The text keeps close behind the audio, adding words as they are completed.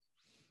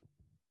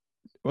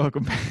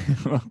Welcome back.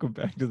 Welcome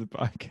back to the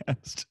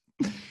podcast.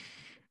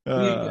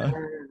 Uh,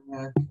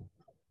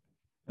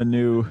 a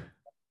new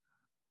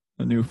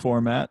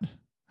format.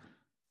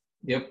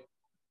 Yep.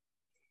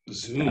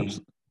 Zoom.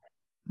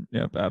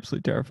 Yep,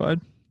 absolutely terrified.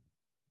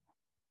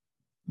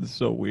 This is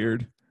so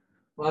weird.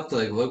 We'll have to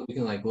look. We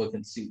can look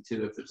and see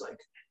too if there's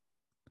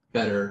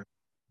better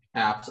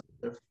apps out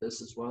there for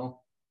this as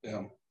well.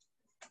 Yeah.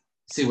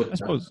 See what I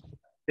suppose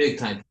big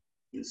time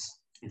use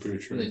I'm pretty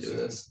sure when they do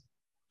this.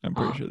 I'm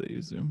pretty sure they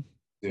use Zoom.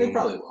 They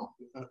probably will,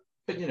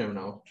 but you never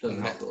know.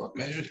 Doesn't have to look.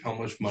 Imagine how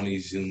much money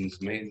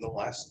Zoom's made in the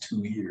last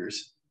 2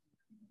 years.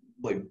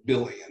 Like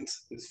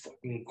billions. It's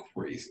fucking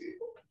crazy.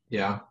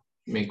 Yeah,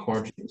 I mean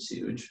quarantine's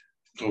huge.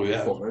 Oh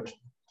yeah. For it.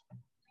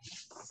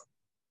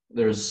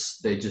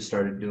 They just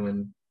started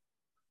doing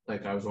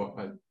I've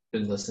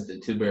been listening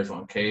to Two Bears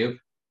One Cave,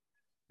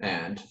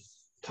 and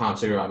Tom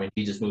Segura. I mean,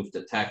 he just moved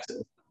to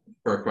Texas.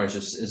 Burt Kreischer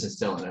isn't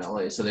still in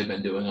LA, so they've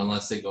been doing,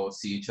 unless they go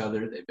see each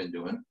other, they've been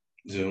doing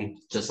Zoom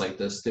just like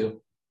this too.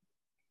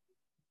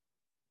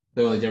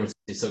 The only difference is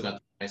they still got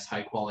the nice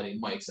high quality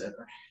mics that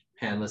are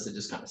handless that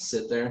just kind of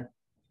sit there.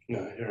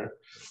 Yeah, here.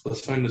 Let's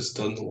find a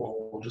stud in the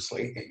wall. We'll just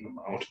hang them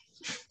out.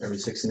 Every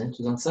 16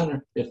 inches on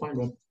center. You'll find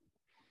one.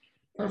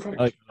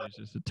 Perfect. It's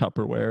just a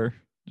Tupperware,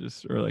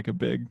 or a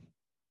big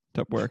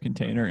Tupperware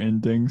container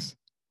in things.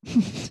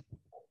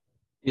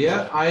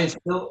 Yeah,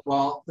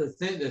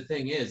 the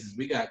thing is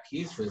we got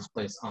keys for this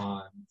place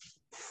on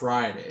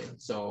Friday,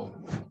 so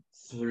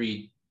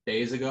 3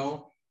 days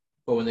ago.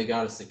 But when they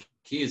got us the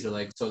keys,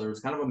 they're so there was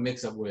kind of a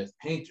mix-up with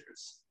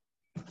painters.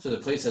 So the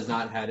place has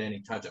not had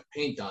any touch-up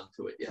paint done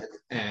to it yet,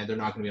 and they're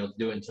not going to be able to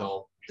do it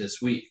until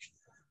this week.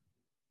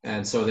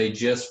 And so they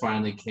just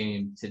finally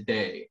came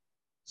today.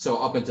 So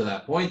up until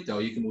that point, though,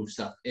 you can move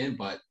stuff in,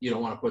 but you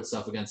don't want to put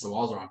stuff against the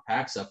walls or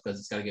unpack stuff because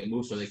it's got to get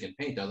moved so they can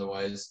paint.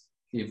 Otherwise,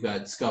 you've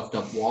got scuffed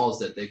up walls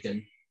that they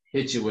can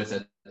hit you with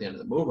at the end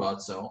of the move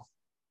out. So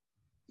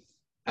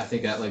I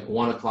think at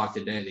 1 o'clock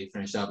today, they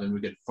finished up and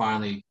we could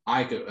finally,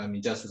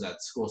 Jess was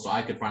at school, so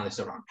I could finally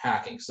start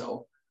unpacking.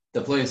 So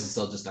the place is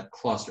still just a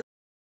cluster of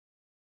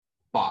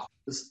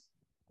boxes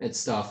and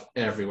stuff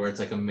everywhere. It's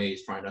like a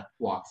maze trying to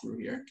walk through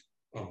here.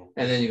 Oh.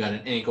 And then you got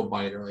an ankle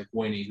biter like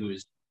Winnie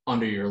who's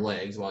under your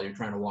legs while you're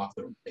trying to walk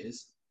through a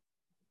maze.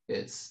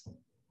 It's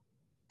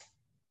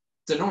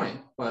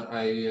annoying, but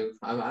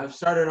I've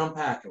started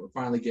unpacking. We're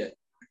finally getting.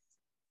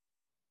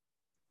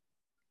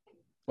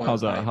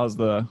 How's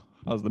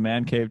the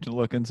man cave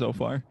looking so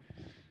far?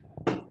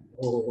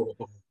 Oh.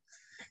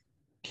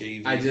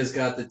 KV. I just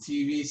got the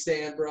TV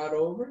stand brought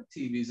over.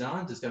 TV's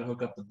on. Just got to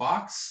hook up the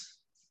box,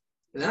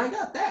 and then I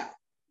got that.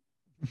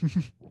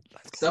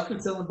 Stuff can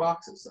still in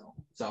boxes, though.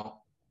 So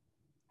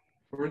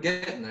we're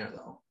getting there,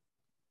 though.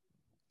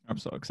 I'm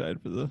so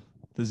excited for the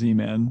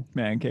ZMAN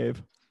man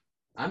cave.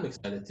 I'm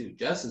excited too.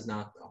 Jess is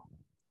not, though.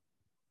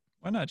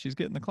 Why not? She's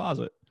getting the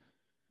closet.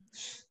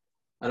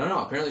 I don't know.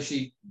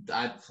 Apparently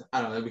I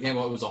don't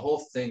know. It was a whole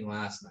thing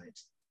last night.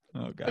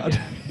 Oh, God.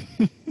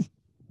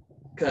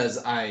 Because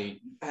I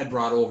had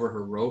brought over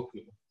her Roku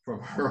from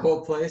her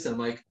old place. And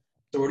I'm like,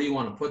 so where do you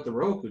want to put the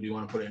Roku? Do you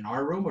want to put it in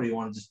our room or do you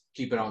want to just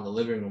keep it out in the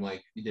living room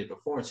like you did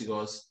before? And she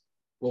goes,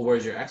 well,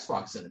 where's your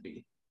Xbox going to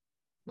be?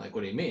 I'm like,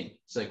 what do you mean?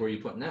 It's like, where are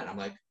you putting that? I'm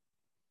like,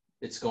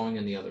 it's going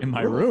in the other room. In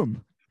my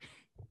room.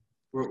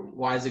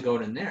 Why is it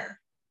going in there?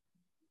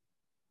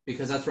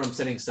 Because that's where I'm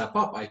setting stuff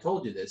up. I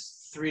told you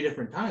this 3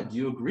 different times.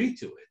 You agreed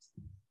to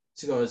it.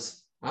 She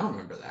goes, I don't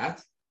remember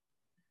that.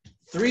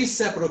 3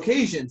 separate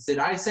occasions did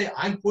I say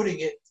I'm putting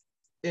it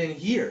in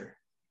here.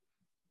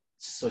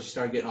 So she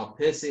started getting all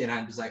pissy, and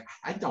I'm just like,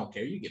 I don't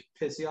care. You get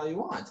pissy all you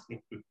want.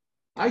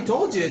 I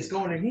told you it's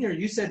going in here.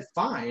 You said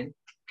fine.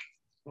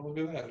 Well,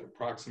 look at that.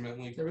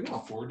 Approximately there we go.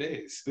 4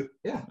 days.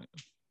 Yeah.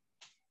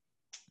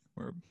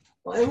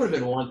 Well, it would have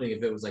been one thing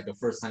if it was a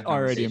first time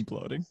already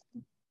imploding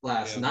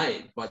last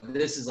night, but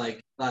this is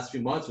last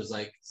few months was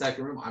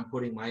second room. I'm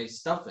putting my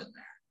stuff in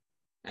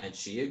there, and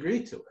she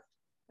agreed to it.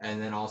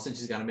 And then all of a sudden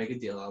she's got to make a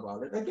deal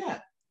about it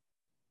again.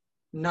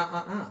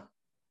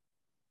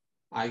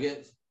 I get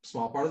a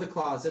small part of the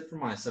closet for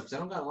my stuff because I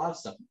don't got a lot of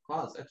stuff in the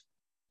closet.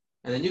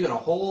 And then you got a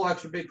whole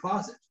extra big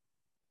closet.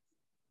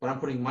 But I'm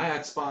putting my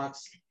Xbox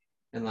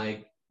and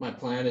my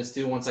plan is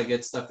to, once I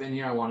get stuff in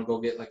here, I want to go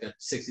get a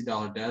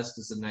 $60 desk.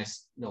 It's a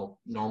nice,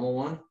 normal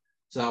one.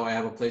 So that way I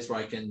have a place where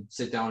I can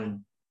sit down and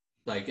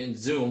in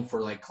Zoom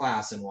for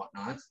class and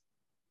whatnot.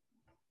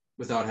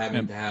 Without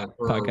having to have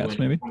her podcast,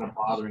 maybe kind of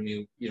bothering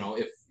you,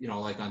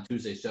 if on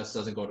Tuesdays, Jess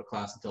doesn't go to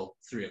class until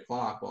 3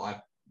 o'clock. Well,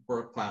 I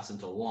work class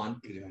until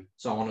 1,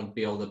 so I want to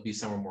be able to be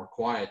somewhere more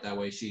quiet. That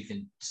way, she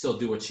can still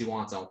do what she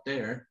wants out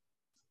there.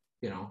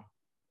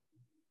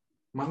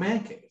 My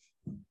man cave.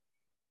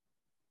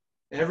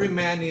 Every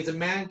man needs a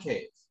man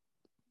cave.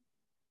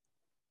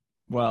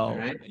 Well,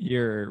 right?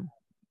 You're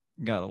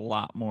got a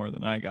lot more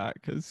than I got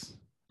because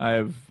I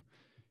have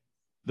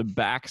the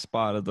back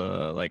spot of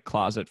the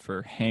closet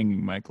for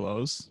hanging my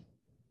clothes.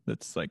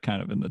 That's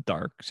kind of in the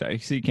dark. So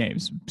you can't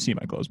even see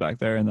my clothes back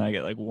there. And then I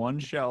get one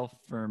shelf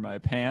for my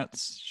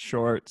pants,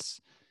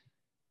 shorts,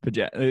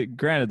 pajamas.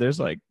 Granted,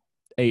 there's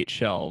 8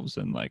 shelves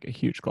and like a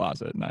huge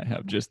closet, and I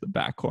have just the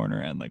back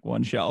corner and like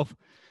one shelf.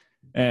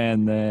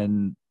 And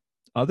then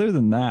other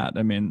than that,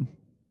 I mean,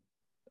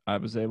 I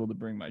was able to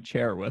bring my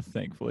chair with,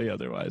 thankfully.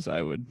 Otherwise,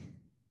 I would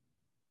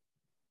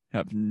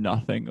have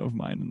nothing of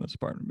mine in this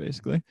apartment,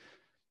 basically.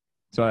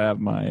 So I have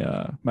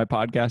my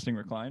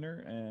podcasting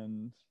recliner,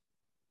 and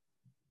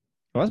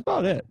well, that's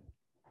about it,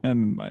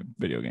 and my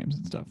video games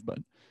and stuff. But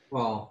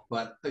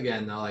But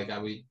again, like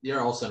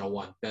you're also in a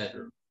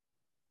 1-bedroom.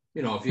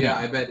 You know, yeah,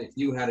 I bet if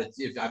you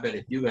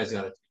guys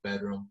got a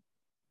 2-bedroom,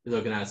 you're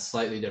looking at a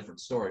slightly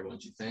different story,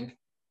 don't you think?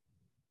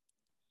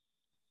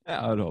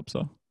 I would hope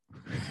so.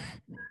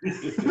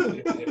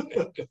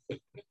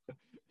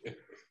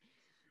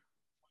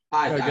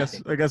 I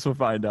guess we'll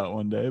find out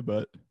one day,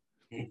 but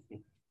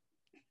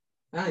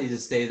now you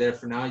just stay there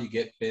for now. You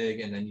get big,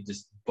 and then you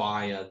just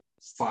buy a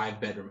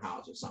 5-bedroom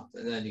house or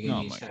something. And then you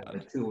can each have the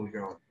 2 of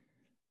your own.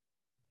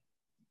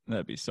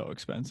 That'd be so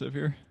expensive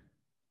here.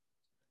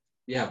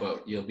 Yeah,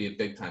 but you'll be a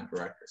big time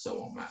director, so it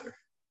won't matter.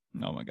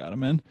 Oh my god,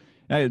 I'm in.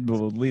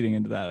 Well, leading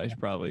into that, I should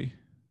probably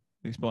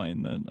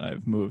explain that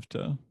I've moved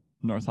to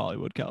North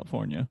Hollywood,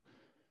 California.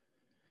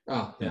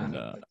 Oh,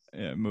 yeah.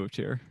 And moved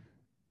here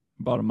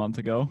about a month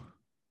ago,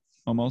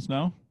 almost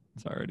now.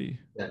 It's already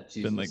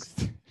been like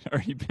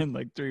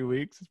 3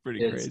 weeks. It's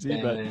pretty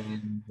crazy. But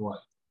what,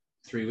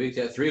 3 weeks?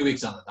 Yeah, 3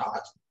 weeks on the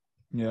dot.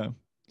 Yeah,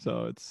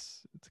 so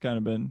it's kind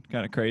of been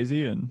kind of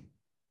crazy, and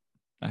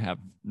I have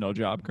no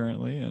job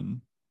currently,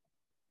 and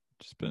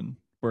just been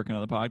working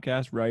on the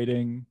podcast,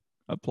 writing,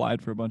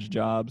 applied for a bunch of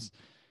jobs,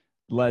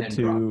 just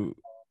dropping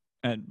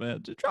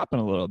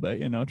a little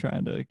bit,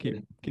 trying to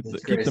keep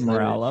the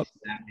morale up.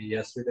 Snapped me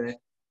yesterday.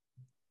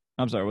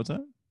 I'm sorry, what's that?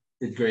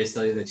 Did Grace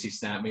tell you that she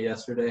snapped me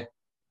yesterday?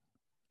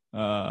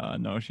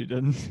 No, she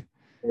didn't.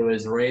 It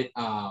was right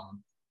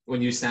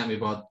when you snapped me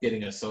about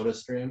getting a soda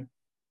stream.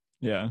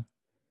 Yeah.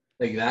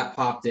 Like that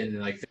popped in,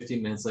 and like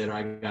 15 minutes later,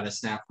 I got a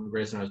snap from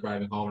Grace when I was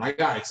driving home, and I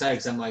got excited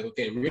because I'm like,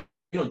 okay, Reno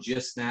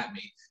just snapped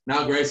me.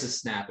 Now Grace is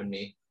snapping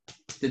me.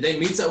 Did they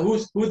meet?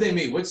 Who'd they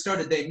meet? Which star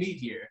did they meet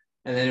here?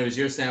 And then it was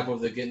your snap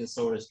of getting the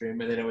soda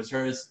stream, and then it was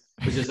hers,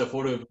 which is a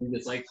photo of me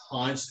that's like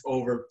hunched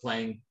over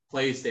playing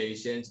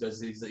PlayStation because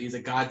he's a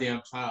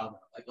goddamn child.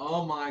 Like,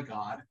 oh my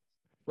god,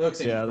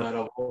 looks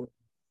incredible.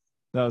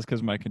 That was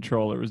because my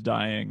controller was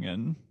dying,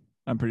 and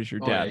I'm pretty sure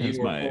Dad has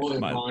my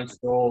hunched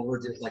over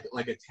just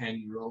like a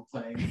 10-year-old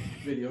playing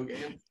video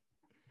game.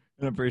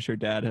 And I'm pretty sure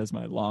Dad has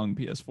my long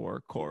PS4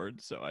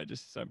 cord, so I'm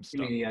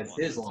stuck. He has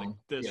his long,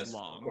 like this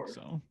long, cord.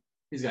 So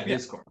he's got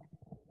his cord.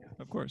 Yeah.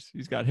 Of course,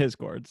 he's got his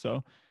cord,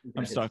 so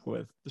I'm stuck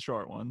with the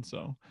short one.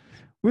 So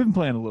we've been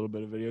playing a little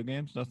bit of video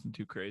games, nothing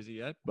too crazy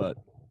yet, but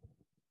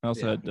I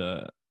also had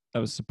I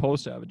was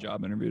supposed to have a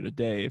job interview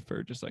today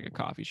for just like a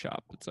coffee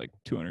shop. It's like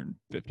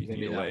 250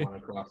 feet away. That one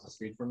across the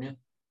street from you?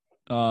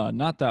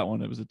 Not that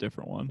one. It was a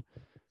different one.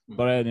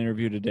 But I had an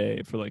interview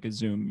today for like a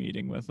Zoom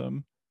meeting with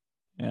them,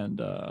 and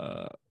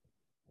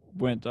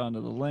went onto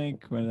the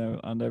link,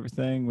 went on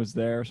everything, was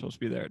there, supposed to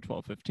be there at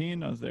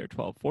 12:15. I was there at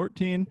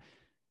 12:14.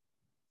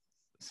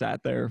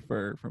 Sat there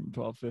from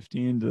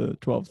 12:15 to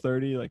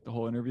 12:30, like the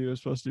whole interview was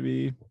supposed to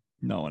be.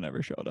 No one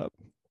ever showed up.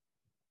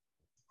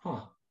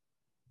 Huh.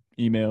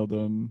 Emailed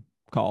them,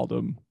 called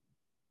them,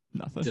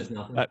 nothing. Just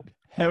nothing. I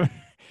haven't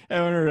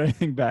heard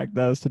anything back.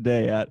 That was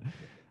today at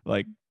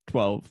like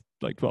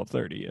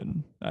 12:30,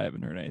 and I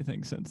haven't heard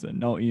anything since then.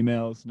 No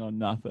emails, no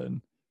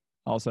nothing.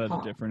 Also had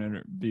a different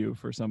interview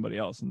for somebody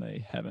else, and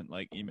they haven't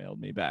like emailed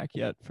me back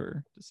yet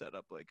to set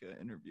up like an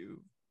interview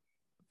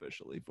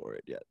officially for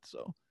it yet.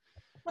 So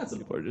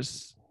people are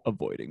just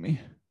avoiding me.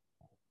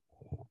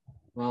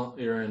 Well,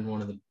 you're in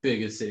one of the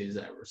biggest cities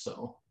ever,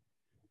 so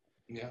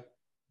yeah.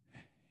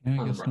 I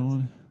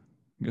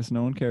guess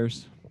no one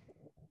cares.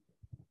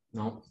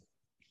 No.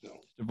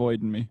 Just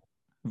avoiding me,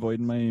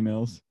 avoiding my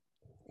emails.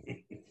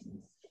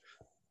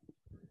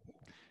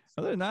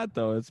 Other than that,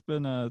 though, it's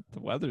been the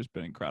weather's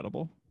been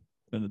incredible.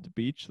 Been at the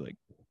beach like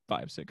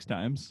 5-6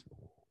 times.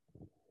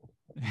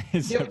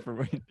 Except for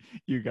when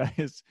you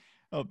guys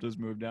helped us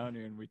move down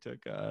here, and we took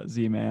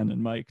Z-Man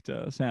and Mike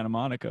to Santa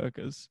Monica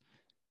because,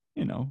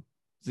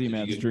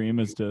 Z-Man's dream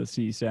is to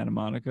see Santa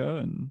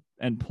Monica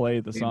and play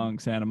the song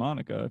Santa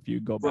Monica. If you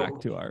go back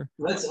to our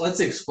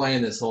let's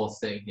explain this whole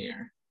thing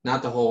here.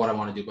 Not the whole what I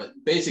want to do, but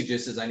basic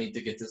just is I need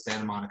to get to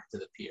Santa Monica to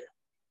the pier.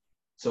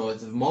 So at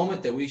the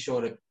moment that we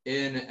showed up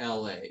in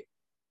LA,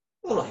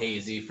 a little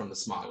hazy from the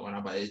smog going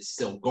on, but it's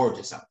still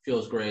gorgeous out.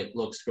 Feels great,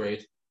 looks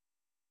great.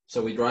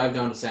 So we drive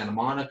down to Santa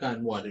Monica,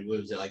 and it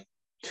was like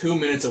 2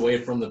 minutes away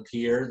from the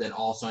pier. Then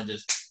all of a sudden,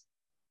 just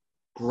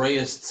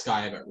grayest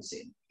sky I've ever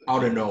seen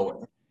out of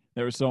nowhere.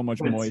 There was so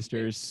much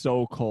moisture,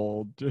 so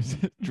cold. Just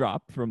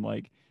dropped from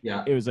it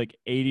was like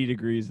 80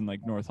 degrees in like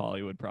North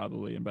Hollywood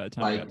probably, and by the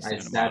time we got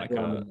to Santa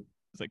Monica, it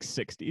was like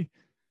 60.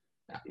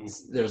 Yeah.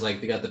 There's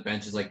they got the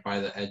benches like by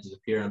the edge of the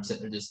pier. I'm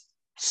sitting there just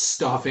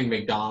stuffing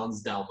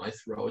McDonald's down my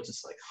throat,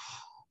 just like.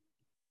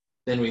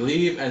 Then we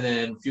leave, and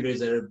then a few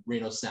days later,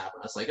 Reno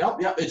snapping us like, "Oh,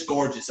 yeah, it's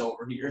gorgeous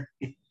over here."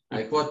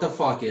 Like, what the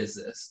fuck is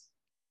this?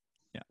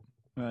 Yeah,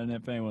 and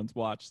if anyone's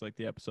watched like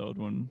the episode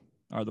when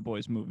are the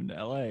boys moving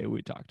to LA,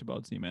 we talked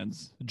about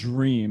Z-Man's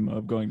dream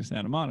of going to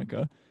Santa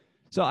Monica.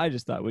 So I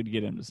just thought we'd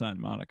get him to Santa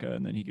Monica,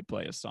 and then he could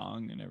play a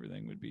song, and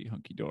everything would be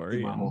hunky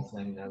dory. My whole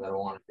thing that I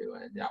want to do,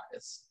 and yeah,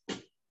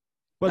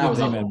 But that was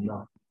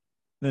up.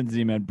 then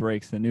Z-Man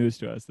breaks the news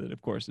to us that,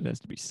 of course, it has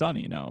to be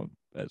sunny now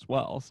as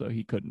well, so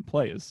he couldn't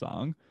play his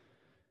song.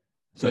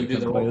 So he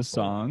couldn't play his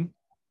song.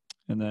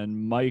 And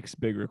then Mike's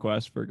big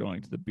request for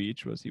going to the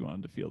beach was he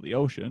wanted to feel the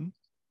ocean,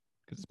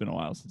 because it's been a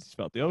while since he's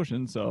felt the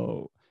ocean.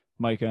 So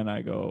Mike and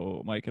I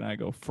go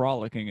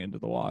frolicking into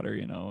the water,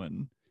 you know,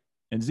 and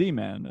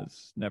Z-Man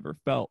has never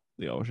felt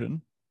the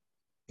ocean.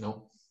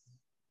 Nope.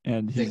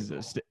 And he's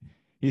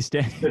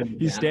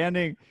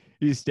standing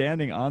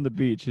on the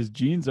beach. His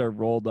jeans are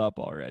rolled up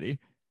already,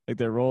 like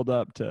they're rolled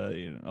up to,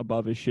 you know,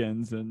 above his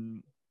shins,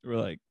 and we're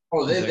like,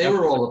 oh, they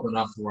were rolled up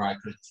enough to where I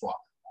couldn't swap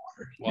the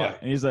water. Why? Yeah,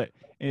 and he's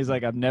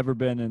like, I've never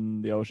been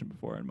in the ocean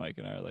before. And Mike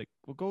and I are like,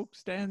 well, go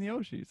stand in the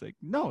ocean. He's like,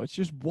 no, it's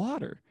just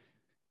water.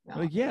 No,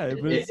 like, yeah,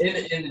 in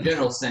the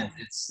general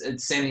sense,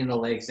 it's standing in the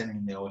lake, standing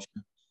in the ocean.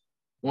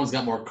 One's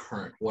got more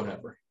current,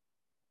 whatever.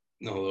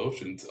 No, the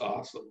ocean's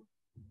awesome.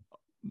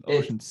 The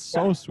ocean's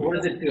so sweet. What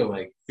does it feel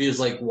like? Feels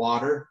like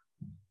water.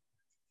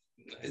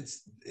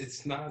 It's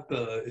not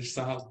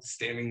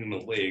standing in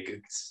the lake.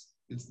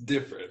 It's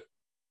different.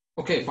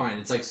 Okay, fine.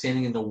 It's like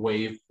standing in the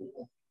wave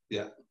pool.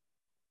 Yeah,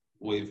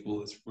 wave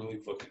pool is really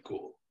fucking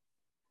cool.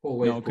 Well,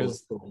 wave pool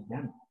is cool.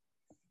 Yeah.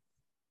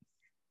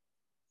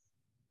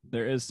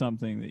 There is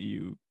something that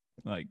you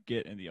like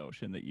get in the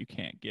ocean that you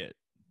can't get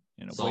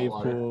in a Salt wave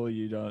water. pool.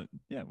 You don't.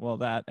 Yeah, well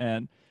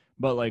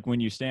but like when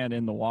you stand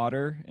in the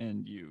water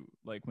and you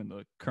like when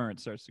the current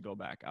starts to go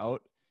back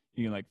out,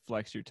 you can like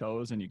flex your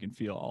toes and you can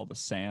feel all the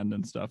sand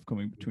and stuff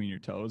coming between your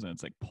toes, and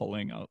it's like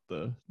pulling out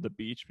the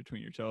beach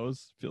between your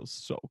toes. Feels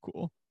so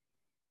cool.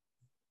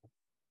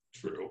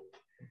 True.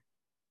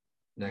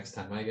 Next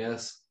time, I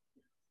guess.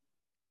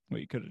 Well,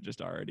 you could have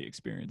just already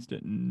experienced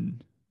it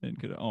and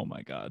could have. Oh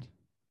my god,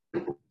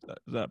 is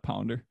that a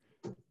pounder?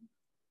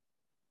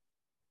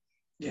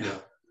 Yeah.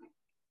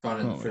 Found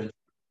it in the fridge.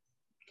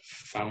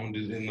 Found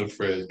it in the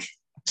fridge.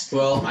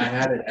 Well, I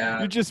had it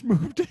at. You just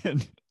moved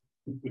in.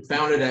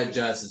 Found it at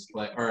Jess's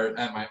place, or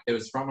at my. It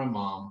was from my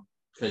mom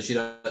because she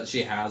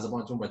has a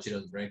bunch of them, but she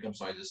doesn't drink them,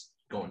 so I just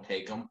go and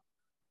take them.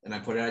 And I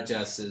put it at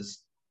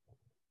Jess's,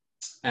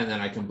 and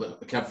then I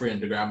kept forgetting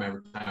to grab them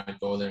every time I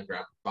go there and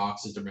grab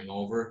boxes to bring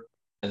over.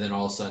 And then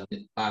all of a sudden,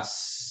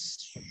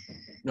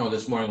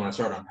 this morning when I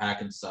started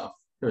unpacking stuff,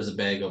 there was a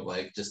bag of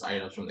like just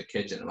items from the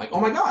kitchen. I'm like, oh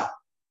my god,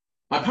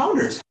 my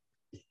pounders.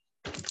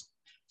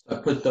 So I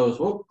put those.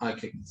 Whoop! I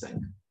kicked the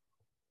thing.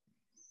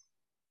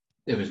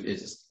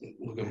 It's just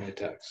look at my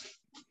text.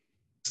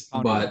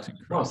 But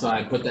so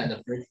I put that in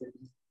the fridge,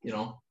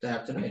 to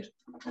have tonight.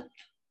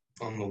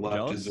 On the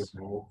left is a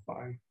normal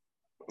fine.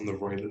 On the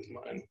right is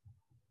mine.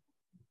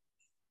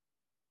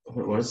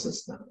 What is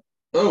this now?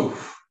 Oh,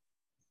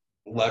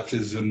 left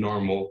is a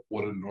normal.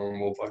 What a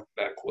normal fuck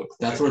back looks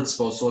like. That's what it's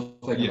supposed to look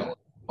like. Yeah.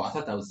 Oh, I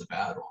thought that was the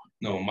bad one.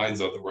 No, mine's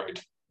on the right.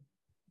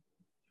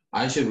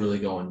 I should really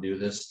go and do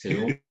this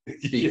too,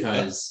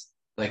 because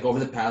like over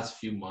the past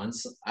few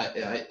months,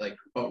 I like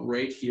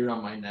right here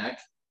on my neck,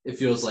 it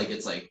feels like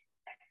it's like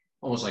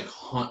almost like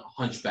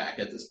hunchback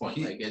at this point.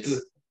 Like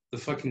it's the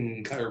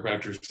fucking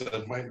chiropractor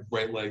said my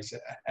right leg's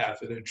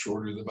half an inch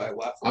shorter than my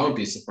left. I would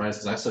be surprised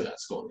because I still got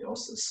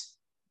scoliosis.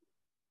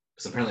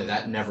 Because apparently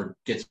that never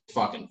gets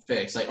fucking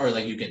fixed. Like, or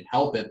like you can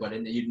help it, but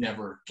you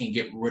never can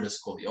get rid of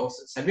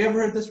scoliosis. Have you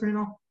ever heard this,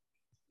 Reno?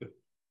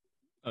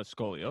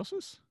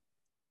 Scoliosis?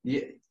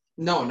 Yeah.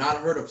 No, not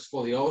heard of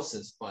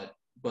scoliosis, but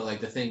like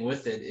the thing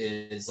with it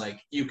is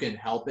like you can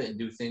help it and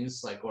do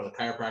things like go to the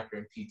chiropractor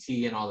and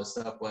PT and all this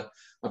stuff, but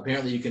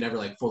apparently you can never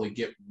like fully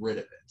get rid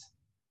of it.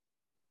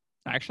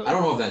 Actually, I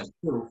don't know if that's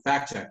true.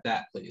 Fact check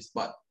that, please.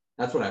 But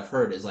that's what I've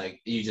heard is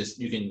like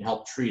you can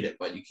help treat it,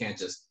 but you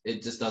can't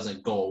it just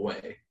doesn't go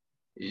away.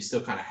 You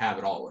still kind of have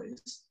it always.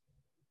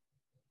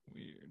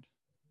 Weird.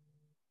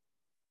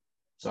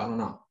 So I don't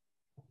know.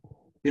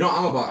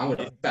 I'm going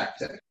to fact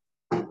check.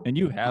 And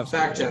you have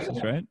fact check,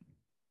 right?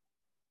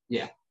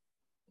 Yeah.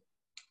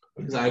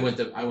 Because I went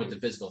to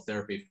physical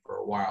therapy for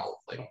a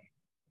while, like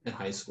in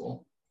high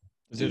school.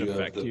 Does it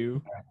affect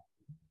you?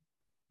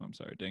 I'm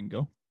sorry, didn't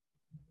go.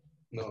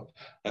 No,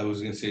 I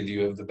was gonna say, do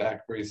you have the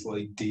back brace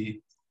like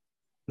D?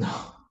 No,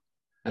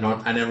 I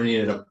don't. I never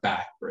needed a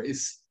back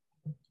brace.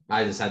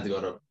 I just had to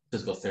go to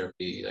physical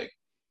therapy like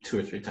 2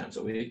 or 3 times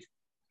a week.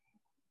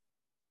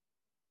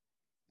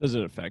 Does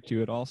it affect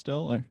you at all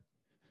still? Or?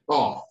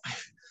 Oh,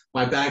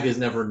 my back is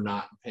never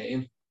not in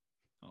pain.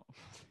 Oh,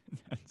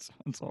 that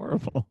sounds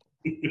horrible.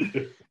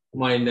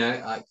 My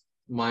neck,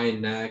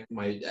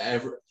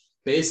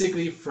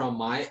 basically from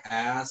my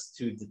ass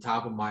to the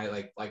top of my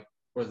like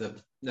where the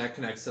neck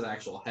connects to the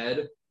actual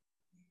head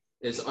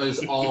is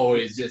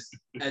always just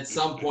at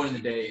some point in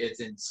the day it's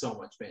in so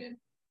much pain.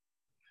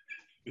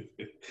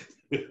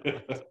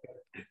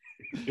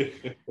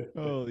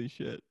 Holy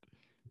shit.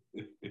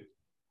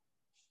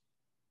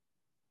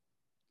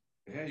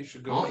 Yeah, you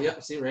should go. Oh, yeah.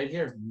 See right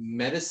here,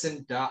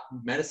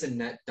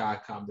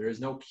 medicinenet.com. There is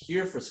no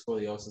cure for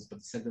scoliosis, but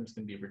the symptoms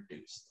can be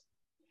reduced.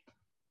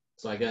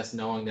 So I guess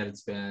knowing that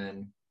it's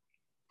been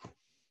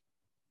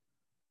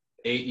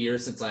 8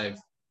 years since I've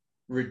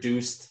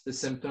reduced the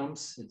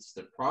symptoms,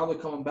 they're probably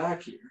coming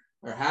back here,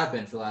 or have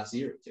been for the last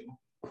year or two.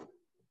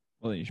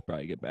 Well, then you should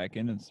probably get back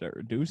in and start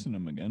reducing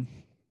them again.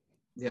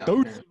 Yeah.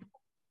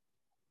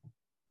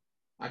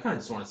 I kind of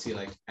just want to see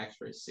like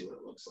X-rays, see what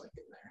it looks like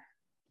in there.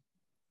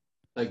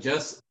 Like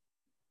Jess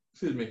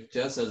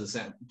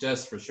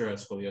for sure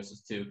has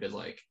scoliosis too, because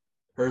like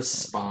her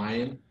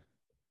spine,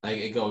 like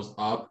it goes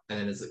up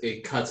and then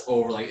it cuts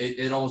over, like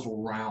it almost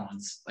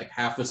rounds like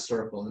half a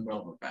circle in the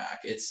middle of her back.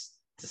 It's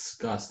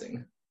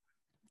disgusting.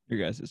 Your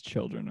guys'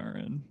 children are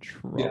in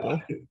trouble. Yeah.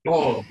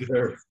 Oh,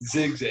 they're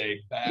zigzag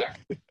back.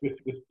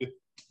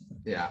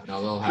 Yeah,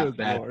 no, they'll have Good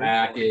bad Lord.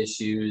 back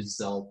issues.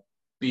 They'll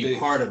be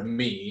part of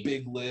me.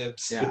 Big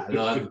lips. Yeah,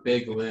 they'll have a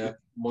big lip,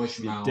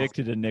 mush mouth,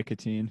 Addicted to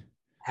nicotine.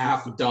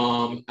 half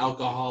dumb,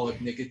 alcoholic,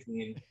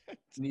 nicotine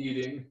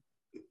needing.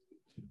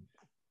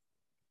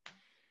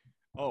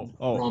 Oh.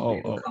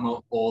 Come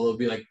out old. They'll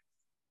be like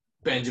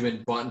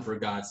Benjamin Button, for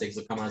God's sakes.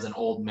 They'll come out as an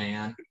old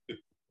man.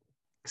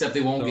 Except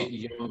they won't get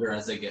younger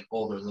as they get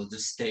older. They'll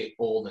just stay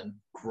old and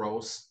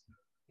gross.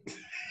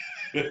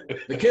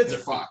 The kids are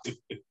fucked.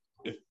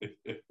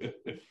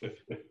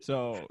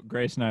 So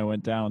Grace and I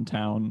went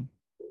downtown,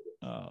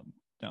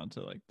 down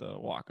to like the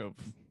Walk of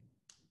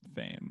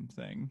Fame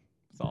thing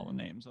with all the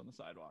names on the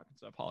sidewalk and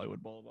stuff,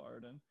 Hollywood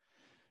Boulevard,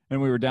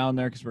 and we were down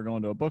there because we're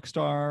going to a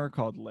bookstore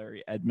called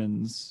Larry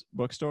Edmonds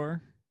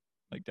Bookstore,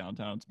 like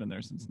downtown. It's been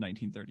there since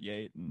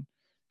 1938, and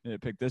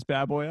it picked this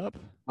bad boy up.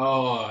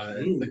 Oh,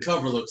 the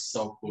cover looks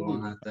so cool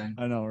on that thing.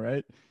 I know,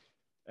 right?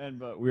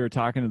 But we were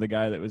talking to the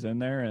guy that was in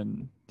there,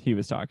 and he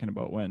was talking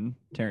about when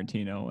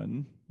Tarantino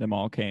and them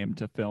all came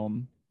to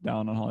film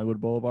down on Hollywood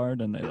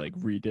Boulevard, and they like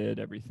redid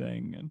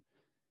everything,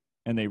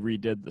 and they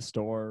redid the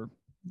store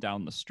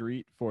down the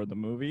street for the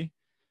movie.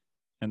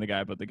 And the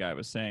guy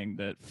was saying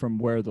that from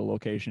where the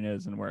location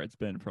is and where it's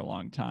been for a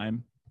long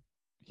time,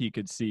 he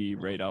could see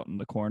right out in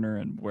the corner,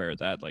 and where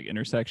that like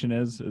intersection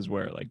is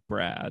where like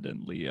Brad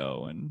and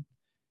Leo and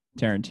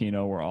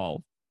Tarantino were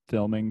all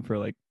filming for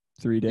like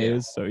 3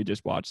 days. So he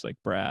just watched like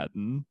Brad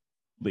and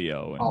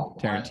Leo and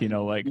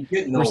Tarantino like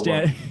we're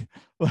standing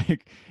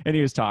like, and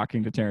he was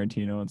talking to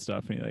Tarantino and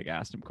stuff, and he like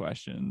asked him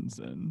questions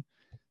and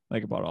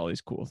like about all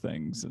these cool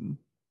things, and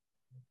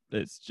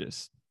it's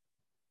just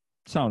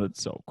sounded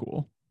so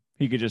cool.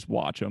 He could just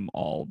watch them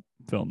all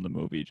film the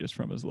movie just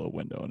from his little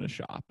window in his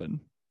shop, and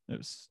it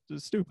was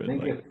stupid.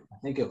 I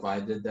think if I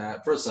did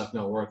that, first off,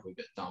 no work would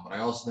get done, but I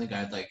also think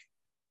I'd like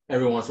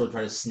every once in a while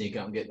try to sneak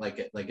out and get like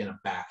in a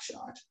back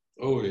shot.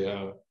 Oh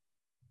yeah.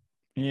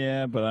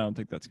 Yeah, but I don't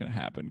think that's going to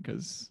happen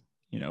because,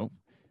 you know,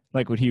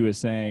 like what he was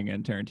saying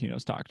and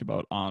Tarantino's talked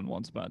about on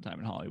Once Upon a Time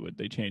in Hollywood,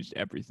 they changed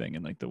everything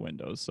in like the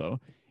windows.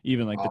 So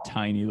even like the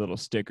tiny little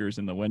stickers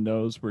in the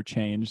windows were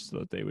changed so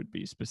that they would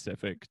be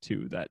specific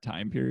to that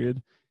time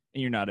period.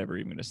 And you're not ever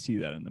even going to see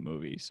that in the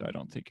movie. So I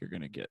don't think you're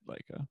going to get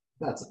like an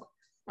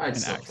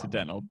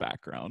accidental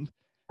background.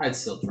 I'd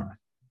still try.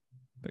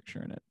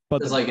 Picture in it.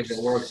 But it's like if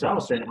it works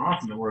out, then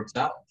awesome, it works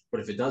out.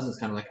 But if it doesn't, it's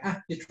kind of like,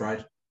 you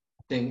tried.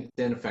 Didn't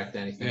affect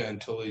anything. Yeah,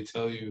 until they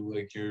tell you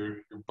like you're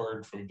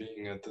barred from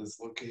being at this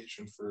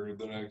location for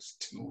the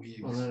next 2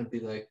 weeks. Well, then it'd be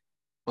like,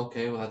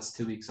 okay, well that's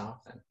 2 weeks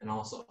off then, and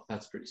also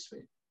that's pretty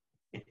sweet.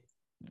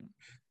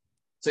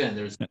 So yeah,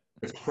 there's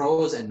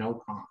pros and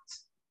no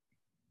cons.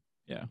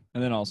 Yeah,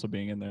 and then also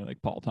being in there, like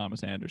Paul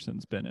Thomas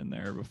Anderson's been in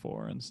there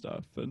before and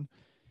stuff, and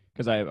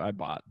because I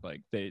bought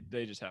like they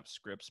just have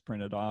scripts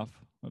printed off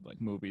of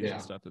like movies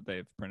and stuff that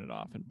they've printed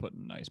off and put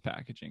in nice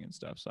packaging and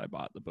stuff. So I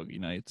bought the Boogie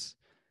Nights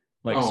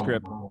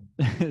script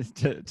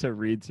to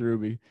read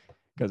through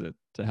because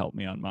to help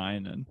me on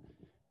mine,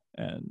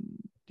 and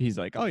he's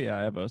like, oh yeah,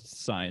 I have a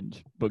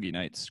signed Boogie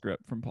Nights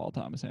script from Paul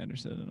Thomas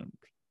Anderson, and I'm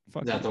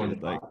fucking Is that the one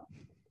like,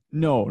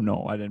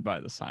 no, I didn't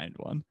buy the signed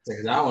one.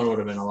 That one would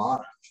have been a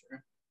lot, I'm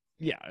sure.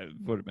 Yeah, it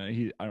would have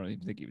been. I don't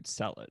even think he would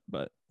sell it,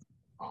 but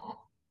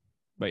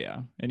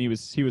yeah, and he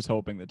was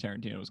hoping that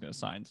Tarantino was going to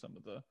sign some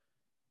of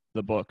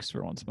the books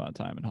for Once Upon a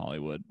Time in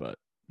Hollywood, but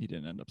he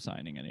didn't end up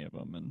signing any of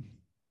them,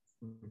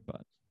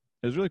 but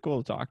it was really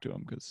cool to talk to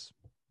him because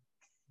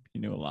he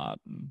knew a lot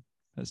and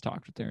has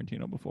talked with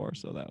Tarantino before,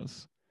 so that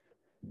was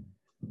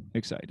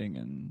exciting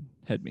and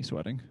had me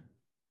sweating.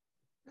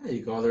 Yeah,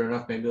 you go there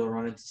enough, maybe you'll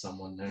run into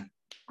someone there.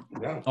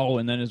 Yeah. Oh,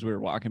 and then as we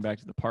were walking back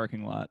to the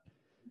parking lot,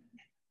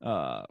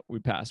 we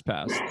passed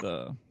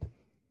the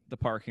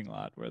parking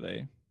lot where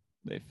they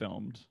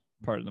filmed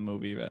part of the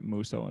movie at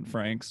Musso and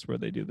Frank's, where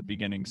they do the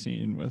beginning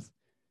scene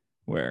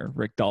where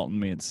Rick Dalton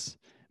meets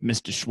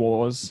Mr.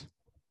 Schwartz.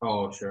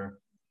 Oh, sure.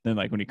 Then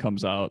like when he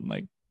comes out and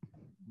like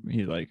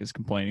he like is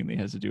complaining that he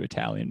has to do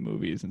Italian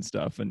movies and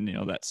stuff, and you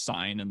know that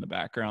sign in the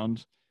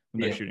background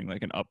when they're shooting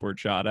like an upward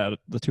shot at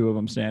the two of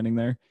them standing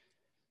there.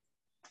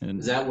 And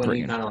is that when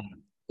he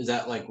is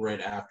that like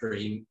right after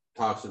he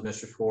talks with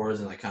Mr. Schwartz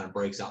and like kind of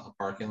breaks out in the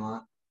parking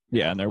lot?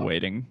 Yeah, and they're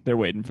waiting. They're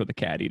waiting for the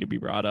caddy to be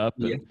brought up.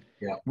 Yeah. And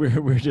Yeah.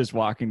 we're just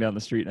walking down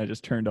the street, and I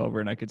just turned over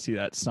and I could see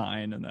that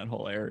sign and that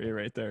whole area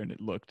right there, and it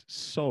looked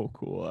so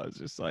cool. I was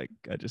just like,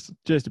 I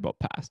just about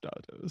passed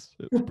out. It was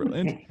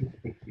brilliant.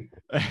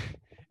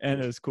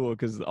 And it was cool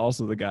because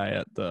also the guy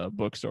at the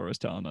bookstore was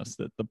telling us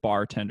that the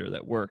bartender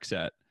that works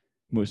at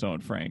Musso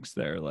and Frank's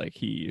there, like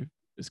he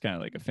is kind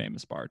of like a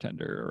famous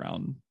bartender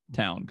around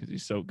town because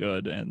he's so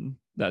good, and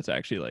that's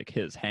actually like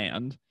his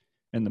hand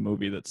in the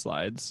movie that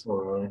slides.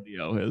 Totally.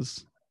 Leo,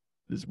 his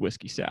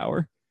whiskey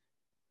sour.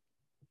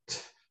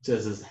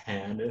 Just his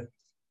hand.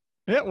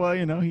 Yeah, well,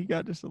 you know, he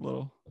got just a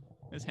little.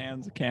 His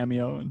hand's a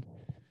cameo, and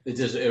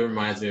It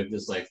reminds me of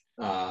just like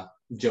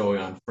Joey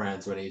on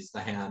Friends when he's the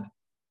hand.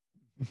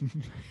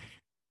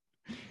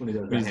 When he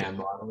does the hand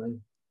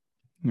modeling.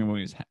 when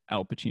he's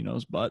Al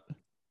Pacino's butt.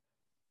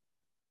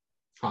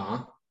 Huh?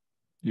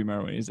 Do you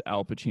remember when he's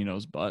Al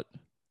Pacino's butt?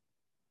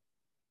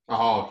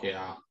 Oh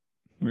yeah.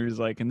 Where he's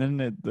like, and then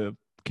the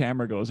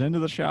camera goes into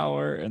the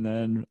shower, and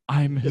then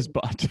I'm his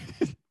butt.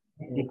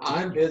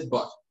 I'm his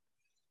butt.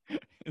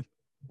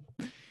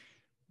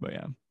 But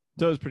yeah,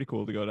 so it was pretty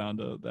cool to go down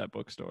to that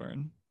bookstore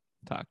and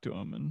talk to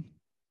him, and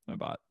I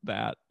bought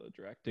that, the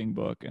directing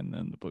book, and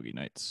then the Boogie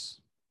Nights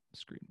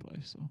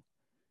screenplay. So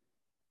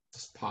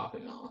Just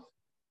popping off.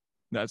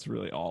 that's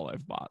really all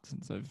I've bought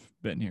since I've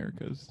been here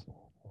because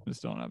I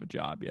just don't have a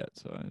job yet,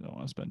 so I don't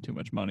want to spend too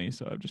much money.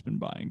 So I've just been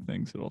buying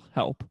things that'll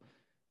help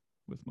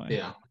with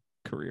my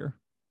career.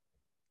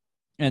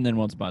 And then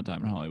Once Upon a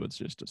Time in Hollywood's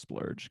just a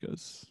splurge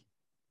because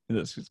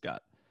this has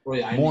got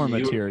more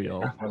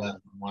material. For that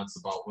once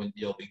about when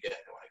you'll be getting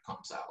it when it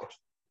comes out.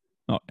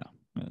 Oh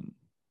yeah, and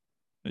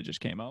it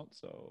just came out,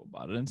 so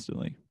bought it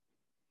instantly.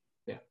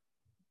 Yeah,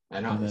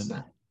 I know.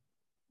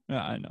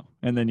 Yeah, I know.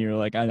 And then you're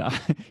like, I know.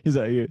 He's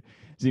like,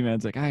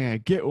 Z-Man's like, I gotta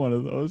get one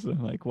of those.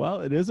 I'm like,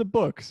 well, it is a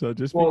book, so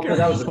just be careful.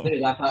 That was the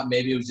thing. I thought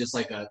maybe it was just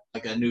like a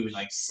new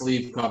like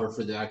sleeve cover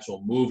for the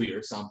actual movie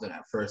or something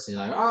at first. And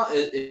you're like, oh,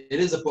 it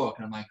is a book.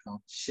 And I'm like, oh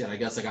shit, I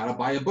guess I gotta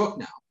buy a book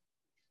now.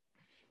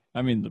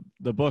 I mean,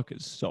 the book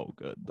is so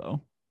good,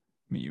 though.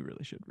 I mean, you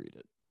really should read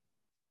it.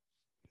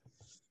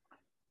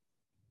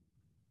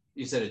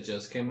 You said it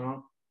just came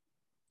out?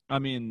 I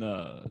mean,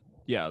 the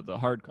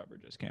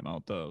hardcover just came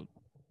out. The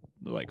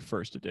like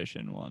first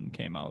edition one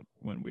came out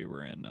when we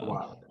were in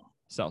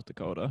South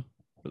Dakota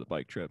for the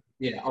bike trip.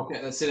 Yeah,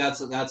 okay. See, that's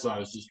what I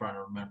was just trying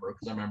to remember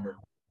because I remember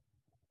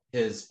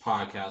his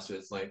podcast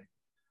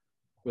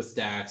with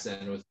Dax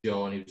and with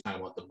Joe, and he was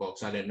talking about the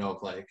books. I didn't know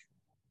if like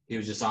he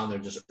was just on there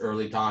just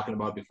early talking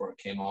about it before it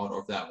came out,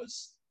 or if that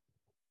was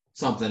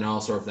something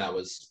else, or if that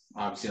was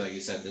obviously like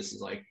you said, this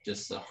is like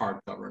just the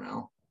hardcover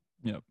now.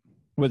 Yep.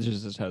 Which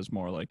just has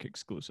more like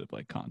exclusive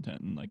like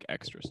content and like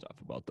extra stuff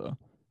about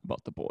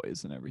the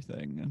boys and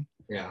everything. And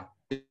yeah.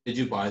 Did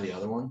you buy the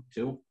other one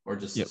too, or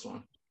just this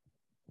one?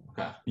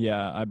 Okay.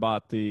 Yeah, I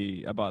bought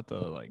the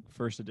like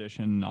first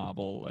edition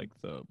novel, like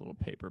the little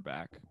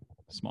paperback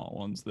small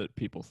ones that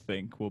people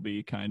think will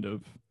be kind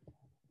of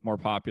more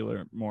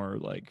popular, more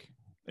like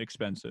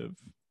expensive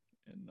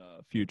in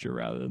the future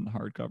rather than the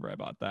hardcover. I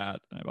bought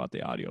that, and I bought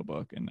the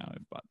audiobook, and now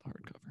I've bought the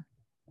hardcover.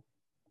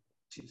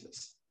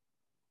 Jesus.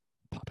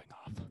 Popping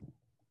off.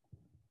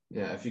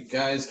 Yeah, if you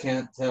guys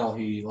can't tell,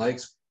 he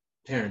likes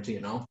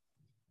Tarantino.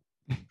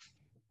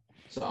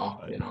 So,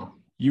 you know.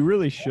 You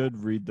really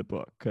should read the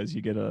book because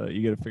you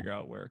gotta figure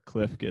out where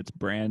Cliff gets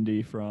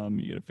brandy from.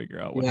 You gotta figure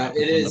out what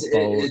happens on the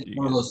boat. It's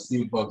one of those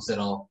few books that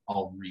I'll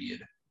read.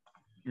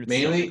 It's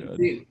Mainly,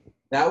 so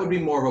that would be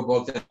more of a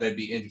book that I'd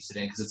be interested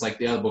in because it's like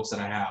the other books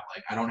that I have.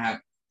 Like I don't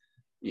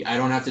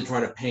have to try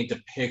to paint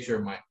a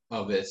picture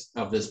of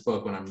this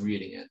book when I'm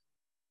reading it.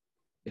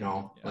 You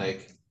know,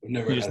 like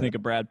you just think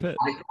of Brad Pitt.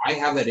 I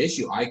have that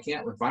issue. I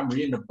can't if I'm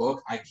reading a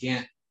book, I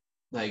can't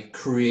like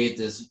create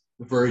this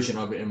version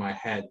of it in my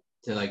head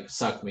to like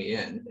suck me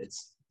in.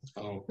 It's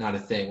not a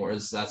thing.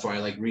 Whereas that's why I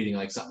like reading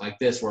like something like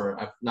this where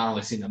I've not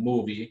only seen the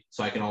movie,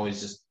 so I can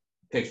always just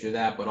picture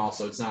that, but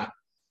also it's not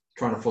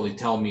trying to fully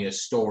tell me a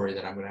story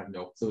that I'm going to have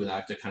no clue that I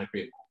have to kind of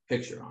create a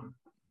picture on.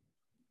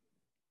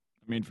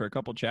 I mean, for a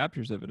couple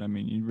chapters of it, I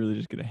mean, you really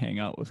just get to hang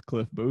out with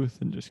Cliff Booth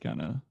and just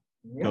kind of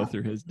go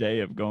through his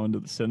day of going to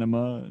the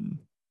cinema and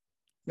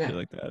shit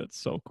like that.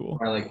 It's so cool.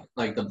 Or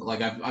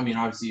I mean,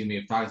 obviously you may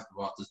have talked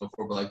about this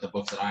before, but like the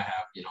books that I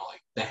have, you know,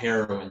 like the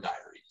Heroin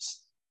Diaries.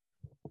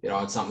 You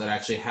know, it's something that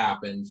actually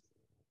happened.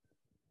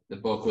 The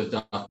book with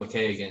Duff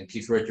McKagan,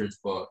 Keith Richards'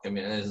 book. I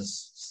mean, this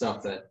is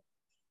stuff that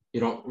you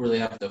don't really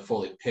have to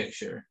fully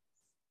picture,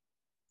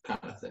 kind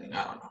of thing.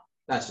 I don't know.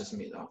 That's just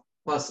me though.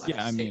 Plus,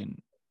 I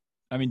mean,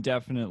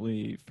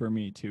 definitely for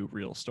me too.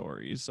 Real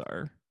stories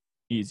are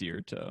easier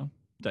to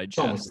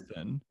digest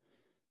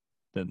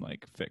than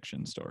like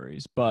fiction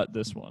stories. But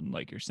this one,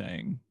 like you're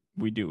saying,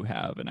 we do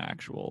have an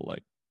actual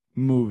like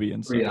movie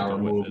and 3-hour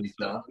movie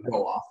to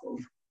go off of.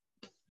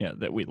 Yeah,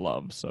 that we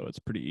love. So it's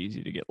pretty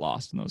easy to get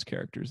lost in those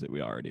characters that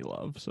we already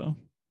love. So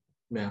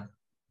yeah,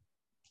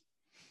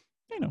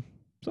 you know.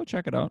 So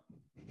check it out.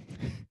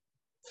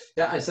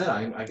 Yeah, I said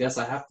I guess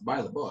I have to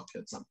buy the book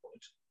at some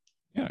point.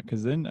 Yeah,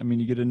 because then I mean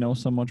you get to know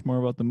so much more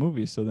about the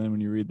movie. So then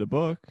when you read the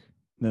book,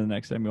 then the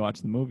next time you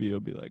watch the movie, you'll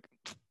be like,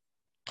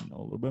 you know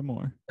a little bit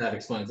more. That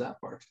explains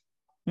that part.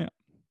 Yeah,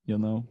 you'll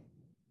know,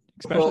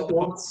 especially But the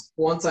book.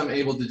 once I'm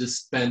able to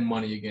just spend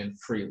money again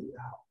freely,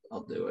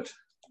 I'll do it.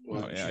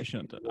 Oh yeah, I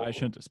shouldn't. I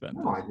shouldn't have spent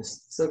No, I it.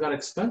 just still got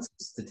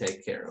expenses to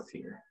take care of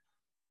here.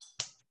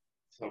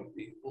 Some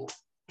people.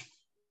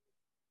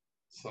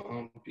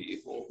 Some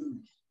people.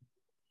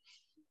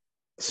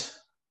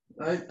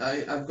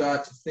 I've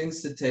got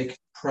things to take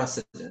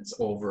precedence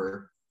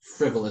over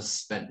frivolous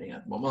spending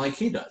at the moment, like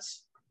he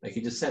does. Like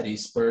he just said, he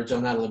splurged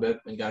on that a little bit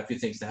and got a few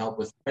things to help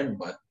with spending,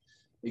 but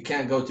you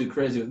can't go too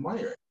crazy with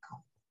money right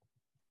now.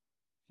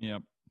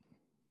 Yep.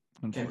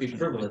 Can't be Unfortunately.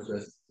 frivolous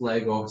with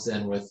Legos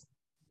and with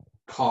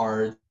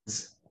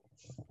cards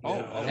Oh,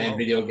 Yeah, I and don't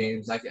video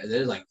games. Like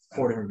there's like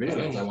 4 different video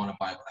games I want to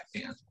buy, but I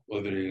can't.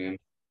 What video game?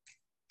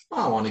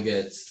 I want to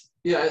get.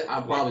 Yeah,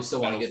 I probably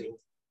still want to get. Battlefield.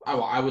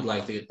 I would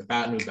like to get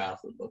the new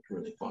Battlefield. Looked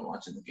really fun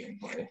watching the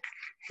gameplay.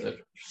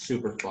 Looked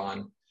super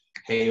fun.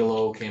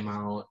 Halo came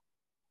out.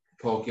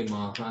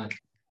 Pokemon,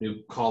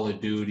 new Call of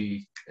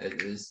Duty.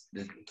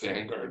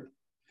 Vanguard.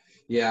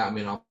 Yeah, I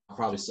mean, I'll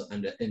probably still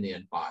in the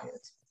end buy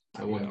it.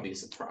 I wouldn't be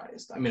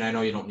surprised. I mean, I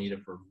know you don't need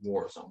it for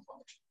Warzone,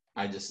 but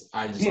I just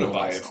I'm gonna know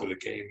buy it myself. for the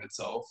game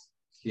itself.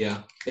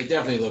 Yeah, it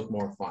definitely looked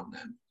more fun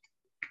than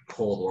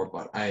Cold War,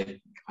 but I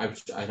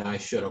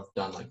should have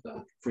done like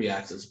the free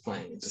access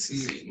playing. Just to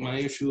see My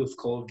issue with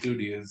Call of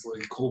Duty is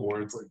like Cold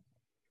War. It's like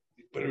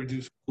you better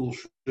do cool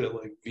shit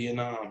like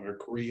Vietnam or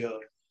Korea.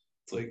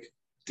 It's like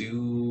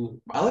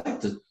I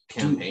like the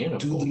campaign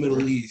of do the Cold Middle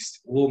War. East.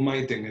 Well,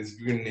 my thing is, if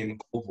you're gonna name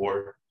it Cold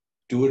War,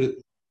 do it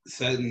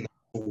set in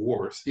the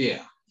wars.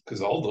 Yeah,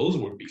 Because all those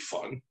would be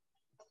fun.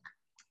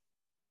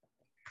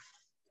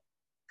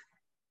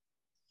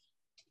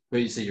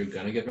 but you say you're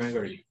gonna get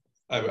Vanguard, or you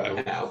I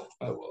have? will.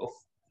 I will.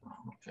 Oh,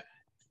 okay.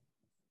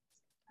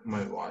 I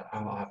might watch.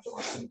 I'll have to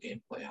watch some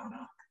gameplay on it.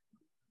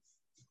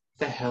 What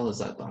the hell is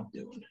that dog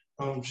doing?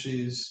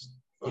 She's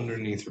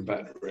underneath her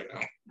bed right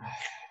now.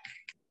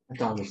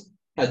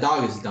 That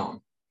dog is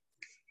dumb.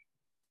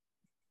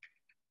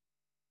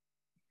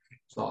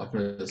 That's all I can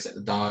really say.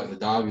 The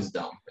dog is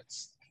dumb.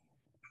 It's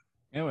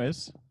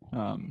Anyways,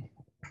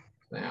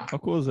 yeah. how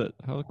cool is it?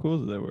 How cool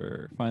is it that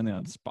we're finally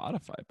on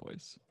Spotify,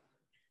 boys?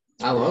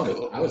 I love it.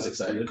 I was That's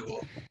pretty excited.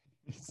 Cool.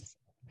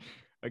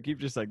 I keep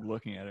just like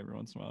looking at it every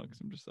once in a while because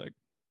I'm just like,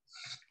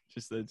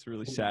 it's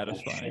really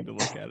satisfying to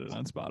look at it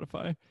on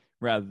Spotify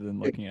rather than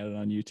looking at it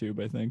on YouTube.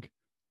 I think.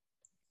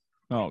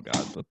 Oh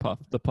God,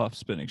 the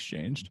puff's been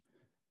exchanged.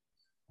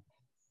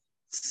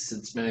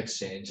 It's been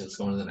exchanged. It's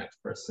going to the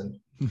next person.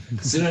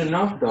 Soon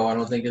enough, though, I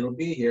don't think it'll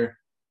be here.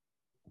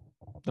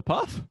 The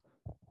puff?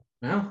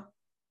 Yeah.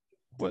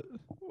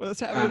 What's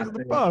happening to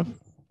the puff?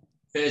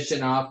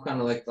 Finishing off kind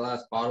of like the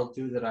last bottle or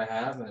two that I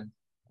have, and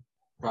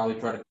probably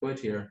try to quit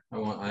here.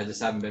 I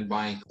just haven't been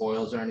buying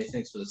coils or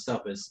anything, so the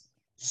stuff is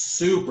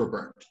super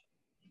burnt.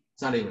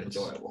 It's not even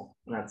enjoyable.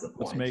 That's the point.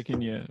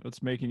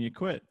 What's making you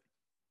quit?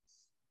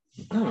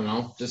 I don't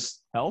know.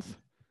 Just Health?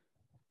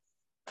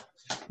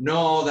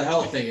 no. The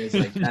health thing is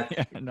like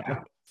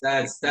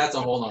that's a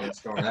whole other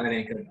story. That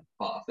ain't gonna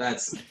puff.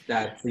 That's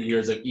the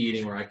years of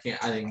eating where I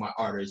think my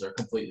arteries are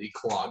completely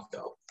clogged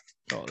up.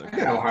 Oh, I could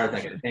have a heart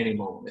attack at any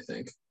moment. I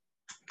think.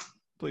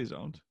 Please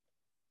don't.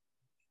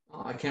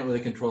 I can't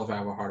really control if I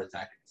have a heart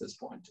attack at this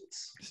point.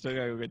 It's Still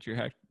gotta go get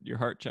your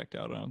heart checked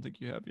out. I don't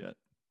think you have yet.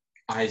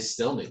 I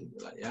still need to do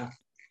that. Yeah.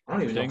 I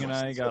don't even know. Ding and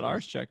I got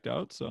ours checked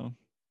out. So.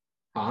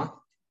 Huh?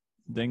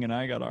 Ding and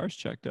I got ours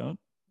checked out.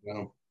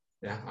 No.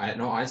 Yeah.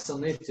 I still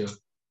need to.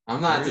 I'm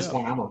not at this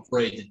point. I'm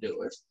afraid to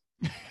do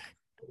it.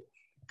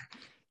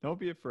 Don't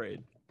be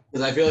afraid.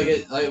 Because I feel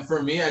like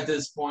for me at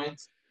this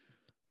point,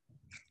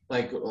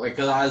 because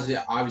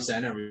obviously I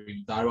never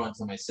even thought about it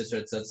until my sister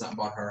had said something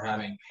about her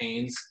having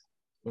pains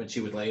when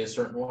she would lay a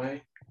certain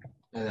way,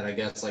 and then I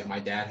guess like my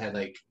dad had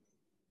like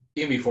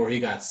even before he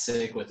got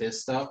sick with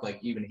his stuff, like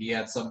even he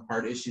had some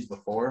heart issues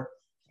before,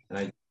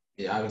 and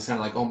I was kind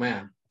of like, oh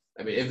man,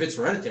 I mean if it's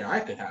hereditary,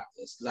 I could have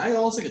this because I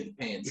also get the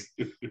pains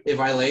if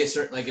I lay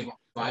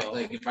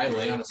if I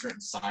lay on a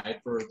certain side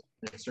for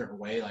a certain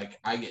way, like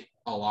I get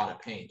a lot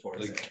of pain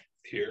towards it.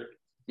 Here.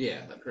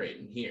 Yeah, like right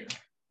in here.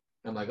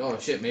 I'm like, oh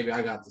shit, maybe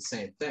I got the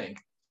same thing.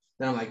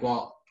 Then I'm like,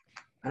 well,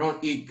 I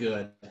don't eat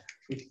good.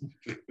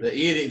 The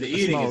eating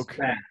is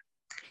bad.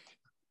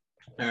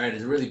 All right,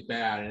 it's really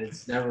bad, and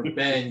it's never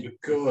been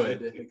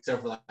good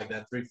except for like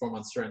that 3-4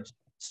 month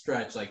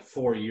stretch like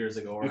 4 years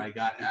ago where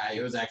I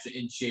was actually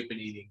in shape and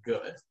eating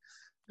good.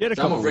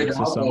 So I'm afraid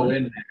I'll go in there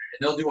and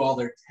they'll do all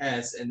their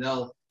tests and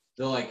they'll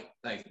be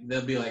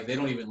like they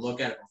don't even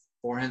look at it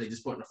beforehand. They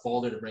just put it in a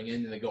folder to bring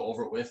in and they go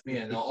over it with me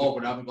and they'll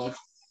open it up and go like,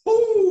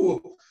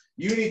 "Ooh,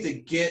 you need to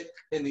get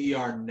in the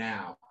ER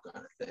now,"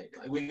 kind of thing.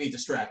 Like we need to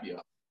strap you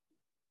up.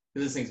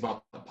 This thing's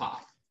about to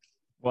pop.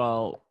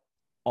 Well,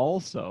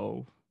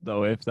 also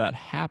though, if that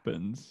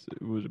happens,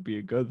 it would be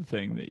a good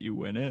thing that you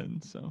went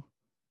in. So.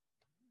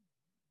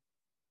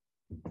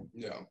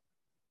 Yeah.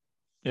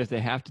 If they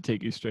have to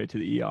take you straight to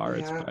the ER,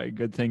 it's probably a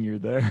good thing you're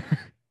there.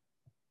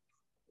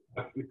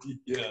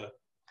 Yeah.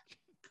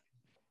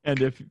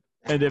 And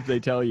if they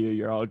tell you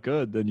you're all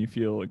good, then you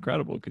feel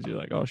incredible because you're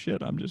like, oh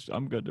shit, I'm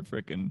good to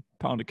freaking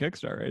pound a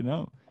kickstart right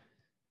now.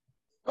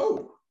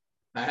 Oh,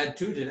 I had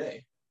 2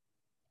 today.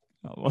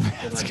 Oh, well, In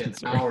that's like an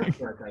hour concerning.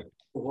 stretch,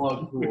 I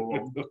plugged 2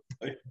 of them. Oh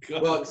my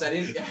God. Well, because I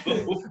didn't,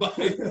 Oh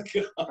my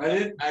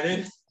God.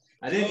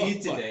 I didn't Oh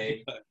eat my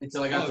today God.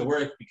 until I got to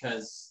work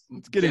because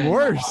It's getting Jen,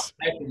 worse.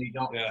 technically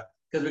don't, Yeah.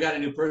 because we got a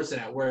new person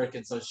at work,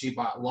 and so she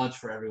bought lunch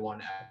for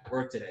everyone at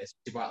work today. So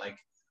she bought like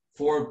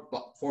four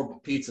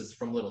pizzas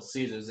from Little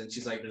Caesars, and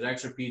she's like, "There's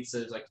extra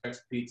pizzas, like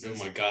extra pizzas."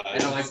 Oh my God.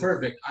 And I'm like,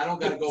 "Perfect. I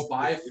don't got to go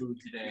buy food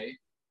today.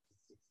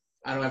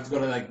 I don't have to go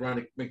to like run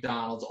to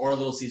McDonald's or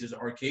Little Caesars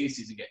or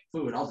Casey's to get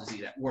food. I'll just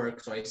eat at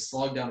work." So I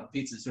slugged down a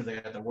pizza as soon as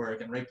I got to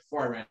work, and right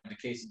before I ran to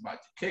Casey's to buy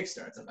 2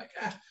 kickstarts, I'm like,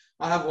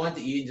 I'll have one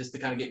to eat just to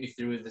kind of get me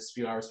through this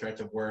few hour stretch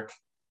of work,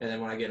 and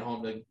then when I get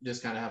home to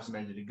just kind of have some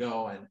energy to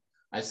go. And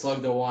I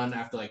slugged the one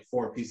after like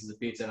 4 pieces of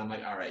pizza, and I'm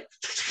like, all right,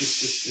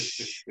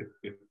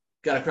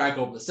 got to crack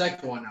open the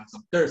second one now because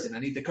I'm thirsty and I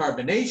need the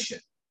carbonation.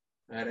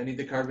 Right? I need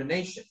the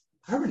carbonation.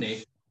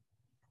 Carbonation.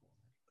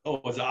 Oh,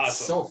 it's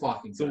awesome. So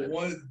fucking good.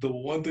 The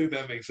one thing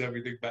that makes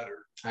everything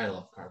better. I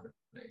love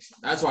carbonation.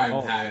 That's why Oh.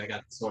 I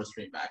got the soda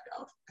stream back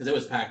out because it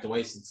was packed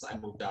away since I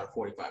moved out at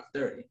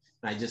 45:30, and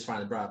I just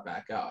finally brought it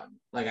back out.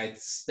 Like I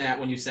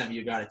snapped when you sent me,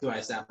 you got it too. I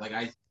snapped like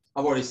I've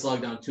already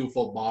slugged down 2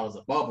 full bottles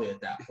of bubbly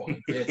at that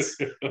point.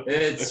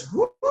 It's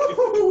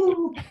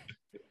woo-hoo-hoo.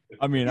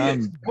 I mean,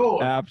 It's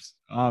going.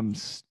 I'm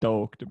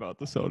stoked about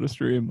the soda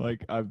stream.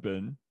 Like I'm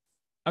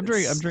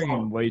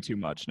drinking way too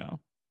much now.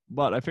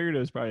 But I figured it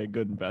was probably a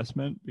good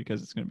investment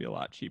because it's going to be a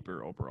lot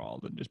cheaper overall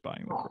than just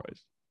buying LaCroix.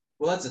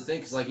 Well, that's the thing,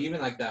 because like even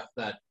like that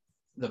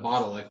the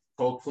bottle like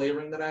Coke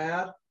flavoring that I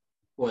had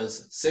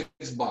was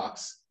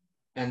 $6,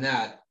 and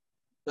that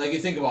like you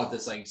think about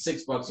this, like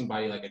 $6 you can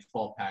buy you like a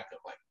 12-pack of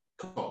like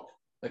Coke,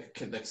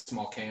 like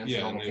small cans,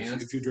 Yeah, normal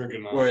cans. if you're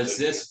drinking, Whereas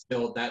this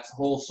filled that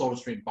whole soda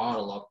stream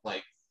bottle up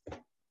like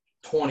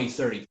 20,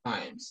 30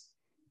 times.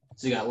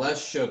 So you got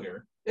less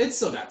sugar. It's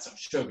still got some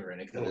sugar in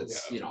it because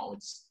it's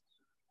it's.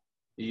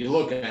 You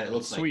look at it, it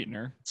looks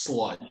sweetener. like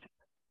sludge.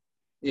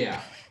 Yeah,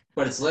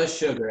 but it's less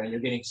sugar, and you're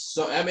getting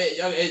so. I mean,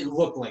 it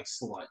looked like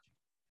sludge.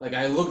 Like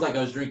I looked like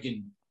I was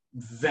drinking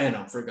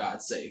venom, for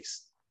God's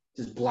sakes,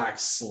 just black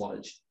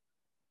sludge.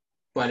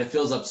 But it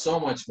fills up so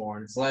much more,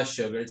 and it's less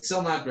sugar. It's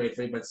still not great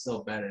for you, but it's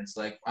still better. It's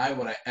like, why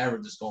would I ever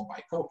just go and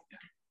buy Coke again?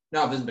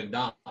 Now, if it's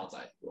McDonald's,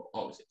 I will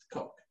always get the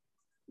Coke.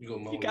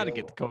 You got to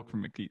get the Coke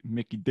from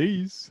Mickey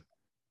D's.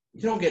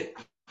 You don't get.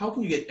 How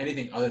can you get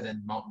anything other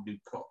than Mountain Dew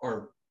Coke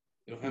or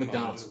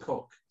McDonald's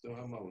Coke?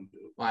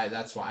 Why?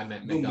 That's why I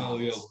meant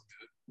McDonald's.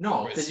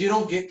 No, because you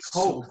don't get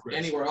Coke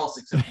anywhere else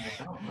except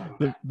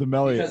McDonald's. The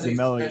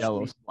mellow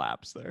yellow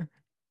slaps there.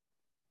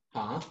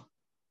 Huh?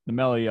 The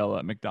mellow yellow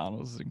at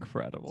McDonald's is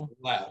incredible.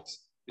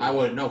 Slaps. I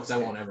wouldn't know because I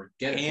won't ever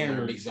get it from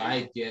there because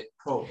I get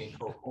Coke and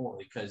Coke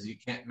only because you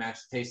can't match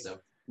the taste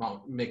of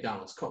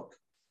McDonald's Coke.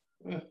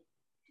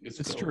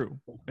 It's true.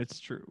 It's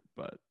true,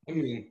 but I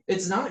mean,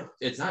 it's not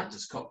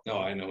just Coke. No,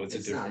 I know it's a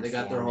different. Not. They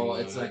got their whole.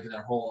 It's like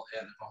their whole.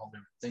 Yeah, a whole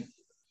different thing.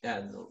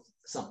 Yeah,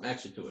 something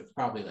extra to it. It's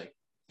probably like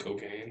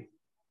cocaine.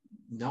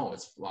 No,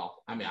 it's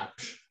I mean, I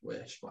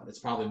wish, but it's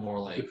probably more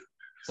like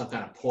some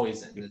kind of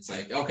poison. It's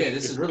like, okay,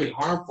 this is really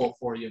harmful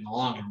for you in the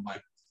long run,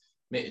 but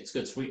it's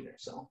good sweetener.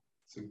 So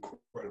it's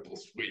incredible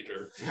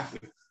sweetener. Yeah.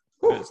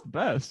 It's the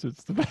best.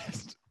 It's the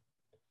best.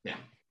 Yeah.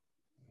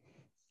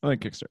 I like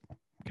Kickstart.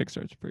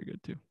 Kickstart's pretty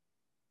good too.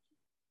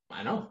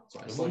 I know.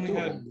 So I've only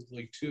had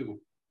like 2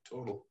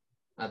 total.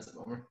 That's a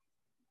bummer.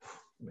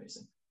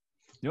 Amazing.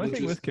 The only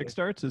thing with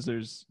Kickstarts is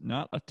there's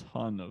not a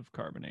ton of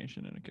carbonation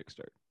in a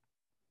Kickstart.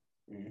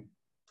 Mm-hmm.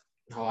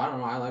 Oh, I don't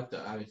know. I like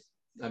that.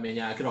 I mean,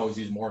 yeah, I could always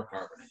use more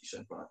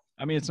carbonation, but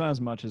I mean, it's not as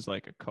much as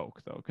like a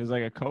Coke though, because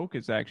like a Coke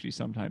is actually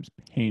sometimes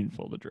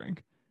painful to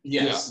drink.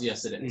 Yes,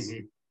 yes, it is.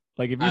 Mm-hmm.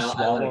 Like if you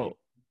swallow,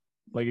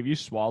 like if you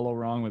swallow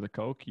wrong with a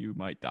Coke, you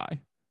might die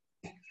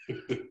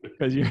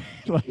because you're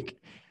like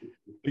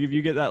if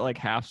you get that like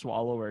half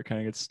swallow where it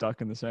kind of gets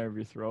stuck in the center of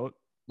your throat,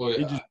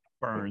 it just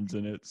burns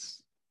and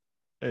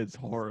it's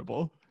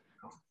horrible.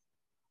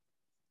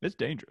 It's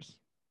dangerous.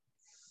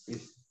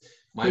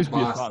 My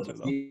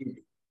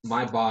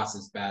boss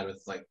is bad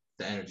with like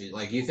the energy.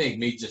 Like you think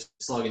me just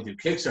slugging through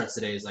Kickstarts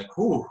today is like,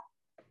 whoo.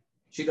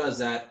 She does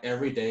that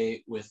every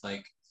day with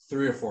like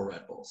 3 or 4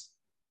 Red Bulls.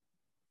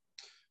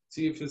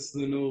 See if it's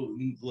the no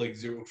like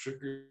zero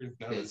sugar.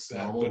 It's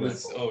bad, but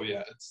it's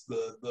it's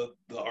the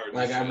hard.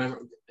 Like I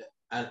remember,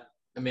 I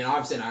mean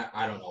obviously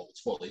I don't know if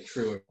it's fully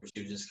true or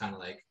she was just kind of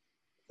like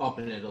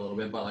upping it a little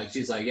bit, but like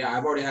she's like, yeah,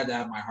 I've already had to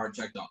have my heart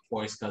checked out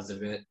twice because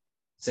of it.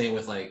 Same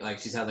with like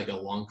she's had like a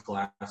lung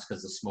collapse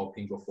because of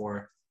smoking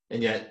before,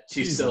 and yet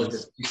she's still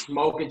just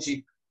smoking.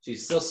 She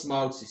still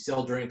smokes. She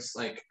still drinks.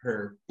 Like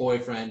her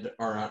boyfriend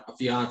or a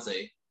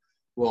fiance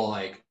will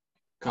like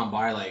come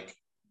by like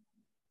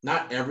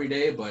not every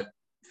day, but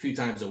a few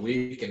times a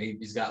week, and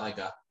he's got like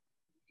a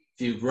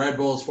few Red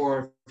Bulls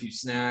for her, a few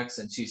snacks,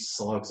 and she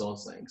slugs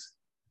those things.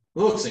 It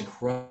looks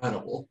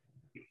incredible.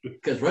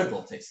 Because Red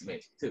Bull tastes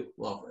amazing too.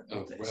 Love Red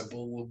Bull taste. Red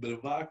Bull, a little bit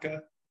of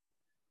vodka.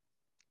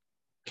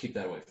 Keep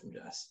that away from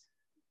Jess.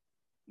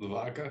 The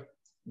vodka?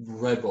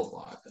 Red Bull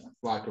vodka.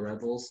 Vodka Red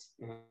Bulls.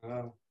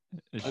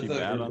 Is I she thought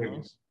bad you on were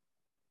those?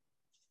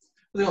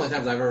 The only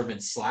times I've ever been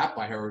slapped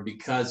by her were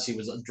because she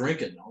was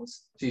drinking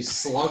those. She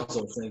slugs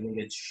those things and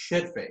gets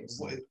shit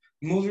faced.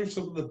 Those are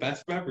some of the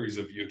best memories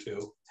of you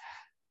two.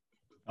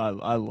 I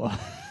love.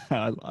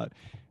 I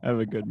have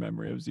a good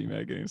memory of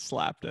ZMAN getting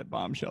slapped at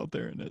bomb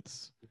shelter, and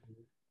it's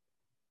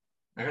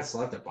I got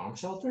slapped at bomb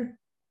shelter?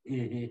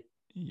 Mm-hmm.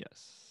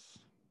 yes.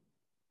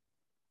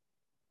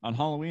 On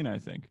Halloween, I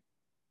think.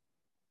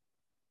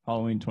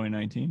 Halloween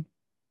 2019.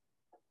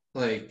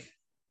 Like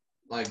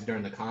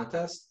during the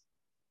contest?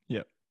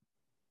 Yep.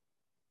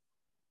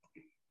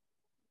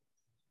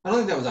 I don't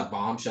think that was at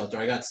bomb shelter.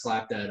 I got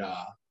slapped at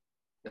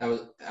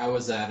I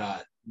was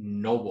at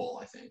Noble,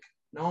 I think.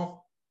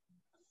 No?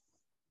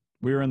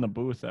 We were in the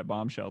booth at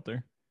bomb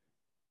shelter.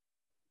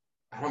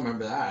 I don't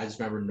remember that. I just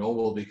remember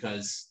Noble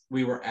because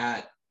we were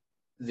at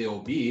the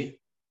OB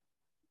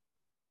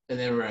and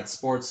then we were at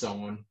Sports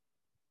Zone.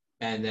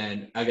 And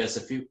then I guess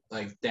a few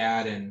like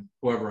Dad and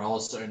whoever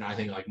else, and I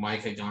think like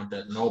Mike had gone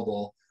to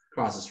Noble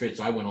across the street,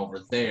 so I went over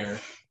there.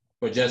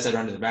 But Jess had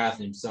run to the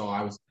bathroom, so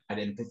I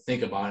didn't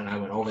think about it, and I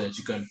went over there. And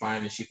she couldn't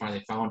find me. She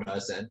finally found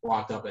us and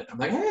walked up, and I'm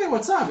like, "Hey,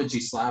 what's up?" And she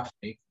slapped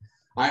me.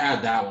 I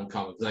had that one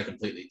coming because I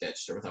completely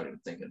ditched her without even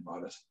thinking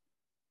about it.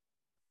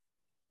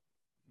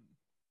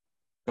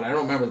 But I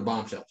don't remember the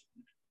bomb shelter.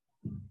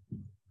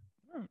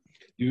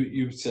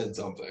 You said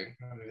something.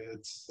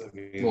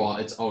 Well,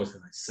 it's always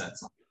when I said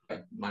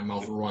something. My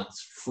mouth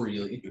runs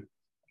freely.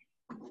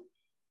 That's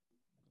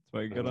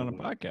why you get on a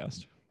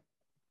podcast.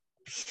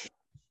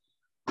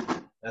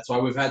 That's why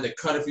we've had to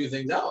cut a few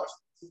things out.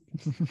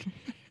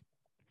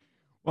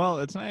 Well,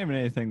 it's not even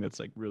anything that's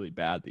like really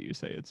bad that you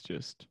say. It's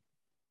just,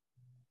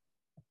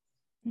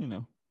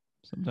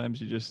 sometimes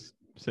you just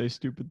say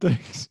stupid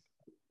things.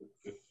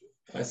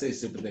 I say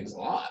stupid things a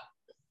lot.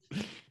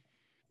 But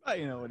what are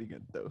you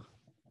gonna do?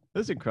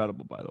 This is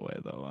incredible, by the way.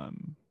 Though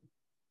I'm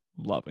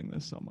loving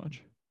this so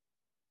much.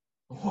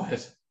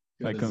 What?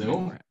 I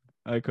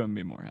couldn't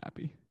be more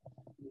happy.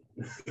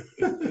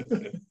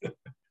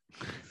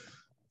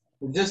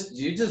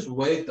 You just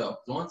wait though.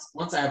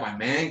 Once I have my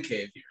man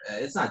cave here,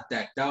 it's not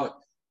decked out.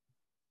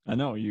 I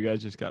know you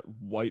guys just got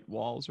white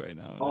walls right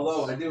now.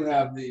 Although I do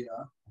have the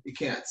you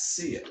can't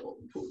see it,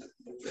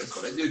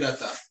 but I do got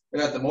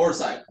the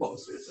motorcycle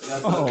posters.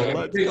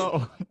 Let's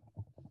go.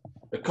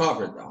 They're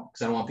covered though,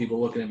 because I don't want people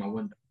looking in my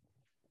window.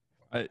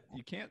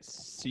 You can't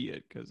see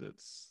it because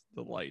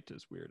the light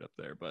is weird up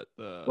there. But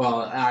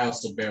well, I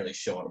also barely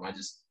showed them. I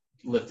just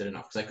lifted it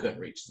up because I couldn't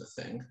reach the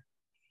thing.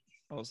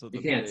 Also,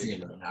 you can't see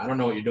it right now. I don't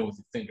know what you're doing with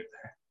your finger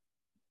there.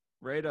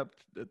 Right up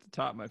at the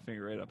top of my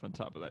finger, right up on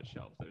top of that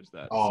shelf, there's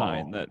that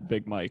sign that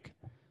Big Mike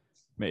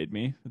made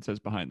me. It says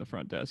behind the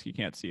front desk. You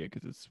can't see it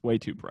because it's way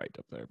too bright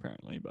up there,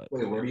 apparently. But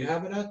wait, where do you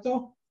have it at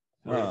though?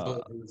 Right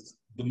above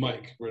the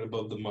mic. Right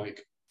above the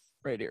mic.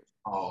 Right here.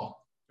 Oh.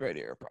 Right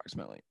here,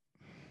 approximately.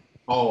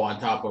 Oh, on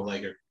top of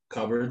like your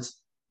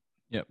cupboards?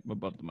 Yep,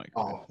 above the mic.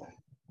 Oh.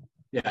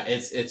 Yeah,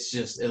 it's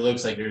just, it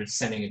looks like you're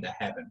sending it to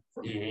heaven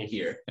from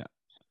here. Yeah.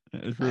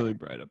 It's really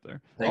bright up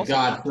there. Thank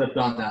God flipped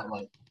on that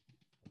light.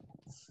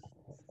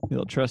 The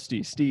old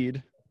trusty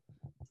steed.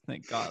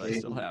 Thank God I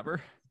still have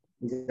her.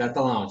 You got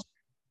the lounge.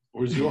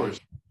 Where's yours?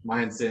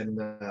 Mine's in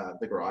the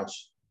garage.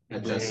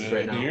 At Jesse's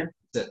right now. Here?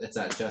 It's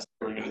at Jesse's.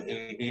 Bring it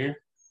in here?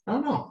 I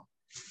don't know.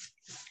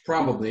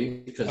 Probably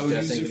because I would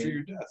Jess use ain't it for gonna-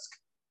 your desk.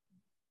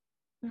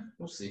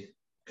 We'll see.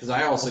 Because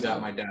I also got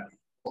my dad.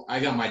 I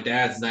got my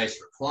dad's nice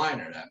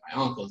recliner that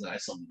my uncle's that I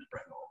still need to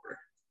bring over.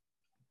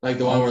 Like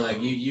the one where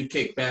like you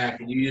kick back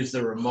and you use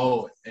the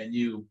remote and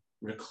you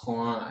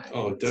recline.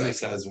 Oh,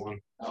 Dennis has one.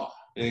 Oh,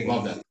 And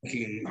love that.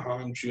 He can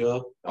hunch you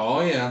up.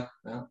 Oh yeah.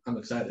 Well, I'm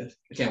excited.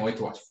 I can't wait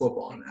to watch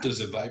football on that. Does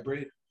it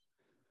vibrate?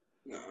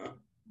 Nah.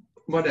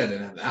 My dad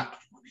didn't have that much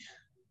money.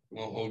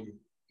 Well,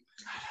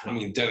 I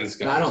mean, Dennis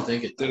got I don't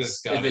think it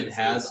does. Dennis got If it it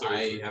has, for the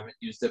I surgery. haven't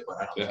used it, but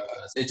I don't think it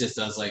does. It just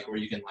does like where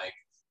you can like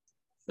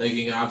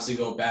you can obviously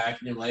go back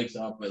and your legs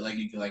up, but like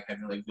you can like have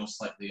your legs go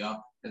slightly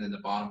up and then the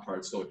bottom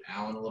parts go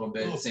down a little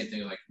bit. Oh. Same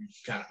thing like you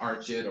kind of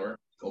arch it or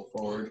go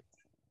forward.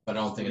 But I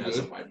don't think it has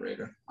a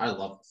vibrator. I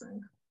love the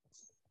thing.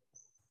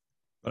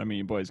 But I mean,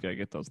 you boys gotta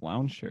get those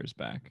lounge chairs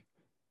back.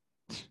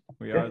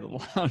 We are the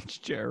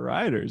lounge chair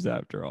riders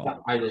after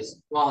all. I'm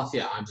just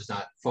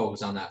not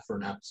focused on that for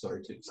an episode or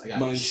two. So I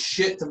got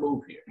shit to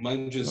move here.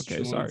 Mine just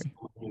Okay, sorry.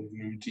 living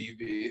room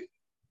TV.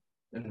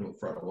 And in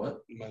front of what?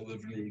 My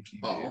living room TV.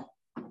 Oh.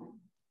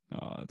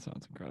 Oh, that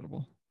sounds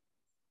incredible.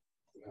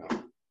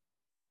 Yeah.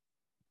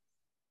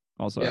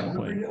 Also, Yeah,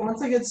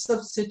 once I get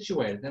stuff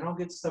situated, then I'll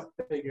get stuff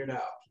figured out.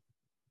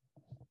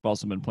 I've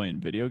also been playing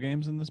video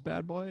games in this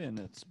bad boy, and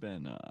it's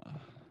been a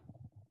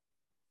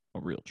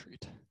real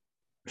treat.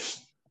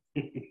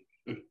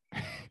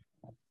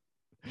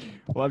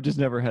 Well, I've just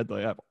never had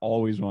I've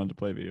always wanted to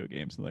play video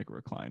games in like a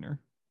recliner.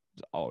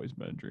 It's always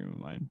been a dream of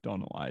mine. Don't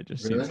know why. It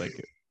just seems like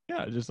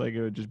Yeah, just like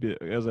it would just be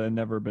because I've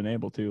never been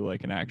able to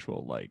like an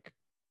actual like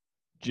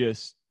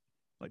just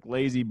like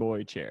lazy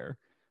boy chair.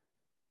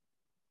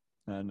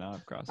 And now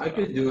I've crossed I that off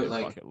could do my it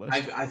like bucket list.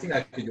 I think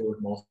I could do it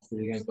with most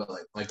video games, but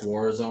like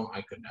Warzone,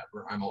 I could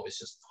never. I'm always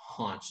just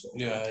hunched over.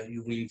 Yeah,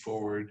 you lean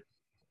forward.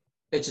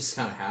 It just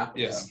kind of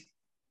happens. Yeah.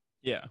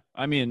 Yeah,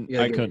 I mean, You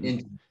gotta I get couldn't.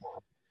 into-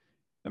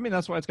 I mean,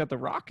 that's why it's got the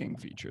rocking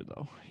feature,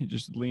 though. You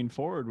just lean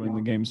forward when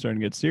the game's starting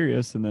to get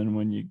serious, and then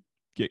when you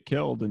get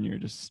killed and you're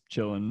just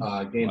chilling,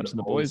 games watching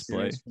the are always boys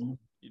play, serious.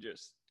 you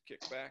just kick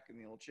back in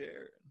the old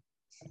chair.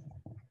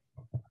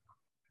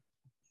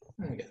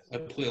 I guess. I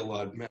play a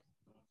lot of Madden.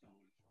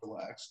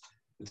 Relaxed.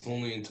 It's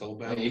only until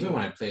Yeah, Battlefield. even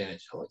when I play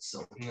NHL, it's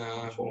still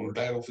Nah, when forward.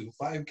 Battlefield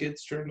 5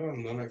 gets turned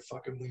on, then I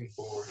fucking lean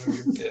forward. I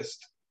get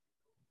pissed.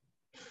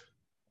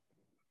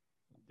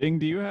 Ding,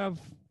 do you have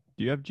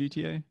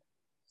GTA?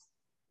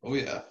 Oh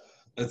yeah,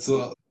 that's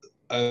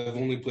I've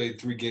only played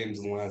 3 games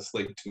in the last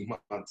like 2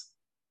 months.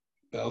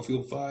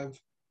 Battlefield 5,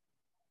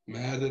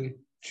 Madden,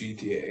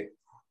 GTA.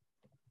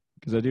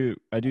 Because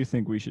I do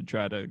think we should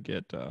try to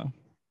get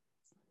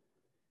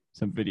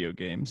some video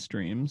game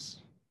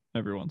streams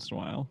every once in a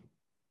while.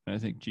 And I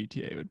think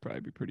GTA would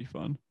probably be pretty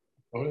fun.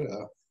 Oh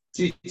yeah,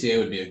 GTA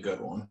would be a good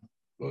one.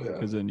 oh yeah.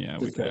 Because then we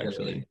Just could like,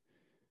 actually.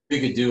 We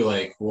could do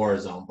like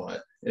Warzone,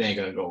 but it ain't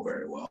gonna go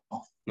very well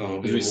No,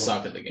 because we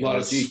suck at the game. lot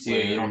With of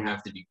GTA, you don't swearing.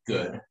 have to be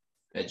good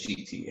at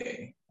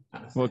GTA.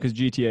 Kind of Well, thing. because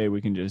GTA,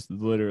 we can just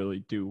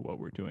literally do what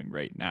we're doing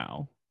right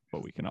now,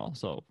 but we can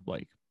also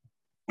like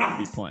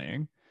be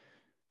playing.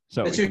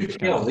 So It's we your can just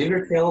tail. kinda, Leave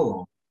your tail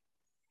alone,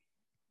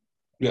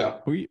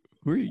 Yeah, who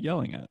are you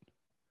yelling at?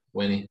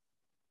 Winnie.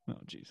 Oh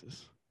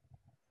Jesus!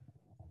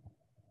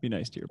 Be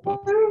nice to your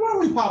pup. Why don't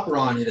we pop her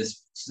on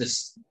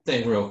this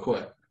thing real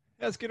quick?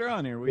 Yeah, let's get her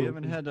on here. We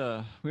haven't had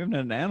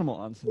an animal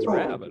on since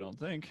Rab. I don't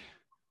think.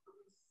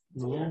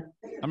 no,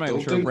 I'm not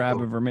even sure if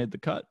Rab ever made the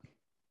cut.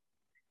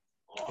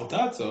 I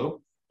thought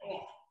so.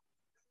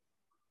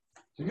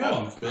 You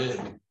got him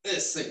big.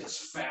 This thing is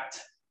fat.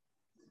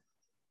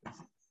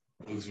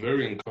 I was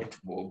very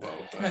uncomfortable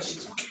about that.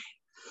 She's okay.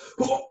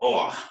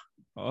 Oh,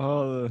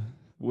 Oh,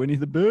 Winnie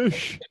the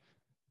Bush.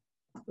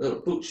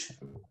 little pooch.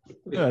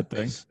 Look That at thing.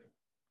 face.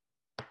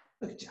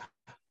 Look at you.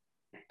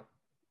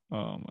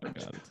 Oh my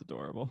God, it's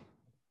adorable.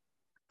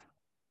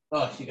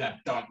 Oh, you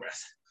got dog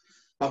breath.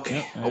 Okay,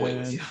 Yep, I'll wait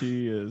with and you.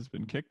 she has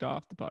been kicked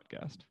off the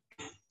podcast.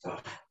 Oh.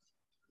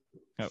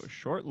 That was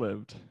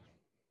short-lived.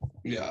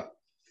 Yeah,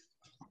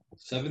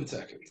 7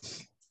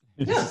 seconds.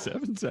 Yeah.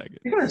 7 seconds.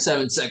 You got her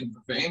 7 seconds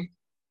for fame.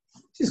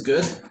 She's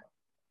good.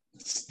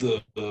 It's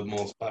the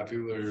most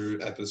popular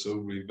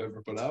episode we've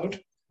ever put out.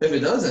 If it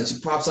doesn't, she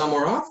pops on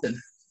more often.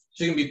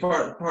 She can be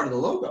part of the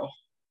logo.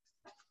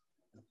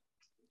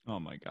 Oh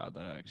my God,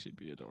 that'd actually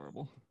be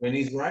adorable.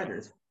 Winnie's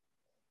Riders.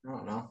 I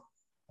don't know.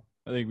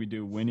 I think we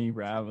do Winnie,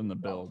 Rav, and the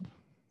Build.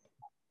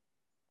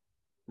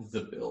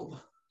 The build.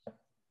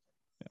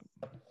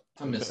 Yeah.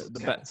 I miss The the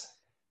best. cats.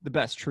 The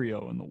best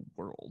trio in the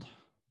world.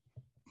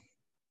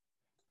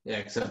 Yeah,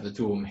 except the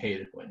two of them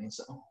hated Winnie,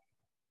 so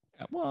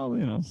Yeah, well,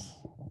 you know.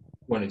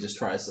 Winnie just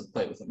tries to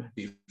play with them and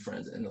be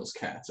friends, and those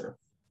cats are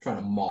trying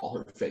to maul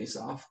her face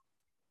off.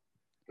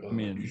 I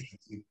mean-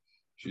 you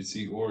should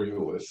see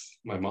Oreo with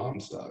my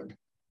mom's dog.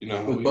 You know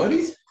how With he-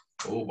 Buddy?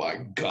 Oh my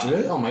god!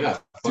 Really? Oh my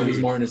god. Buddy's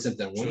Dude, more innocent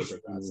than Winnie. Just For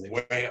God's sake.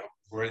 wham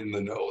right in the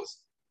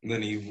nose. And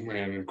then he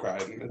ran and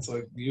cried, and it's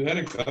like you had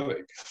it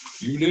coming.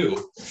 You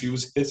knew she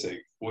was hissing.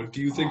 What do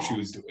you think she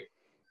was doing?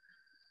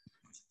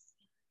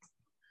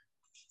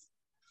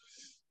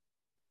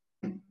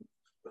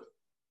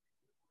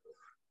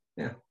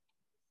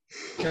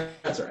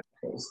 Cats are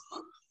assholes.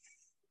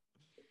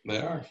 They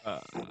are.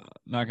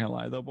 Not gonna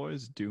lie though,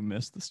 boys, do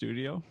miss the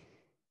studio.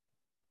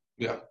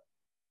 Yeah.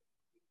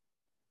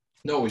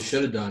 No, what we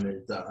should have done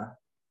is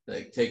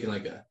like taken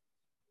like a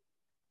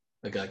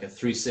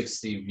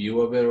 360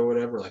 view of it or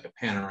whatever, like a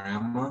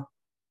panorama,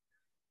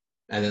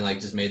 and then like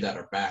just made that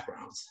our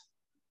backgrounds.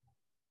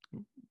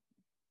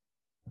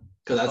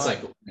 Because that's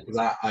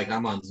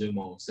I'm on Zoom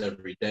almost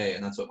every day,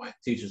 and that's what my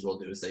teachers will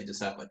do is they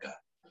just have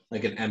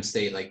like an M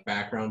state like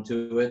background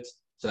to it,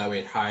 so that way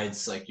it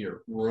hides like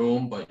your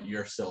room, but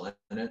you're still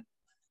in it.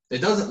 It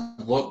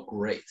doesn't look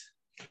great,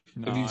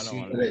 No, Have you I don't seen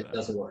want but to do it that.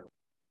 doesn't work.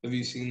 Have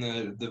you seen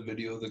the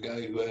video of the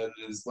guy who had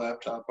his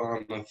laptop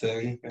on a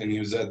thing and he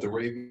was at the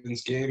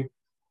Ravens game? Have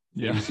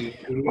Yeah. you seen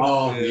the video?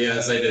 Oh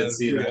yes, I did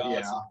see pretty that. Yeah,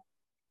 awesome.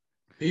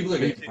 people are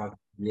getting fucking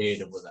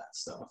creative with that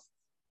stuff.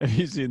 Have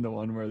you seen the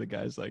one where the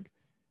guy's like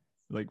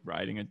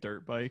riding a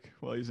dirt bike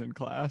while he's in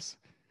class?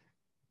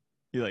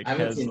 He like I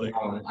haven't has seen like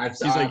that one. I've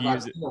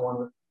like seen the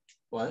one.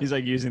 What? he's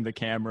like using the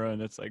camera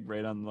and it's like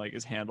right on like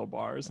his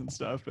handlebars and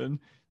stuff, and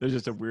there's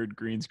just a weird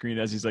green screen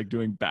as he's like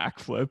doing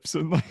backflips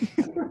and like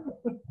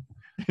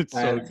it's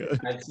so good.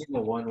 I've seen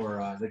the one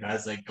where the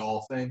guy's like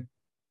golfing.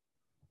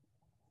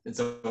 And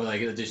so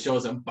like it just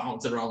shows him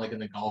bouncing around like in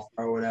the golf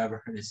car or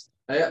whatever. And he's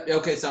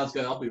okay, sounds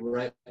good. I'll be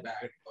right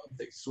back.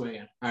 Like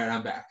swinging. All right,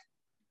 I'm back.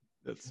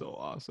 That's so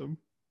awesome.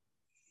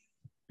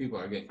 People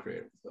are getting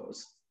creative with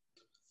those.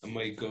 I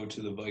might go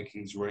to the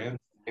Vikings Rams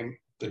game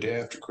the day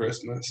after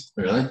Christmas.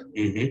 Really?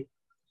 Mm-hmm.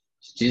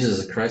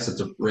 Jesus Christ, at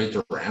the rate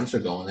the Rams are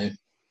going,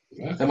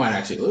 Yeah, they might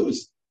actually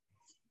lose.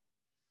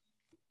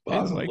 Hey, the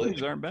possibly.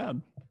 Vikings aren't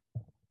bad.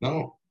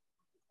 No.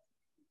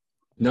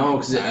 No,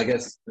 because I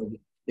guess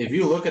if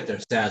you look at their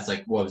stats,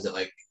 like what was it,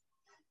 like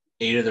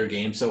 8 of their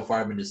games so far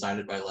have been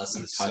decided by less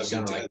than a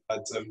touchdown.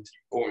 17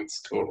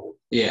 points total.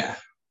 Yeah,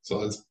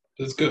 So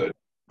that's good.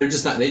 they're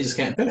just not. They just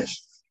can't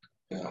finish.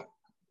 Yeah.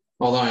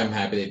 Although I'm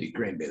happy they beat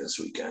Green Bay this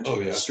weekend.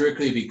 Oh yeah.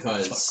 Strictly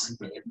because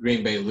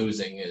Green Bay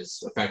losing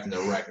is affecting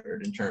their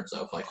record in terms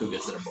of like who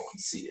gets the number 1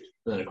 seed.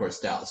 And then of course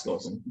Dallas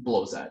goes and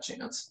blows that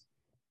chance.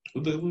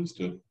 Who'd they lose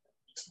to?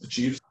 The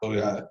Chiefs. Oh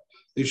yeah,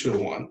 they should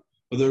have won.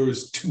 But there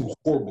was 2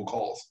 horrible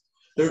calls.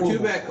 There were 2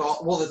 bad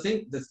calls. Well, the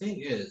thing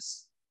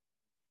is,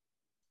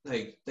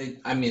 like I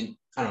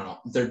don't know,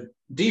 their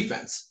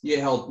defense. You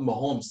held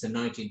Mahomes to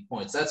 19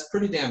 points. That's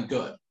pretty damn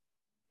good.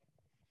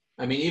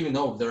 I mean, even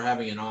though they're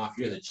having an off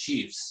year, the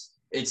Chiefs,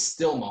 it's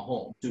still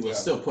Mahomes who will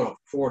still put up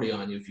 40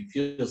 on you if he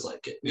feels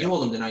like it. You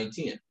hold him to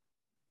 19.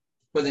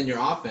 But then your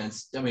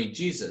offense, I mean,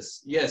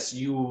 Jesus, yes,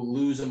 you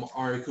lose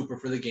Amari Cooper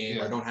for the game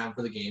or don't have him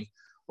for the game.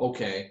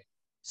 Okay.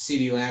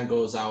 CeeDee Lamb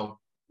goes out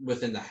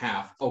within the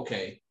half.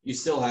 Okay. You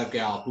still have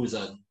Gallup, who's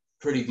a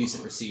pretty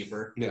decent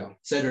receiver. Yeah.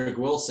 Cedric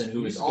Wilson,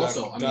 who is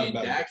also,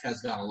 Dak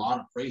has got a lot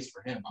of praise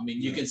for him. I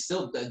mean, you can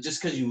still,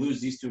 just because you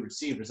lose these 2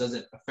 receivers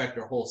doesn't affect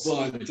their whole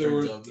scheme in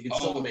terms of you can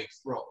still make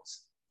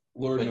throws.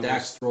 But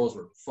Dak's throws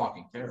were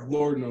fucking terrible.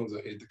 Lord knows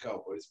I hate the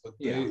Cowboys, but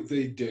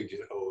they did get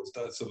hosed.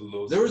 That's some of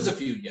those. There was a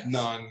few, yes.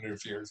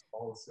 Non-interference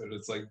calls, and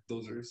it's like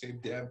those are the same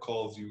damn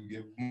calls you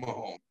give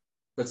Mahomes.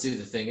 But see,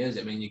 the thing is,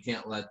 I mean, you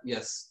can't let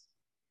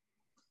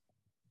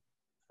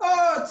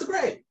Oh, it's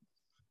great.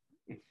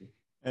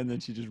 And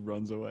then she just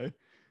runs away.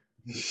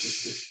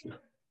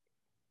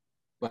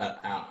 But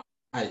I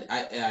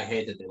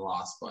hate that they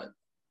lost. But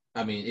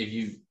I mean, if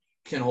you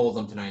can hold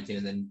them to 19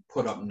 and then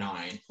put up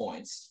 9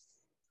 points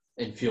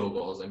in field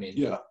goals, I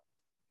mean,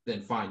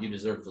 then fine, you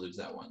deserve to lose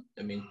that one.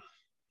 I mean,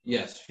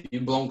 yes,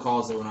 you blown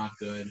calls that were not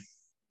good.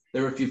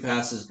 There were a few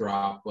passes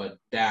dropped, but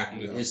Dak,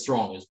 his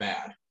throwing was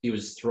bad. He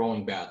was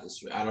throwing bad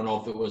this week. I don't know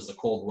if it was the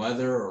cold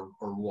weather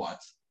or what.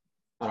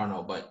 I don't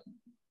know, but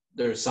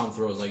there's some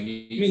throws like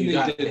you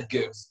they did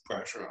give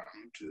pressure on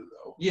him too,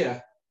 though. Yeah,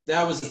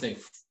 that was the thing.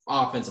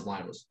 Offensive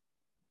line was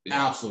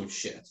absolute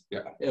shit.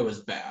 Yeah, it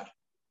was bad.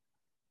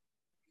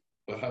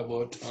 But how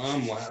about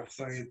Tom last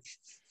night?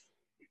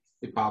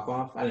 He pop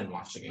off. I didn't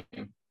watch the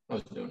game. I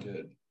was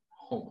doing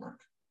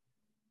homework.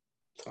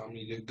 Tom,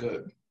 you did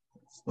good.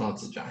 Well,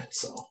 it's the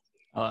Giants, so.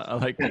 I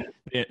like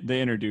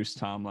they introduced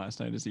Tom last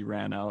night as he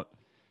ran out,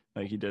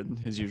 like he did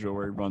his usual,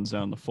 where he runs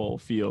down the full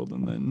field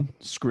and then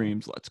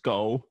screams, "Let's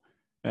go!"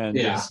 And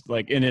just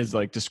like in his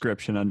like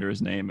description under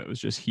his name, it was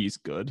just he's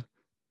good.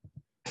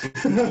 I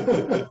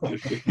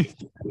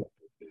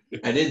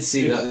did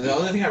see that. The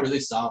only thing I really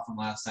saw from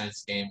last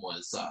night's game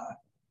was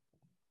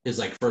his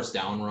like first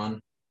down run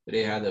that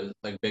he had. That was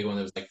like big one.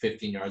 That was like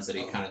 15 yards that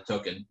he kind of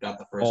took and got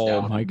the first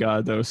down. Oh my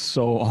god, that was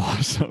so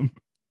awesome.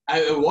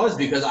 It was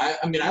because I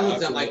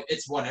looked at like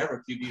it's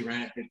whatever. QB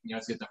ran at 15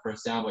 yards to get the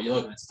first down, but you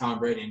look and it's Tom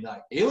Brady and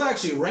like he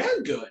actually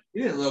ran good.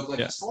 He didn't look like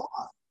a sloth.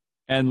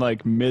 And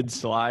like mid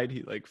slide,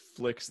 he like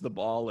flicks the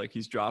ball like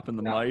he's dropping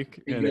the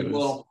mic, and it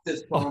was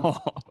it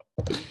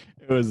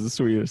was the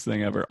sweetest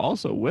thing ever.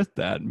 Also, with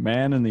that,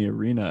 Man in the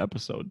Arena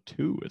episode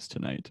 2 is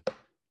tonight,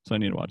 so I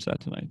need to watch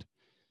that tonight.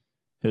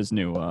 His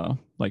new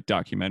like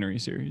documentary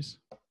series.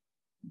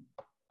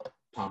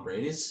 Tom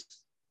Brady's.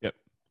 Yep.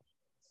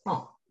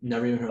 Oh,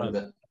 never even heard of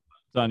it.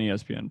 It's on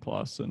ESPN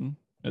Plus, and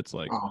it's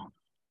like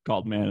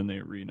called Man in the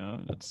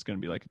Arena. It's going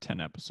to be like a 10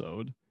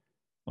 episode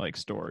like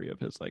story of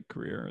his like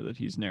career that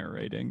he's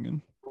narrating.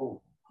 And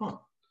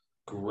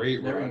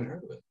great never run. even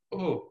heard of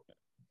it.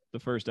 The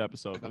first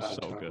episode was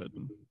so good.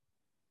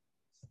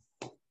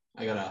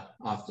 I'll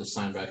have to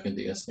sign back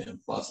into ESPN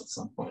Plus at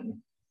some point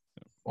and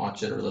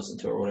watch it or listen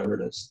to it or whatever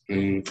it is.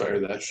 Fire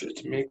that shit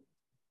to me.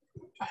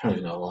 I don't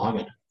even know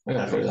login. I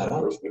gotta figure that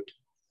out.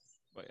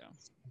 But yeah,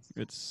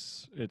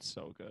 it's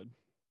so good.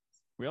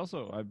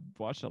 I've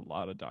watched a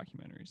lot of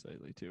documentaries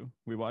lately too.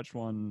 We watched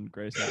one,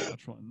 Grace and I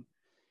watched one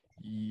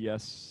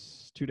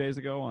 2 days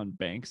ago on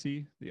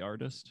Banksy, the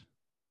artist.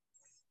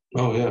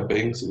 Oh yeah,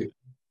 Banksy.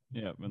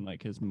 Yeah, and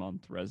like his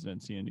month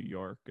residency in New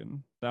York,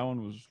 and that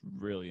one was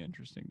really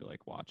interesting to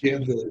like watch. He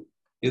had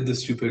the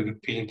stupid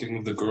painting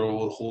of the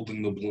girl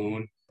holding the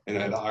balloon, and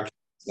at auction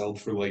sold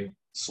for like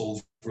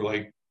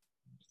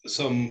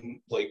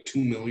some like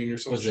 $2 million or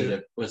something.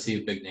 Was he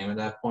a big name at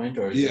that point,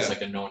 or is it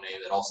like a no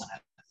name that also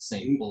had the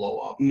same blow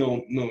up?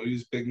 No, he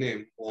was a big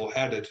name. Well,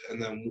 had it,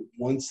 and then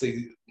once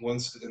in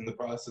the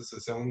process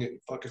of selling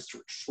it, fucking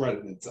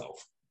shredded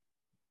itself.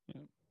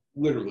 Yeah.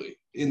 Literally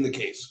in the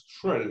case,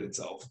 shredded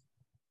itself.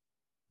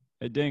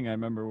 Hey, ding! I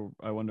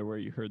wonder where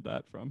you heard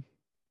that from.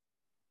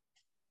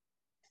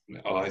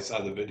 Oh, I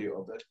saw the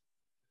video of it.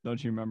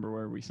 Don't you remember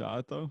where we saw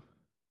it though?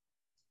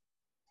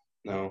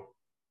 No.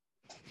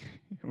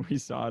 We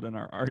saw it in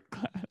our art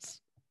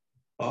class.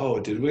 Oh,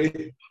 did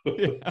we?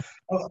 Yeah.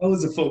 I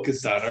was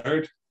focused on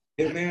art.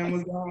 Hitman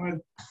was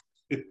on.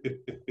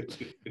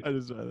 I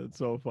just find it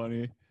so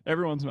funny.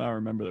 Every once in a while, I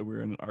remember that we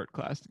were in an art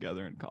class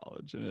together in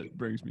college, and it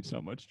brings me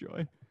so much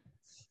joy.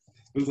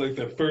 It was like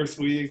the first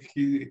week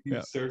he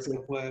Yeah. starts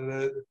on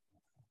Planet.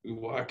 We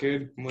walk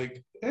in, I'm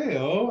like, hey,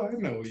 I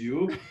know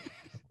you.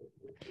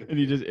 And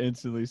he just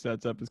instantly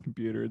sets up his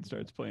computer and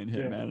starts playing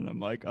Hitman, and I'm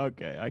like,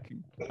 okay,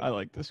 I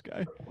like this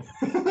guy.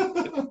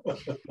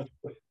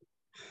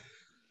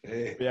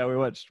 Hey. But yeah, we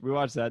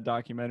watched that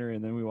documentary,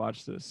 and then we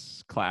watched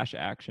this Clash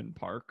Action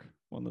Park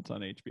one that's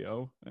on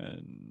HBO,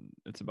 and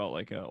it's about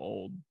like an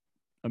old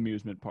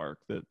amusement park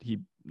that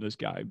this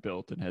guy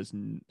built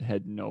and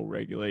had no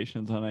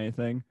regulations on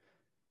anything.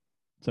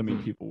 So I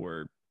mean, people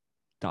were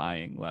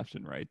dying left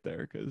and right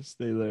there because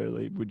they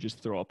literally would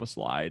just throw up a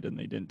slide and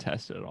they didn't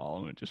test it at all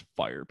and would just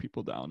fire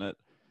people down it.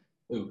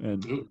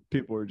 And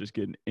people were just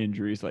getting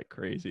injuries like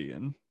crazy.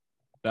 And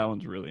that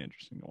one's really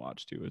interesting to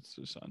watch too. It's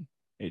just on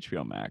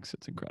HBO Max.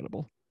 It's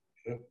incredible.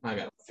 I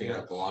gotta figure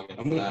out the login.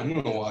 I'm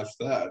gonna watch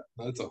that.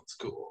 That sounds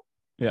cool.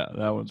 Yeah,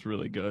 that one's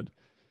really good.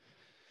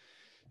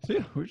 So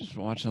yeah, we're just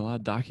watching a lot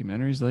of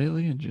documentaries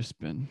lately and just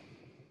been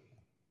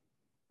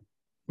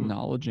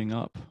knowledging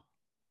up.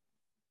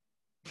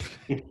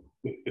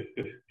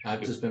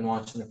 I've just been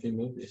watching a few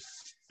movies.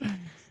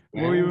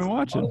 What have you been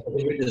watching?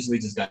 We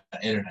just got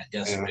internet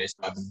yesterday, so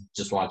I've been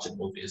just watching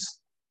movies.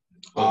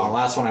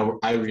 Last one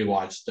I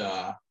rewatched.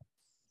 Was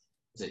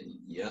it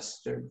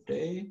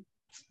yesterday?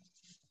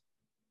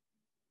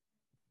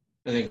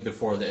 I think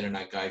before the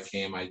internet guy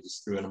came, I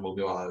just threw in a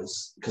movie while I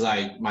was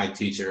my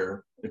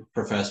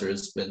professor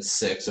has been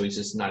sick, so he's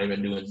just not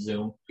even doing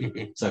Zoom.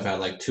 So I've had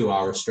like 2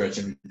 hours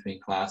stretching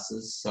between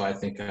classes. So I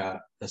think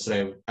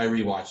yesterday I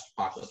rewatched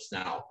Apocalypse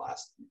Now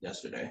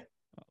yesterday.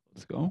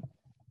 Let's go.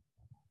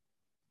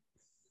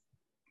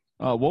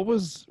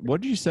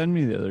 What did you send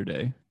me the other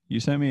day? You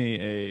sent me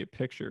a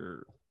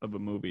picture of a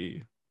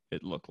movie.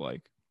 It looked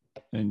like,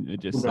 and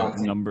it just said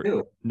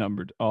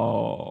numbered.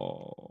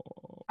 Oh.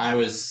 I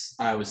was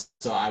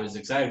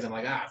excited because I'm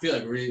like, I feel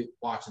like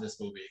rewatching this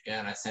movie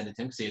again. I sent it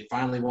to him because he had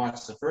finally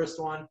watched the first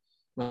one.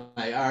 I'm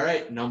like, all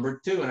right, number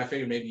 2, and I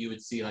figured maybe you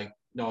would see like,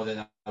 no,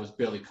 then I was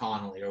Billy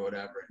Connolly or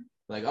whatever. And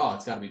like, oh,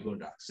 it's got to be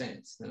Boondock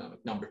Saints. And I'm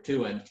like, number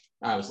 2, and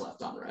I was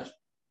left on red.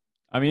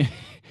 I mean,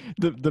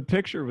 the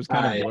picture was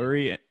kind of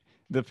blurry.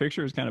 The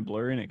picture was kind of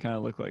blurry, and it kind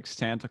of looked like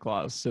Santa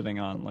Claus sitting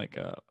on like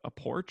a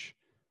porch.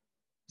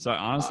 So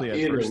honestly,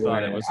 at first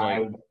thought it was like, I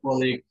was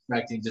fully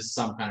expecting just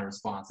some kind of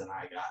response, and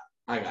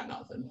I got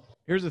nothing.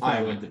 Here's the thing.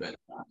 I went to bed.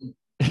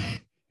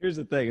 Here's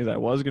the thing: is I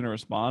was going to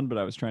respond, but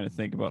I was trying to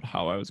think about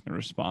how I was going to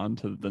respond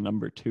to the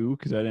number 2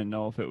 because I didn't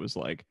know if it was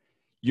like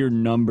your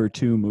number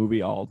 2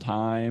 movie all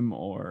time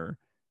or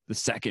the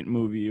second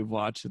movie you've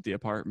watched at the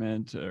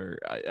apartment, or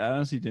I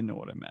honestly didn't know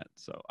what I meant.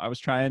 So I was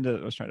trying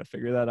to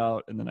figure that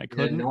out, and then I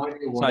couldn't.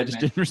 So I just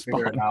didn't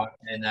respond.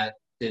 And that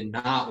did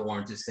not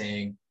warrant just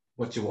saying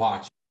what you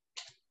watched.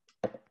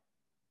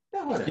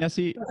 Yeah,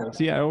 see,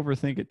 I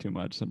overthink it too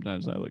much.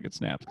 Sometimes I look at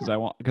snaps because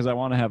I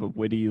want to have a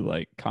witty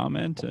like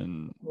comment,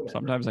 and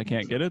sometimes I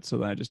can't get it, so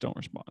then I just don't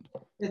respond.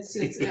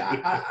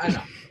 Yeah, I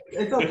know.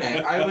 It's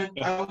okay. I went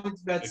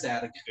to bed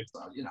sad again,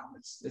 so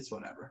it's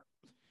whatever.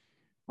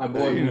 My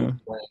boy, I can't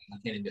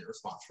even get a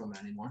response from it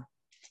anymore.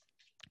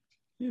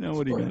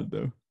 What are you gonna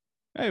do?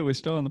 Hey, we're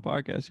still on the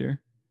podcast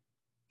here.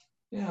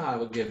 Yeah, I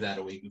would give that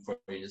a week before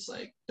you just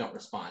like don't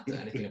respond to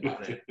anything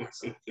about it anymore.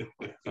 So.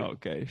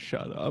 Okay,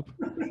 shut up.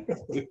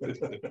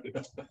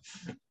 It's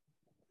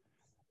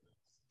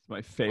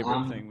my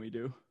favorite thing we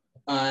do.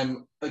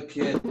 I'm a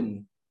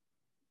kid.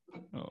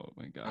 Oh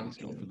my God, he's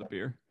going for the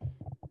beer.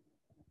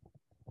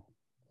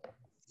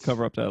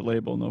 Cover up that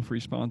label. No free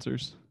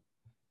sponsors.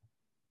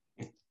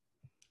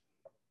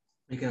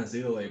 You can't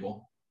see the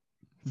label.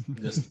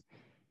 Just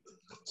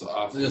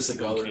the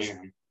colors.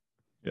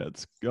 Yeah,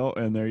 let's go.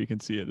 And there you can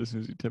see it as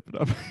soon as you tip it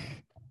up.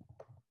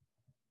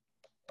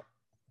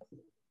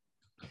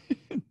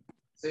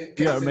 You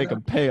gotta make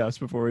them pay us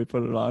before we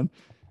put it on.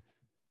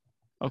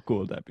 How cool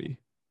would that be?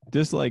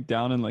 Just like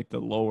down in like the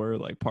lower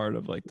like part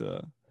of like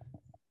the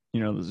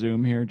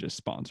Zoom here, just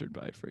sponsored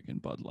by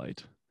freaking Bud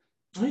Light.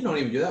 We don't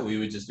even do that. We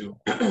would just do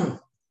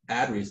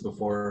ad reads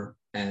before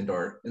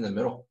or in the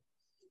middle.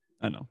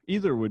 I know.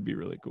 Either would be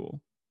really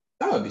cool.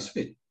 That would be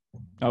sweet.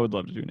 I would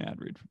love to do an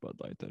ad read for Bud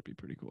Light. That'd be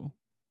pretty cool.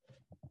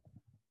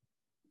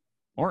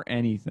 Or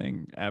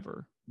anything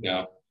ever.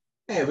 Yeah.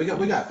 Hey, we got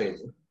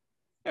Phaser.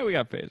 Yeah, we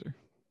got Phaser.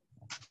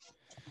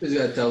 We just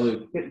gotta tell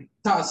Luke,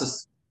 toss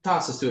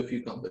us to a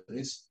few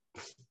companies.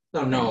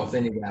 Don't know if they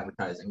need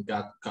advertising.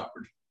 Got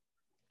covered.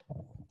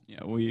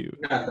 Yeah,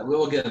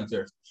 we'll get them to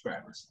our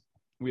subscribers.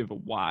 We have a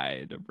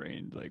wide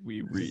range, like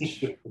we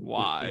reach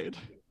wide.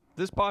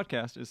 This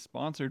podcast is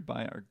sponsored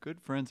by our good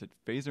friends at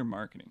Phaser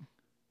Marketing.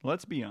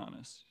 Let's be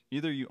honest.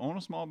 Either you own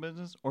a small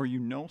business or you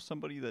know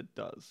somebody that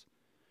does.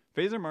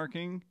 Phaser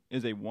Marketing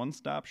is a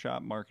one-stop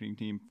shop marketing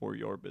team for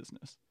your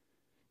business.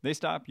 They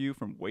stop you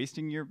from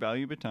wasting your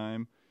valuable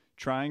time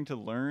trying to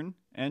learn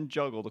and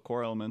juggle the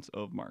core elements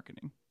of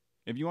marketing.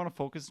 If you want to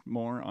focus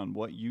more on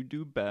what you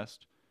do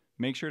best,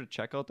 make sure to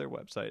check out their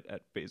website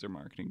at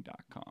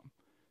phasermarketing.com.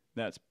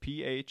 That's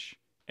PHASER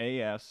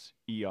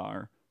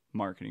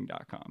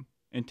marketing.com,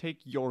 and take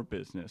your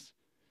business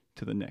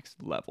to the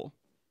next level.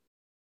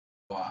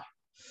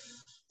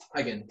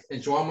 I can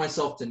enjoy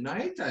myself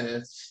tonight. I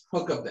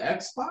hook up the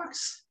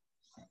Xbox,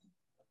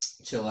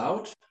 chill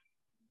out.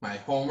 My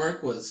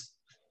homework was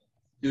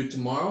due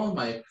tomorrow.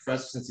 My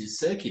professor, since he's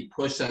sick, he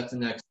pushed that to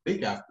next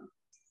week after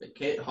the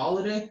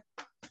holiday.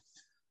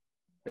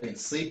 I can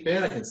sleep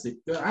in. I can sleep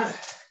good. I'm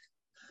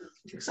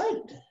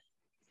excited.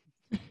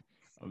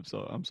 I'm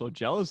so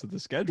jealous of the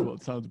schedule.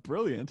 It sounds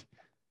brilliant.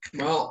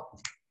 Well,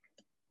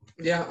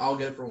 yeah, I'll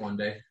get it for one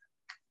day.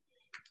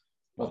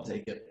 I'll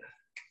take it.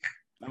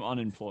 I'm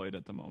unemployed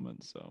at the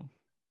moment, so.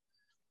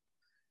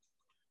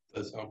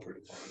 That sounds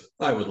pretty fun.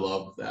 I would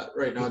love that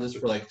right now, just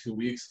for like 2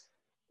 weeks.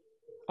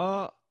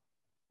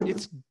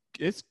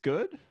 It's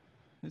good.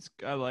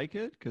 I like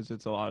it because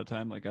it's a lot of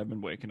time. Like I've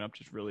been waking up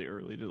just really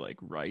early to like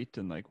write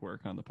and like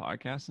work on the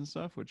podcast and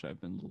stuff, which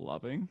I've been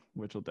loving,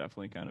 which will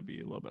definitely kind of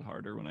be a little bit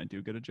harder when I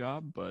do get a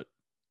job. But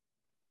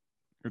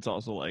it's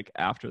also like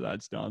after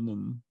that's done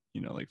and,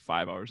 you know, like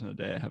 5 hours in a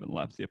day, I haven't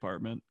left the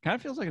apartment. Kind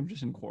of feels like I'm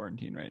just in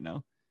quarantine right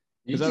now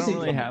because I don't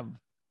really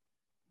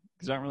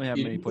have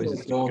many places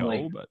to go.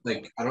 Like, but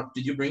like,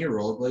 did you bring your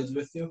rollerblades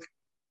with you?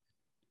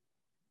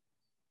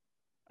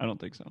 I don't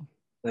think so.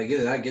 Like,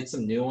 either that, get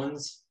some new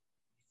ones,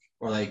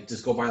 or like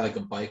just go buy like a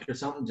bike or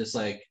something. Just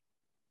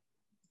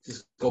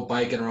go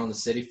biking around the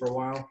city for a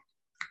while. I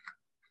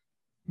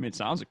mean, it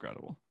sounds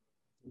incredible.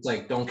 It's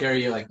like don't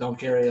carry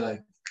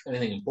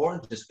anything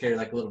important. Just carry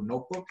like a little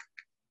notebook,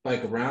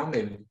 bike around.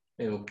 Maybe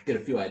we'll get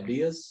a few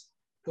ideas.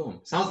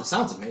 Boom.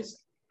 Sounds amazing.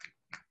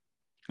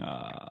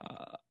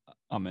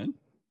 I'm in.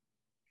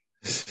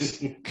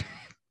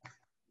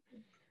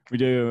 We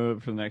do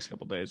for the next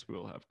couple of days. We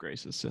will have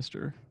Grace's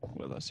sister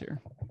with us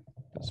here.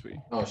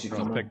 She's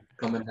coming.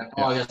 Yeah.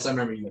 Oh, yes, I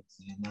remember you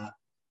saying that.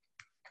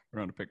 We're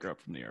going to pick her up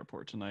from the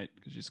airport tonight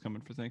because she's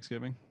coming for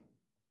Thanksgiving.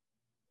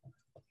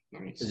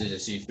 Nice. Is it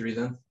just you three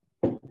then?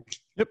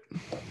 Yep,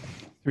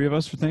 3 of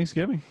us for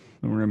Thanksgiving,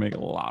 and we're gonna make a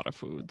lot of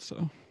food.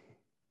 So,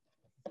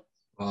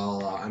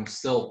 well, I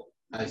still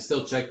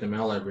check the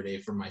mail every day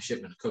for my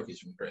shipment of cookies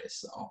from Grace,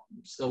 so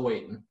I'm still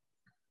waiting.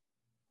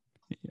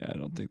 Yeah, I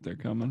don't think they're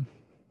coming.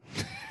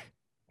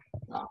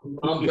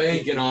 I'm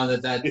banking on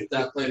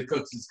that plate of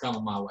cookies is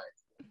coming my way.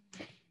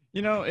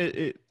 You know,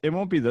 it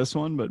won't be this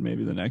one, but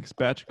maybe the next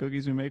batch of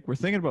cookies we make. We're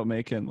thinking about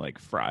making like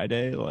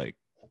Friday, like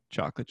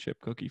chocolate chip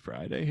cookie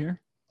Friday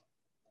here.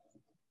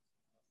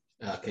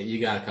 Okay, you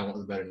gotta come up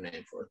with a better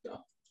name for it though.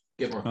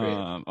 Get more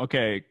creative.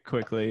 Okay,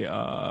 quickly.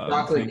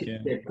 Chocolate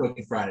chip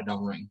cookie Friday,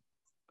 don't ring.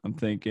 I'm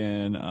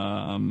thinking.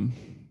 I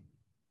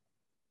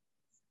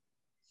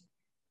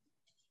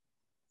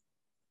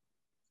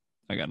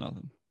got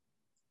nothing.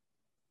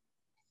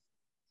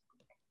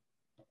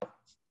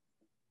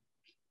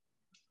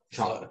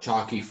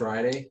 Chalky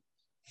Friday.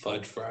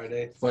 Fudge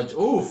Friday. Fudge.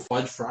 Oh,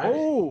 Fudge Friday.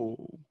 Oh,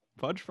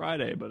 Fudge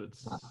Friday, but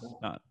it's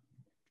not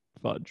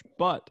fudge.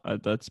 But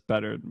that's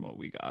better than what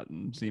we got.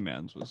 And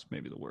ZMAN's was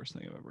maybe the worst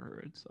thing I've ever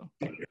heard. So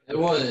it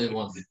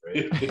wasn't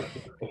great.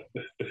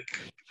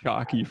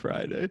 Chalky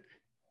Friday.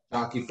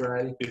 Chalky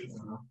Friday.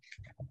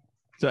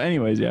 So,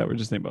 anyways, yeah, we're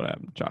just thinking about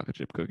having chocolate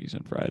chip cookies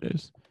on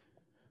Fridays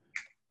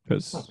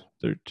because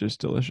they're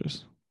just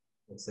delicious.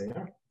 Yes, they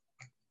are.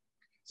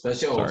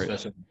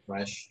 Especially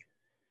fresh.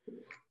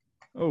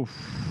 Oh,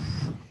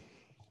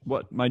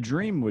 what my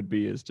dream would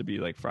be is to be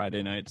like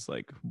Friday nights,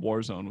 like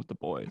Warzone with the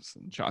boys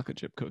and chocolate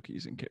chip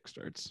cookies and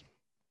kickstarts.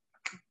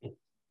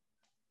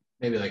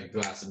 Maybe like a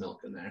glass of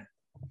milk in there.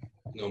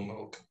 No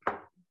milk.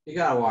 You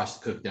gotta wash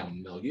the cook down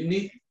with milk. You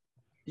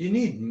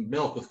need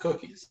milk with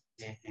cookies.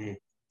 Mm-hmm.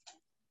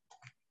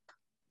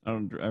 I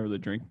don't really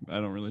drink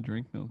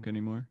milk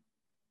anymore.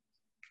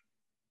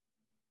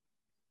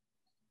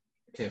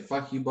 Okay,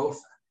 fuck you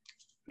both.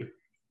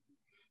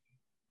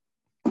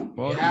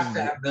 Well, you have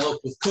to have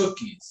milk with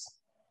cookies.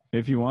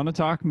 If you want to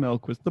talk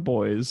milk with the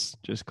boys,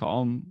 just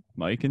call them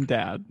Mike and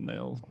Dad, and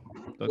they'll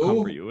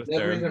comfort you with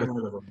their.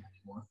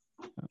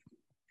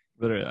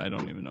 Literally, I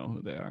don't even know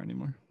who they are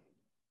anymore.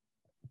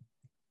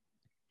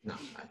 No,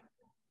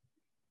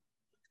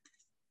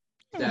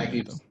 Dad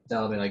keeps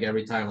telling me like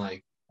every time,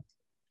 like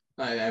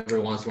every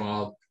once in a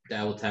while,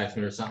 Dad will text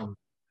me or something.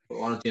 But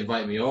why don't you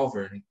invite me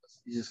over? And he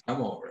goes, "You just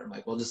come over." I'm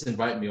like, "Well, just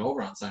invite me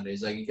over on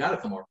Sundays." He's like, "You got to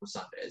come over for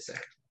Sundays." And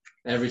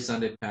every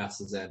Sunday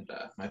passes and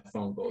my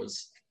phone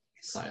goes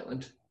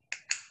silent.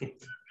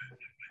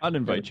 I'd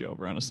invite you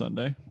over on a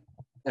Sunday.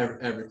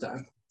 Every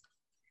time.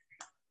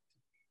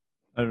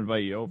 I'd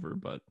invite you over,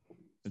 but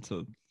it's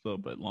a little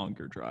bit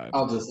longer drive.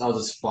 I'll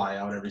just fly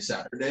out every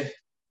Saturday.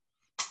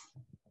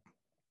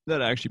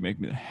 That'd actually make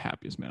me the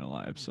happiest man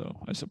alive, so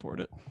I support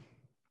it.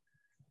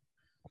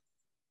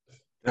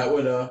 That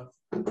would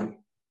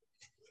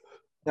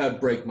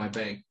break my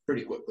bank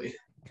pretty quickly.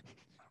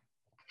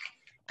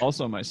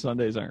 Also, my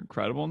Sundays are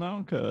incredible now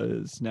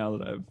because now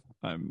that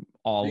I'm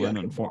all in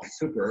on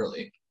super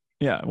early.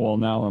 Yeah, well,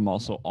 now I'm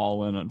also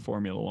all in on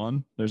Formula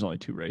One. There's only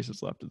 2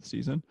 races left of the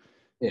season,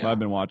 But Yeah. I've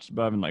been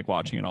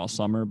watching it all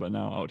summer. But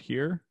now out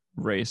here,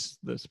 race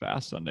this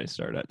past Sunday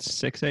started at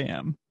 6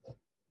 a.m.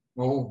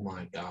 Oh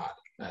my God,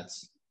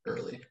 that's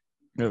early.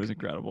 It was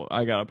incredible.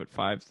 I got up at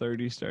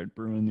 5:30, started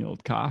brewing the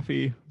old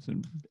coffee, was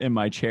in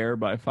my chair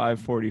by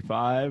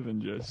 5:45,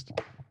 and just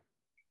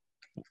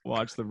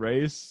watched the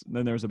race. And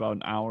then there was about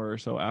an hour or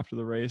so after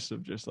the race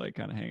of just like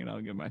kind of hanging out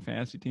and getting my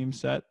fantasy team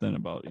set. Then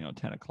about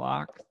 10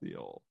 o'clock, the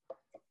old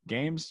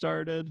game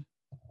started.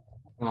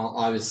 Well,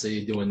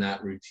 obviously, doing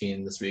that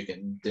routine this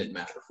weekend didn't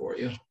matter for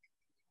you.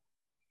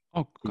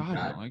 Oh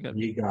God, no!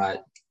 You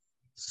got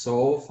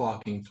so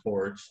fucking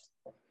torched.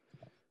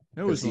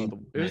 It was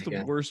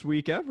the worst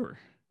week ever.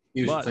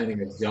 He was playing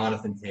against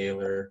Jonathan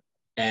Taylor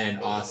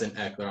and Austin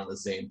Eckler on the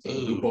same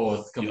team, who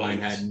both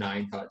combined had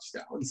 9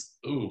 touchdowns.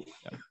 Ooh.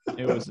 Yeah,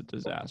 it was a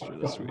disaster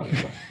this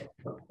week.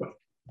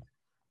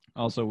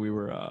 Also, we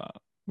were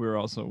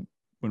also,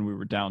 when we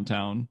were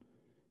downtown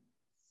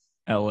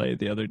LA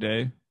the other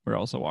day, we were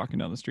also walking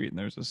down the street, and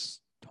there's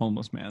this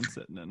homeless man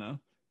sitting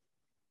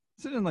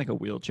in like a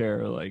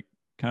wheelchair, like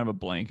kind of a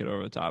blanket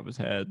over the top of his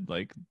head.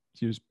 Like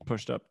he was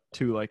pushed up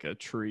to like a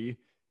tree,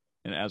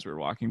 and as we were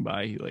walking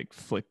by, he like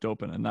flicked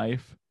open a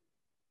knife.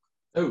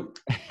 Oh.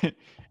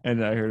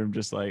 And I heard him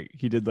just like,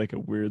 he did like a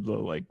weird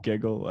little like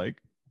giggle,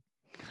 like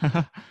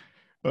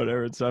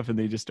whatever and stuff, and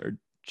they just started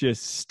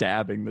just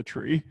stabbing the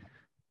tree.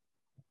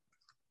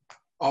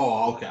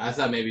 Oh, okay. I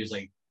thought maybe he was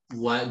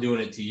like doing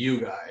it to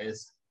you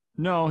guys.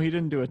 No, he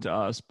didn't do it to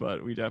us,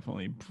 but we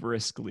definitely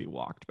briskly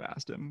walked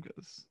past him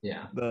because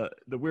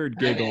the weird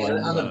giggle. I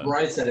mean, on the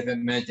bright side, if it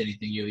meant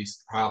anything, you at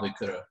least probably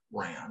could have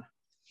ran.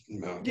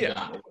 No.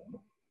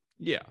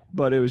 Yeah,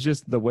 but it was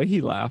just the way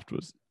he laughed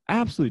was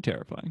absolutely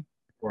terrifying.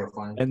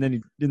 Horrifying. And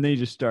then he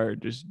just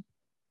started just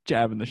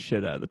jabbing the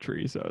shit out of the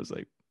tree. So I was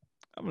like,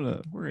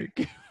 we're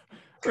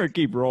gonna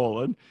keep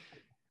rolling.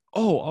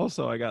 Oh,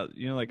 also I got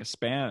like a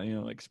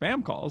spam, like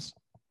spam calls.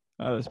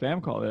 I had a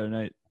spam call the other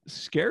night.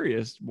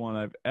 Scariest one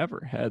I've ever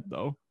had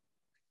though.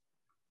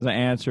 As I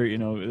answer,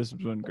 this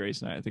was when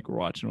Grace and I think we're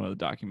watching one of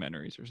the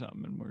documentaries or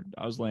something, and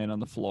I was laying on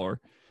the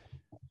floor,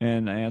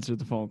 and I answered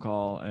the phone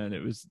call, and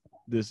it was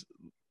this.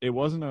 It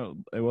wasn't a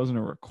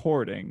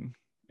recording.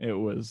 It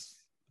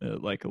was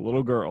like a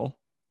little girl.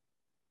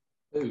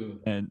 Ooh.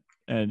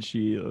 And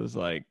she was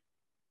like,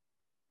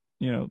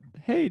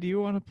 hey, do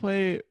you want to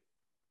play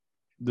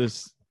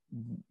this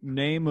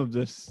name of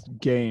this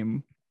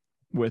game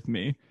with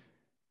me?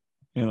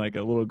 In like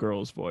a little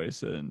girl's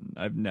voice, and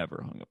I've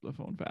never hung up the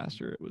phone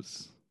faster. It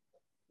was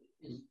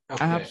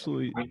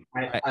absolutely.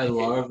 I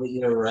love that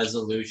your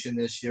resolution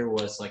this year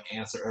was like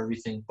answer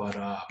everything, but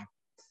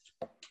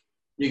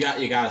you got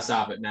to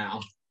stop it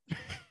now.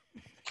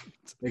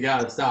 You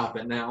got to stop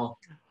it now.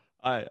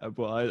 I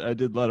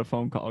did let a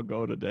phone call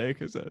go today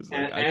because I was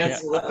like,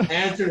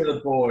 answer to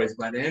the boys,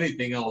 but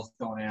anything else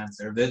don't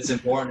answer. If it's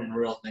important and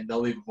real thing, they'll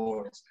leave a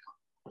voice.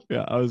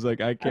 Yeah, I was like,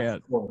 I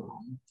can't.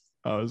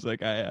 I was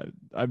like,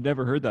 I've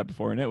never heard that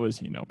before, and it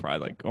was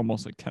probably like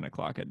almost like 10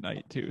 o'clock at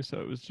night too. So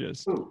it was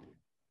just,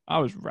 I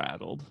was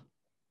rattled.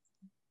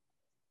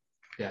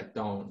 Yeah,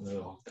 don't.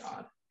 Oh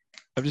God.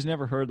 I've just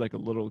never heard like a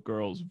little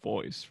girl's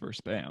voice for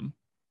spam.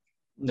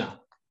 No.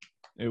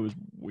 It was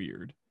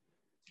weird.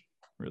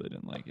 Really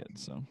didn't like it.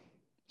 So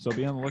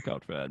be on the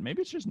lookout for that.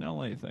 Maybe it's just an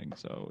LA thing,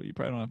 so you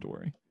probably don't have to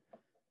worry.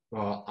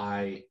 Well,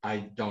 I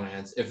don't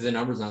answer. If the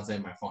number's not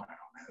saying my phone, I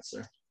don't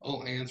answer.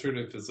 I'll answer it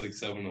if it's like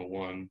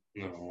 701.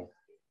 No.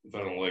 If I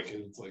don't like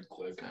it, it's like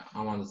click.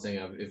 I'm on the thing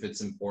of if it's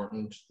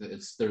important,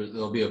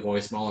 there'll be a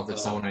voicemail. If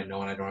it's someone I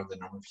know and I don't have the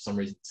number for some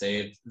reason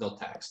saved, they'll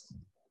text.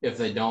 If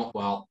they don't,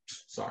 well,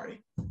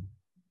 sorry.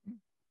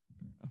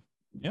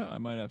 Yeah, I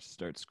might have to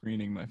start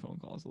screening my phone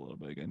calls a little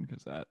bit again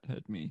because that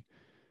had me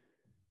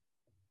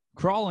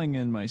crawling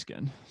in my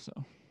skin. So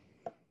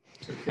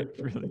it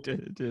really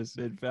did.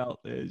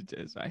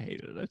 I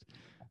hated it.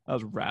 I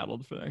was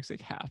rattled for the next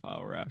like half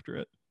hour after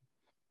it.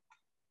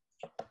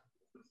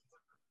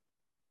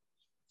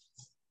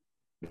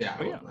 Yeah,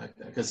 I wouldn't like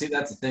that. Because see,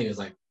 that's the thing is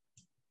like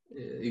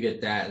you get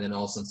that, and then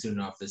all of a sudden, soon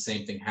enough, the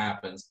same thing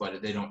happens, but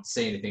they don't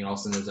say anything. All of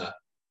a sudden, there's a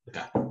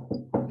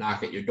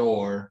knock at your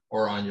door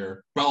or on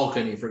your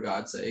balcony, for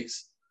God's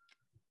sakes.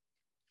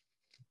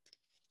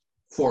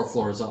 4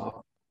 floors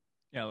up.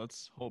 Yeah,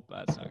 let's hope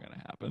that's not going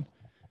to happen.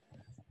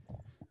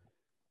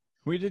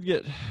 We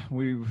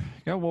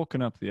got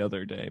woken up the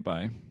other day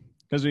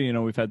because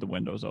we've had the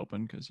windows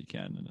open because you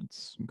can, and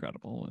it's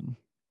incredible.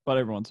 But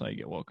every once in a while you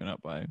get woken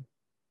up by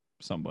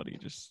somebody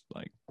just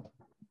like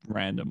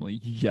randomly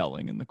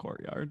yelling in the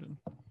courtyard.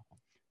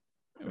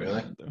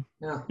 Really?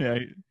 Yeah.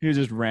 He was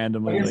just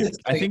randomly.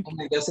 I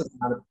guess it's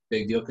not a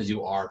big deal because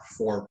you are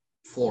 4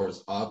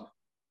 floors up.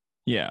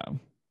 Yeah,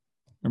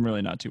 I'm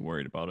really not too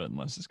worried about it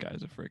unless this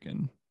guy's a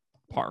freaking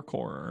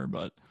parkourer.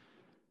 But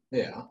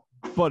yeah.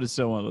 But it's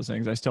still one of those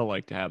things. I still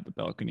like to have the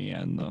balcony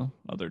and the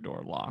other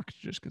door locked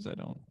just because I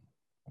don't,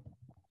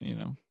 it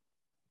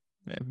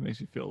makes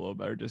me feel a little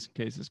better just in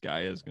case this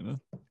guy is going to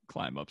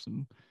climb up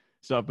some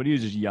stuff. But he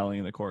was just yelling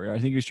in the courtyard.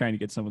 I think he was trying to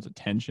get someone's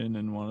attention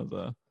in one of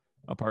the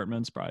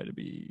apartments,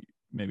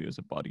 maybe it was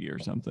a buddy or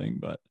something.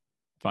 But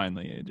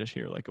finally I just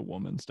hear like a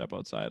woman step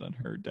outside on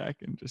her deck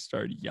and just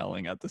start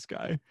yelling at this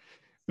guy.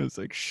 It's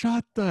like,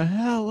 shut the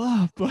hell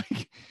up.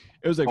 Like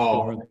it was like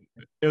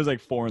it was like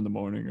 4 a.m.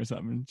 or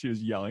something. She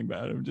was yelling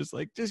at him, just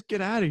like, just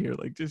get out of here.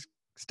 Like, just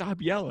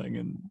stop yelling.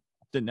 And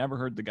they never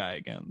heard the guy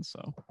again.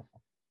 So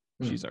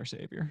she's our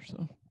savior.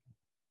 So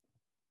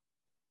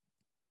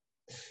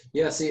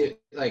yeah, see,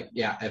 like,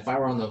 yeah, if I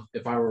were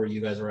where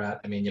you guys were at,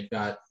 I mean, you've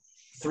got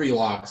 3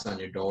 locks on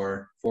your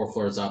door, 4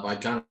 floors up.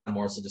 I'd kind of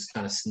more so just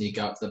kind of sneak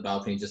out to the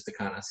balcony just to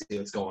kind of see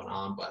what's going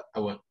on. But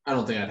I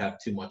don't think I'd have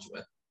too much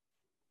of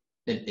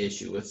an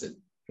issue with it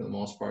for the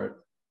most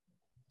part.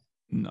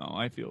 No,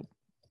 I feel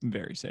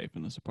very safe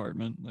in this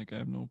apartment. Like I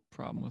have no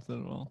problem with it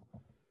at all.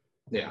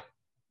 Yeah,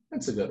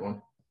 that's a good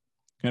one.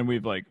 And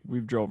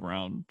we've drove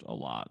around a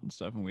lot and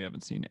stuff, and we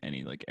haven't seen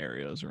any like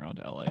areas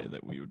around LA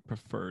that we would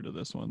prefer to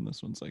this one.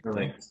 This one's like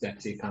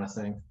sketchy kind of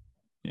thing.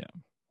 Yeah,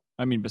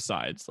 I mean,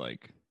 besides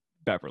like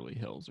Beverly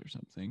Hills or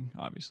something.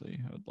 Obviously,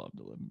 I would love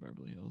to live in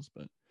Beverly Hills,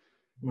 but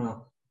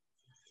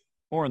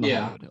or in the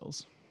Hollywood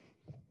Hills.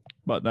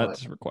 But that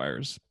just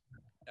requires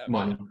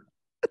money.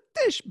 A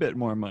dish bit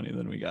more money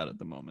than we got at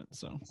the moment.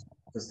 So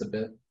just a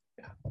bit.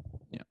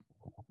 Yeah.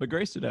 But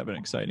Grace did have an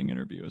exciting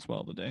interview as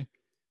well today.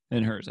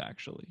 And hers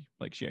actually,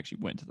 like she actually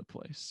went to the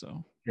place.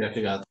 So you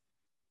actually got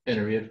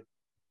interviewed?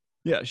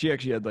 Yeah, she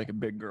actually had like a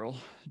big girl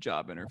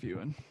job interview,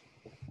 and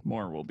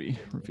more will be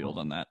revealed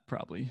on that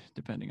probably,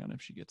 depending on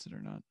if she gets it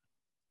or not.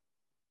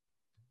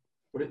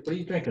 What are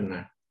you drinking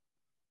there?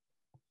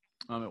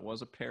 It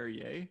was a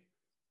Perrier,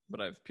 but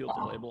I've peeled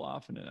the label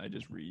off, and I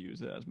just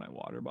reuse it as my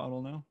water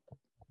bottle now.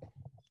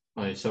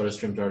 Oh, your soda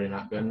stream's already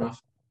not good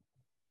enough?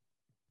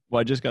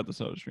 Well, I just got the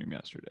soda stream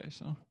yesterday,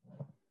 so.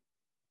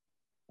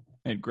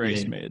 And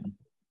Grace made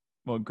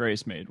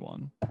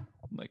one,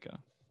 like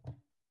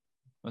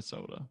a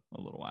soda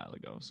a little while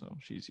ago, so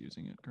she's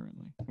using it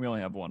currently. We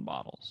only have one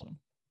bottle, so.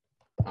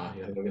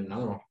 You gotta go get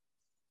another one.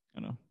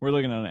 I know. We're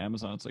looking on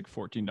Amazon. It's like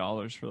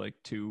 $14 for like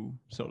 2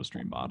 soda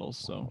stream bottles,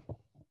 so.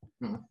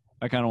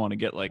 I kind of want to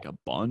get like a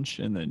bunch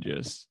and then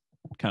just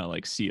kind of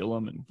like seal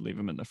them and leave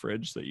them in the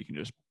fridge so that you can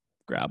just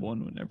grab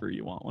one whenever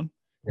you want one.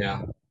 Yeah.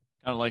 Kind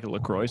of like a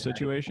LaCroix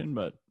situation,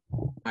 but.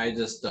 I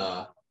just,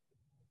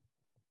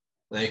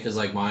 because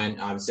like mine,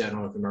 obviously I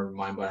don't know if you remember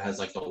mine, but it has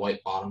like the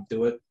white bottom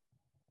to it.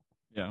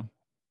 Yeah.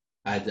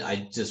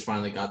 I just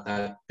finally got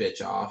that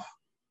bitch off.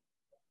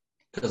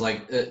 Because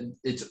like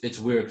it's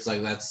weird because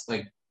like that's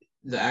like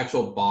the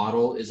actual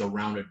bottle is a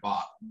rounded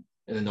bottom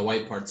and then the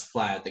white part's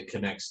flat that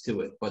connects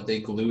to it, but they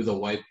glue the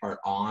white part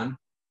on.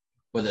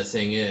 But the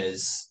thing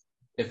is,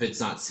 if it's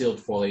not sealed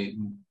fully,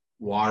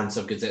 water and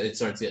stuff it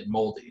starts getting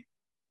moldy.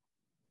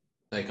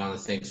 Like on the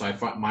thing, so I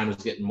thought mine was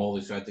getting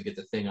moldy, so I had to get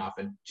the thing off.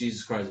 And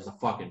Jesus Christ, it was a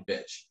fucking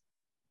bitch.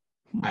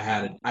 I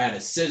had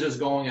a scissors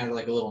going, I had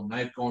like a little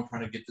knife going,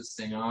 trying to get this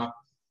thing off.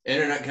 The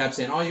internet kept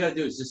saying, all you gotta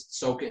do is just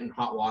soak it in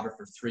hot water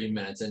for 3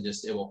 minutes and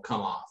just it will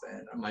come off.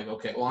 And I'm like,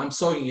 okay, well I'm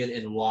soaking it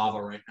in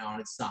lava right now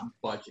and it's not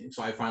budging.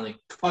 So I finally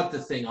cut the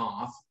thing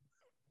off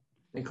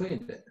and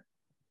cleaned it.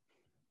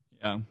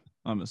 Yeah,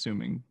 I'm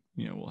assuming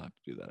we'll have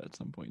to do that at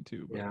some point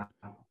too. But. Yeah.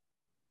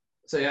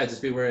 So yeah,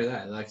 just be wary of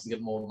that. It likes to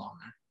get mold on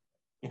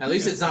there. At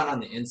least it's not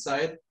on the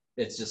inside.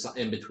 It's just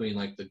in between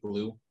like the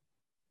glue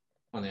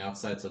on the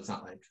outside. So it's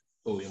not like,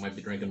 oh, you might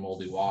be drinking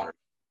moldy water.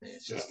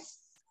 It's just,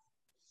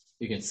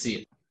 you can see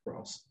it.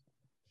 Gross.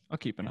 I'll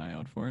keep an eye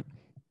out for it.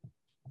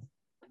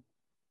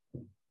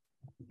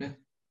 Yeah.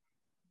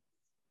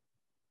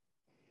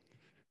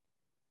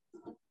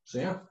 So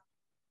yeah.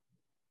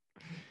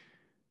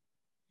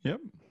 Yep.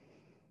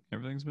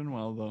 Everything's been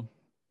well though.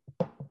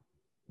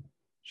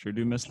 Sure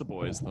do miss the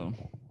boys though.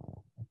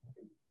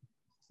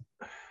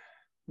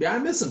 Yeah, I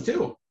miss them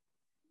too.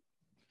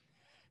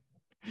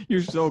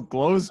 You're so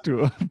close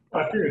to them.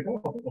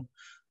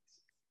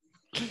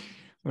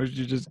 Or should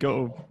you just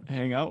go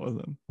hang out with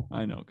them?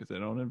 I know, because they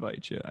don't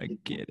invite you. I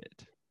get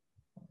it.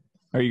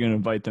 Are you going to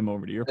invite them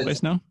over to your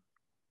place now?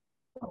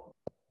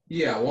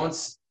 Yeah,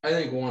 once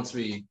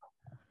we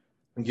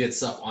get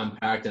stuff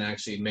unpacked and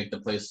actually make the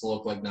place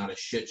look like not a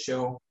shit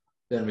show,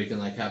 then we can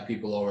like have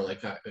people over,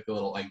 like a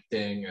little like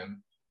thing and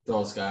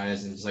those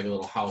guys, and just like a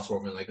little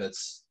housewarming, like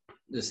let's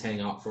just hang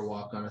out for a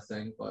while kind of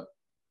thing. But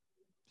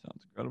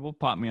sounds incredible.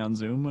 Pop me on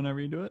Zoom whenever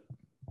you do it.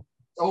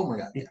 Oh my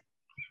god,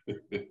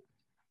 yeah.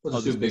 We'll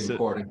just do a big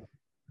recording.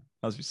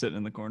 I'll just be sitting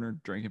in the corner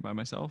drinking by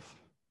myself.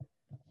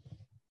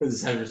 We'll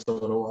just have your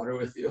soda water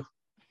with you.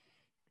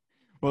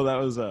 Well, that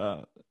was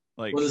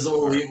like.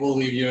 We'll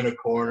leave you in a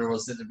corner. We'll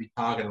sit and be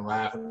talking and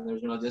laughing. And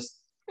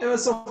there's it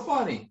was so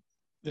funny.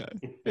 Yeah,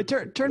 hey,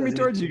 turn me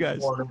towards you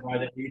guys. By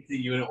the AC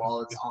unit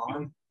while it's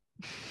on.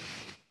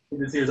 You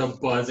just hear some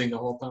buzzing the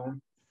whole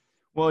time.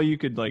 Well, you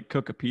could like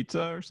cook a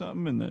pizza or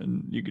something, and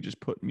then you could just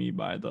put me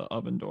by the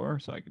oven door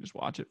so I could just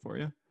watch it for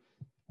you.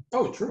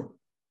 Oh, true.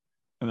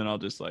 And then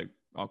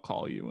I'll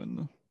call you when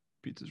the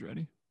pizza's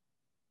ready.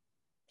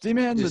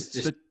 ZMAN,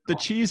 the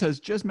cheese has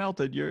just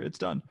melted. It's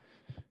done.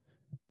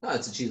 No,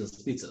 it's a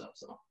cheeseless pizza though,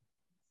 so.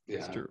 Yeah.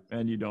 It's true.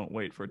 And you don't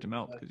wait for it to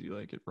melt because you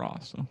like it raw,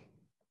 so.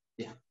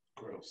 Yeah.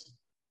 Gross.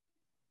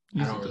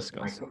 He's I a don't really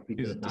disgusting. like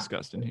pizza He's a not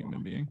disgusting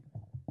human being.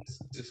 It's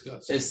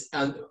disgusting. It's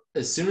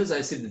as soon as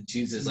I see the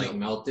cheese is like No.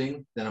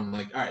 melting, then I'm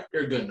like, all right,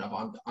 you're good enough.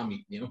 I'm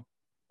eating you.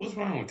 What's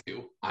wrong with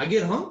you? I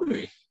get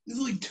hungry. It's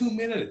like 2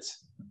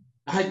 minutes.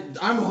 I'm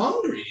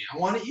hungry. I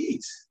want to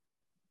eat.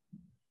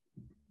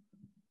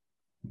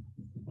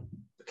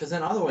 Because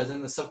then otherwise,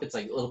 then the stuff gets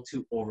like a little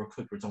too overcooked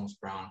where it's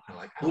almost brown. Kind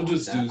of like, I We'll don't want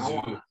just that. do I Zoom.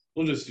 want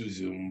We'll just do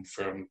Zoom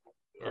from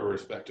our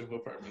respective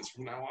apartments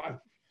from now on.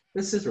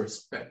 this is a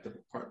respective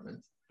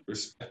apartment.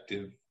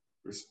 Respective.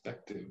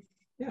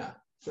 Yeah.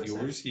 that's what I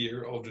said. Yours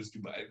here, I'll just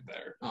do mine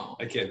there. Oh.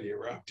 I can't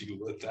interrupt you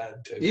with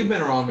that. You've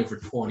been around me for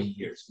 20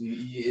 years.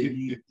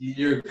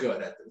 You're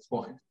good at this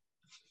point.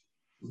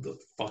 Who the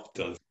fuck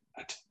does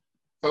that?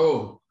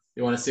 Oh,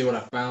 you want to see what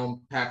I found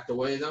packed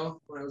away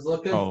though when I was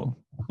looking? Oh,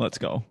 let's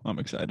go. I'm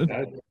excited.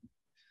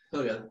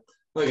 Look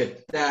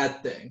at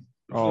that thing.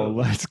 Oh,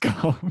 let's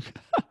go.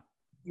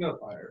 Not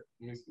fire.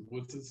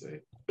 What's it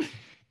say?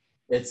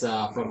 It's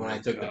from when I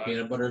took the God.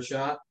 peanut butter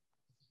shot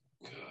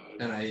God.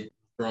 and I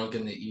drunk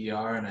in the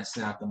ER and I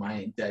snapped them. I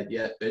ain't dead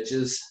yet,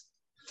 bitches.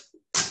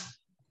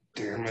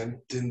 Damn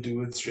it, didn't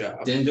do its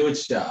job. Didn't do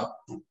its job.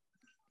 One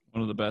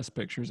of the best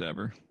pictures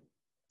ever.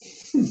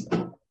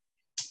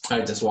 I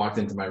just walked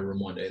into my room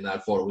one day and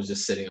that photo was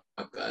just sitting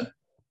on my bed.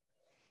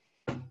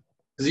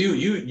 Cause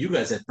you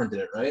guys had printed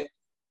it, right?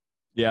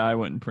 Yeah, I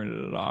went and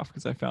printed it off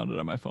because I found it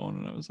on my phone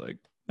and I was like,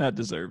 that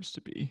deserves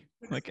to be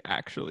like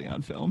actually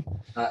on film.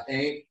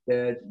 Ain't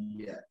dead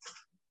yet.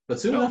 But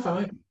soon enough,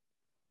 I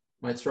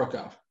might stroke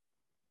out.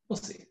 We'll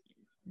see.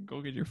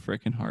 Go get your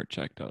freaking heart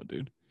checked out,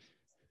 dude.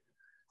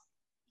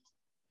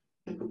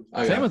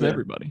 I Same got with a-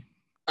 everybody.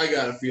 I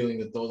got a feeling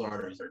that those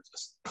arteries are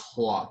just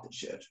clogged to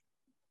shit.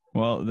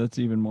 Well, that's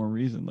even more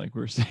reason, like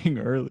we were saying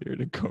earlier,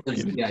 to go get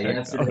it Yeah, checked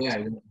yesterday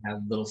out. I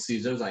had Little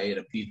Caesars. I ate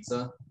a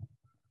pizza.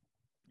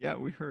 Yeah,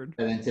 we heard.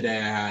 And then today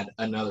I had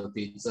another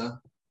pizza,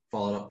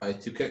 followed up by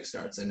 2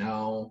 kickstarts. And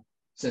now,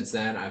 since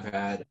then, I've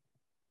had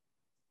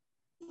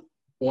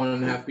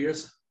 1.5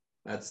 beers.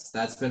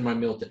 That's been my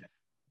meal today.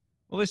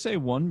 Well, they say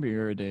 1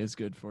 beer a day is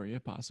good for you,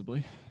 possibly.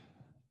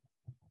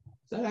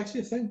 Is that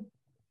actually a thing?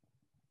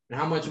 And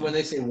how much, when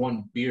they say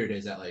 1 beer a day,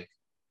 is that like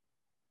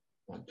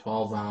 1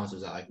 12 ounce? Or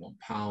is that like 1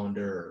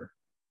 pounder or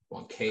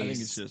 1 case? I think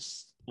it's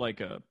just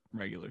like a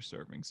regular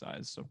serving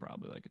size, so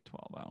probably like a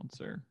 12 ounce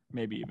or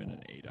maybe even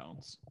an 8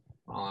 ounce.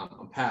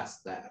 I'm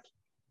past that.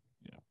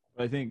 Yeah,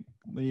 but I think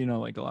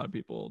like a lot of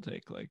people will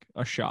take like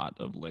a shot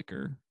of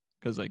liquor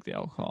because like the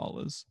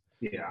alcohol is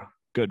Yeah.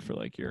 good for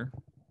like your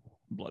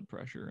blood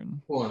pressure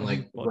and Well, and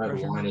like blood red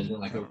pressure, wine maybe? isn't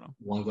like I don't know.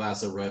 1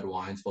 glass of red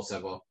wine supposed to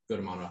have a good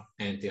amount of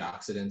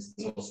antioxidants.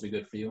 It's supposed to be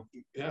good for you.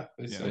 Yeah,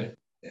 they Yeah. say.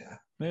 Yeah.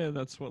 Yeah,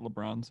 that's what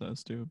LeBron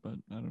says too, but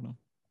I don't know.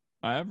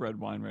 I have red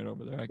wine right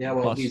over there. I can Yeah,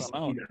 well, bust he's some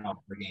out. out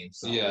for games.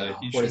 So, Yeah,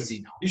 he what should- does he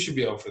know? He should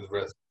be out for the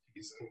rest of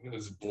the season. It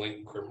was a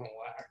blatant criminal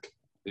act.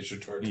 They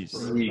should charge him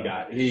for He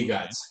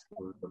got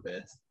screwed a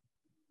bit,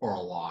 or a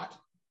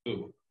lot.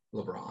 Who?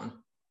 LeBron.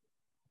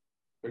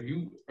 Are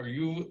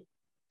you?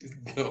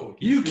 No.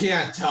 You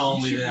can't tell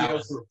He me should be that out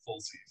was. for a full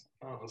season.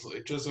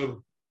 Honestly,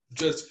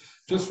 just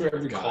for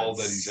every call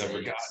that he's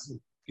ever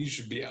gotten, he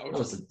should be out. That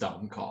was a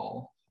dumb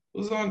call. It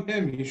was on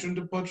him. He shouldn't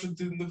have punched it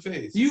in the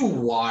face. You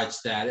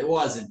watched that. It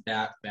wasn't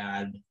that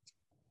bad.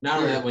 Not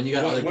only that, when you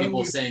got other When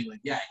people we- saying,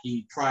 like, yeah,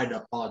 he tried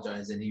to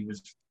apologize and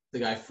the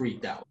guy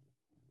freaked out.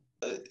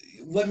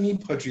 Let me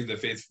punch you in the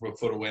face from a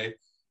foot away.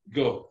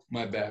 Go,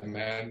 my bad,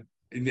 man.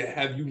 And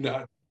have you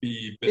not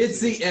be? It's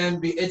the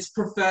NBA. It's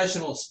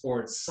professional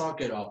sports. Suck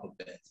it up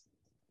a bit.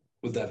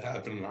 Would that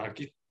happen in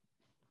hockey?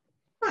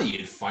 No,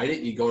 you'd fight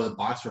it. You go to the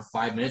box for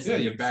 5 minutes, and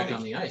then you're you'd back fight.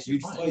 on the ice.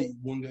 You'd You're fine. fight.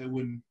 One guy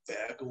wouldn't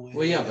back away.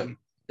 Well, yeah, but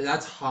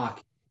that's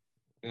hockey.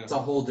 Yeah. It's a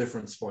whole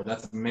different sport.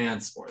 That's a man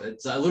sport.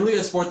 It's literally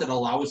a sport that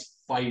allows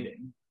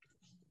fighting.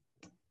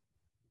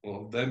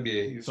 Well, the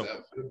NBA used to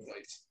have good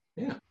fights.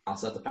 Yeah,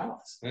 also at the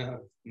Palace. Yeah,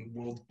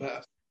 world's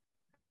best.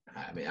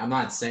 I mean, I'm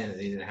not saying that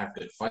they didn't have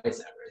good fights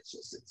ever.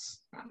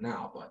 It's not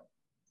now, but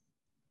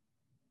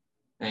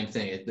same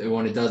thing.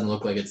 When it doesn't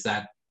look like it's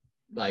that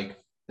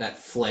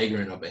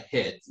flagrant of a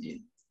hit, you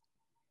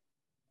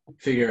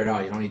figure it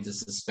out. You don't need to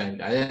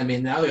suspend. I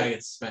mean, the other guy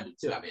gets suspended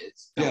too. I mean,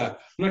 it's dumb. Yeah,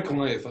 I'm not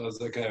gonna lie. If I was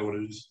that guy, I would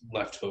have just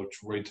left hooked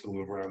right to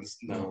LeBron's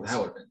No, nose. that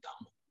would have been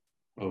dumb.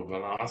 That would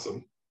have been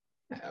awesome.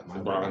 Yeah, it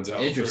might LeBron's have out.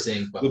 been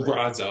interesting, but like,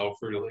 LeBron's out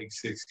for like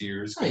 6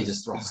 years. he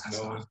just throws his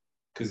his nose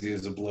because he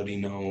has a bloody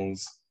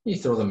nose. you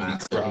throw the He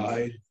mask on.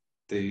 cried.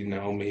 They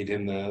now made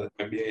him the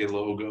NBA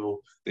logo.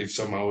 They've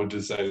somehow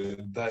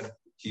decided that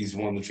he's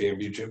won the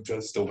championship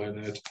just to win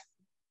it.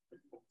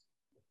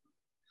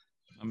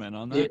 I'm in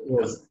on that. It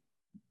was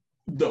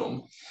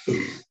dumb.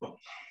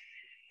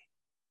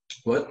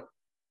 What?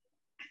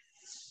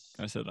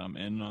 I said I'm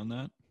in on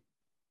that.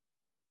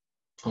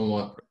 On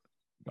what?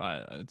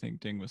 I think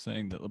Ding was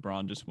saying that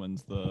LeBron just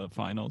wins the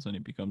finals and he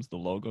becomes the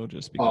logo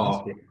just because.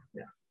 Oh, okay.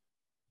 Yeah.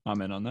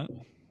 I'm in on that.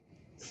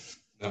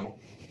 No.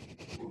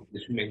 They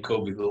should make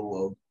Kobe the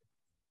logo.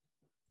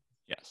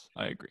 Yes,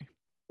 I agree.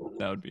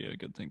 That would be a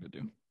good thing to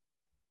do.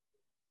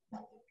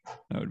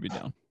 I would be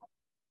down.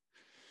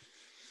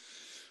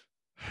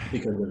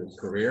 Because of his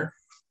career?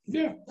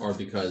 Yeah. Or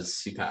because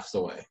he passed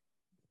away?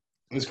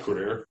 His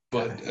career.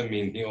 But, I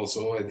mean, he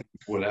also, I think,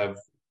 would have...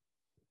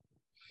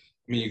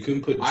 I mean, you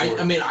couldn't put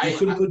Jordan. You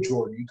couldn't put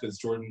Jordan because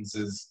Jordan's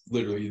is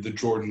literally the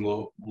Jordan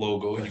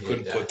logo. You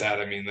couldn't put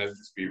that. I mean, that would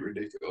just be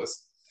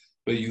ridiculous.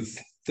 But you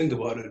think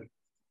about it.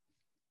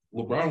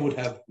 LeBron would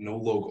have no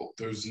logo.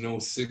 There's no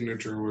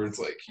signature where it's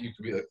like you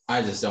could be like.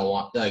 I just don't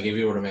want if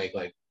you were to make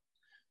like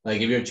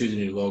if you're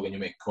choosing a new logo and you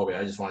make Kobe,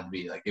 I just want it to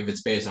be like if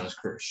it's based on his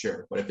career,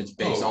 sure. But if it's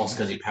based also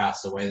because he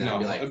passed away, then I'd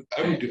be like,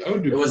 I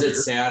would do. Was it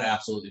sad?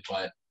 Absolutely,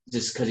 but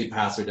just because he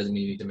passed away doesn't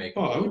mean you need to make.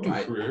 I would do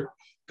career.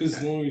 Because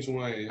the only reason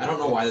why I don't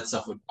know why that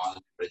stuff would bother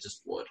me, but it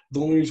just would. The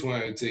only reason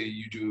why I'd say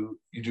you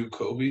do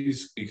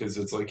Kobe's because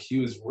it's like he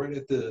was right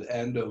at the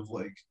end of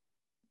like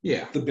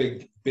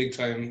the big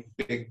time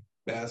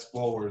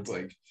basketball where it's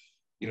like,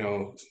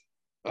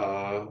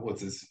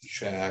 what's his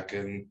Shaq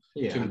and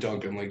Tim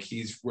Duncan, like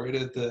he's right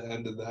at the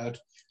end of that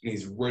and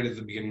he's right at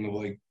the beginning of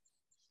like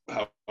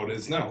how it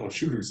is now,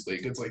 Shooters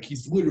League. It's like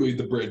he's literally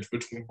the bridge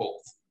between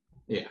both.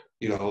 Yeah.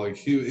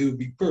 Like it would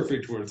be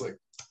perfect where it's like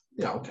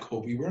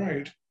Kobe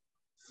Bryant.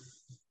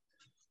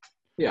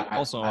 Yeah.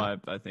 Also, I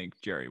think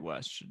Jerry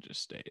West should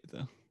just stay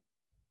the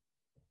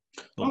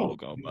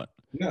logo, but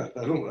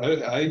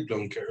I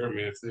don't care. I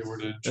mean, if they were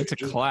to, it's a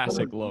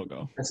classic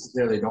logo.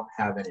 Necessarily don't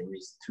have any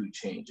reason to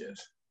change it.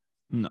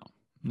 No,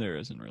 there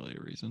isn't really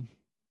a reason.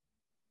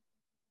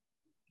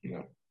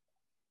 No.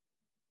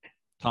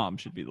 Tom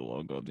should be the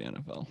logo of the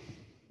NFL.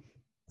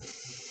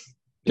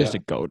 Just a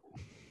goat.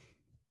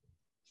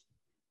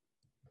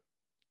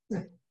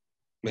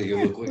 Make it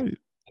look like.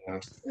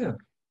 Yeah.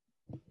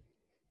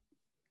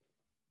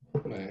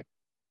 Man.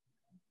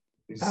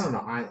 I don't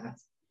know.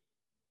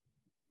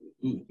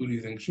 Who do you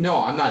think?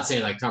 No, I'm not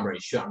saying like Tom Brady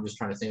should. I'm just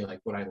trying to think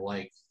like what I'd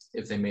like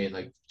if they made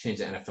change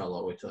the NFL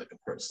logo to like a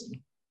person.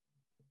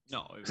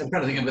 No, I'm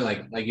trying to think of it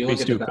like you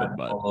look at the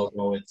NFL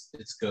logo,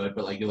 it's good,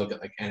 but like you look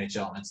at like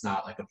NHL and it's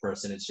not like a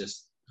person, it's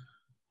just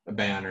a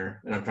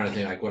banner. And I'm trying to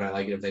think like what I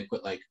like if they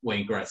put like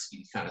Wayne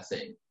Gretzky kind of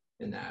thing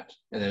in that,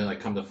 and then like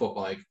come to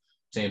football like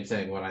same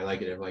thing. What I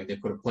like it if like they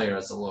put a player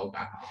as a logo.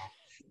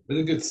 I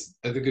think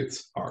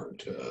it's hard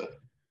to.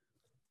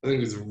 I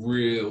think it's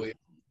really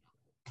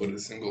put a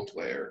single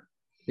player.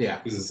 Yeah,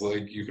 because it's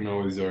like you can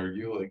always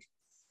argue like,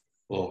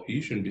 well, he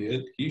shouldn't be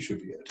it. He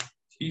should be it.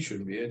 He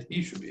shouldn't be it.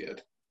 He should be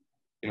it.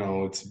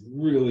 It's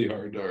really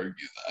hard to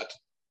argue that.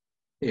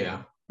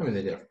 Yeah, I mean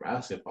they did it for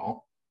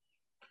basketball,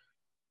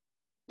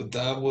 but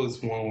that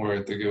was one where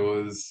I think it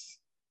was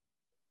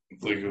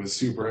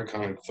super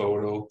iconic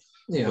photo.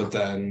 Yeah. But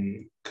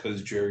then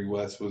because Jerry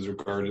West was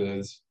regarded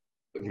as,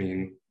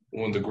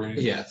 one of the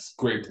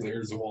great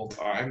players of all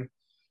time.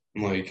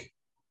 Like,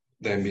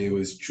 the NBA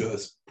was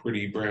just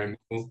pretty brand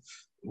new,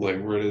 like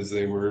right as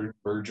they were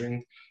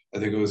merging. I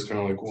think it was kind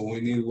of like, well, we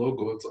need a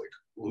logo. It's like,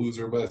 well, who's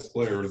our best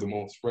player, the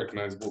most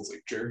recognizable? It's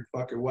like Jerry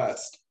fucking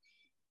West.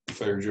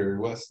 Fire Jerry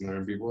West in there,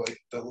 and people were like,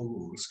 that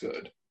logo was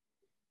good.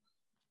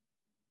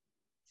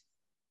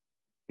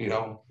 I don't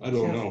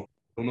know.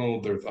 I don't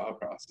know their thought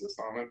process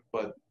on it,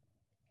 but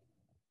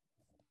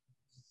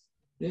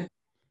yeah.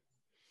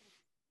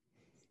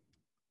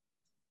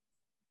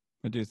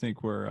 I do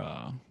think we're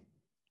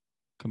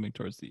coming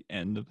towards the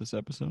end of this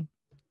episode.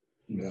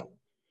 Yeah.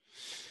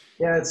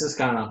 Yeah, it's just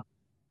kind of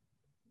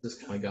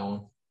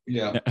going.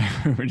 Yeah.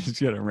 We're just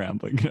getting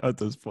rambling at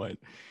this point.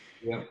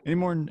 Yeah. Any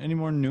more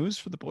news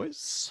for the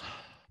boys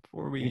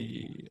before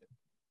we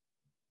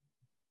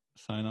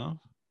sign off?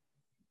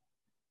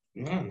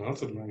 No,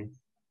 nothing, man.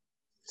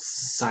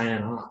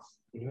 Signing off.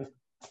 Yeah.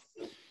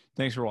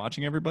 Thanks for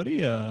watching, everybody.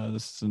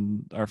 This is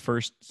our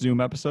first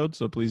Zoom episode,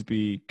 so please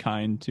be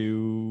kind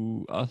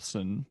to us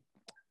and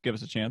give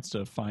us a chance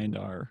to find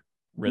our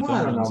rhythm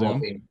on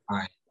Zoom. You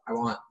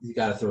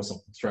got to throw some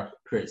constructive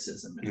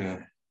criticism in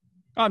there.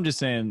 I'm just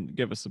saying,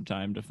 give us some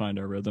time to find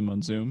our rhythm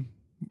on Zoom,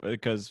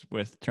 because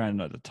with trying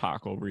not to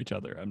talk over each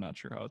other, I'm not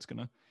sure how it's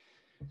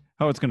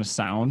gonna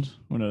sound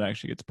when it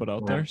actually gets put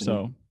out there.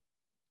 So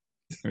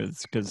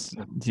it's because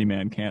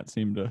ZMAN can't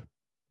seem to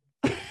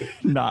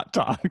not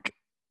talk.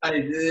 I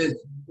did.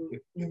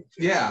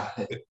 Yeah.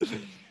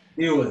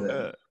 Deal with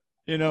it.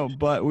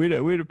 But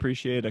we'd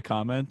appreciate a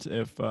comment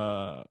if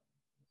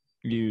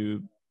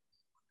you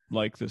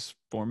like this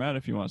format,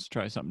 if you want us to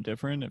try something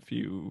different, if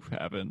you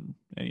have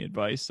any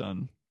advice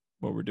on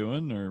what we're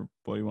doing or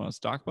what you want us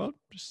to talk about,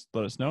 just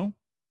let us know.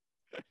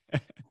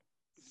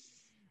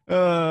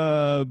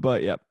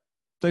 But yeah,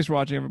 thanks for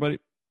watching, everybody.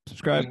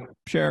 Subscribe,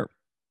 share.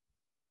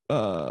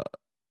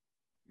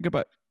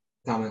 Goodbye.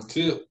 Comment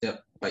too.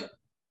 Yep. Bye.